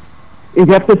 You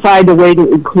have to find a way to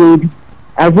include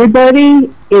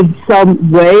everybody in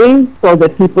some way so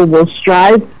that people will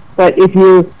strive. But if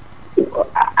you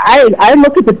I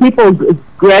look at the people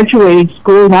graduating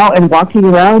school now and walking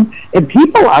around, and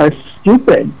people are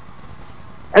stupid.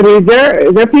 I mean,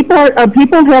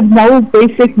 people have no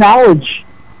basic knowledge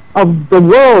of the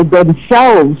world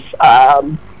themselves.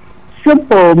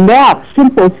 Simple math,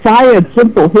 simple science,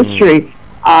 simple history.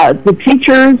 The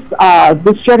teachers,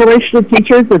 this generation of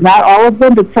teachers, and not all of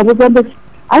them, but some of them,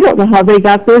 I don't know how they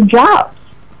got their jobs.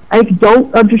 I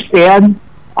don't understand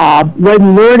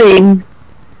when learning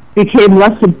became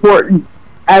less important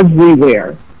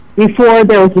everywhere. Before,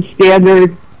 there was a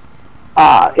standard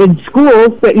in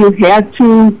schools that you had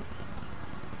to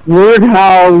learn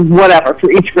how, whatever, for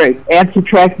each grade, add,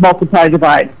 subtract, multiply,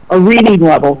 divide, a reading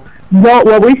level. No,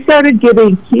 when we started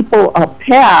giving people a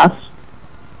pass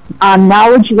on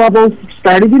knowledge levels,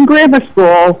 starting in grammar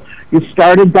school, you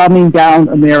started dumbing down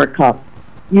America.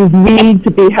 You need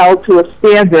to be held to a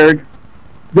standard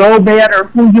no matter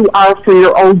who you are for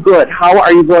your own good. How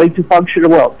are you going to function in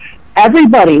the world?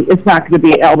 Everybody is not going to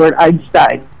be Albert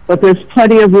Einstein, but there's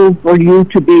plenty of room for you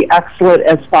to be excellent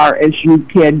as far as you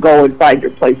can go and find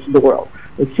your place in the world.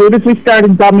 As soon as we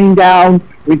started dumbing down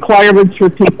requirements for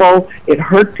people, it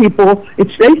hurt people. They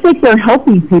think they're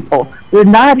helping people. They're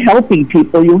not helping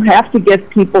people. You have to get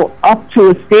people up to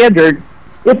a standard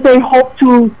if they hope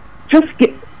to just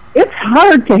get... It's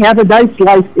hard to have a nice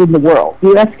life in the world.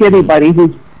 You ask anybody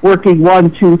who's working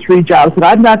 1, 2, 3 jobs, and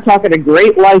I'm not talking a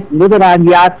great life living on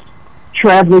yachts,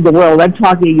 traveling the world. I'm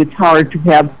talking it's hard to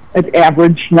have an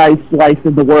average, nice life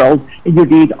in the world, and you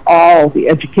need all the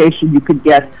education you could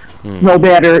get, no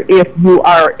matter if you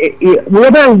are, no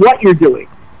matter what you're doing.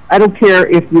 I don't care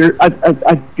if you're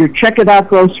checking out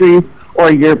groceries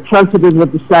or you're president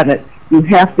of the Senate. You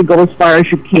have to go as far as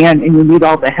you can, and you need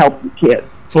all the help you can.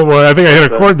 So I think I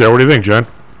hit a chord there. What do you think, John?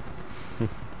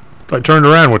 I turned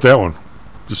around with that one.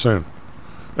 Just saying.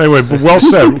 Anyway, but well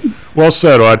said. Well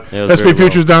said, Odd. Yeah, SP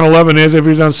Futures down 11, NASDAQ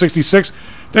Futures down 66.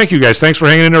 Thank you, guys. Thanks for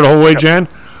hanging in there the whole way, Jan.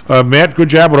 Matt, good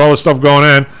job with all this stuff going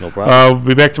on. No problem.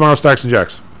 We'll be back tomorrow, Stocks and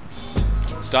Jocks.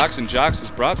 Stocks and Jocks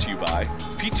is brought to you by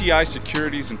PTI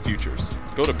Securities and Futures.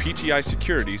 Go to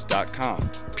PTIsecurities.com.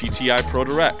 PTI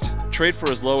ProDirect. Trade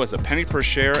for as low as a penny per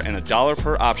share and $1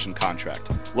 per option contract.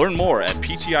 Learn more at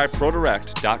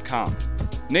PTIProDirect.com.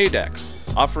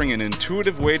 Nadex, offering an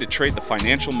intuitive way to trade the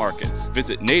financial markets.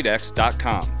 Visit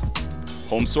nadex.com.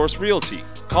 HomeSource Realty.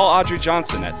 Call Audrey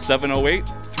Johnson at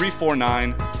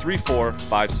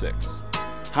 708-349-3456.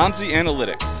 Hamzy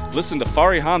Analytics. Listen to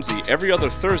Fari Hamzy every other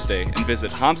Thursday and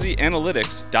visit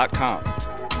HamzyAnalytics.com.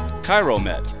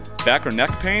 ChiroMed. Back or neck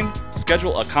pain?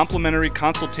 Schedule a complimentary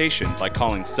consultation by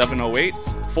calling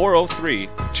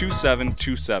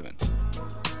 708-403-2727.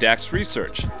 DAX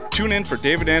Research. Tune in for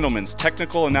David Andelman's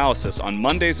technical analysis on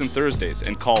Mondays and Thursdays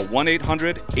and call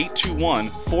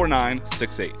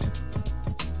 1-800-821-4968.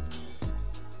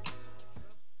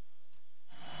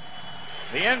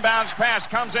 The inbounds pass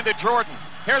comes into Jordan.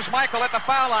 Here's Michael at the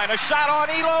foul line. A shot on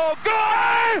Elo.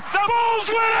 Good! The Bulls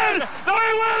win it! They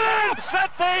win it!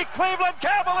 Set the Cleveland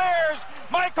Cavaliers.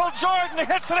 Michael Jordan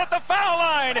hits it at the foul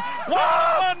line.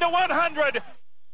 101-100.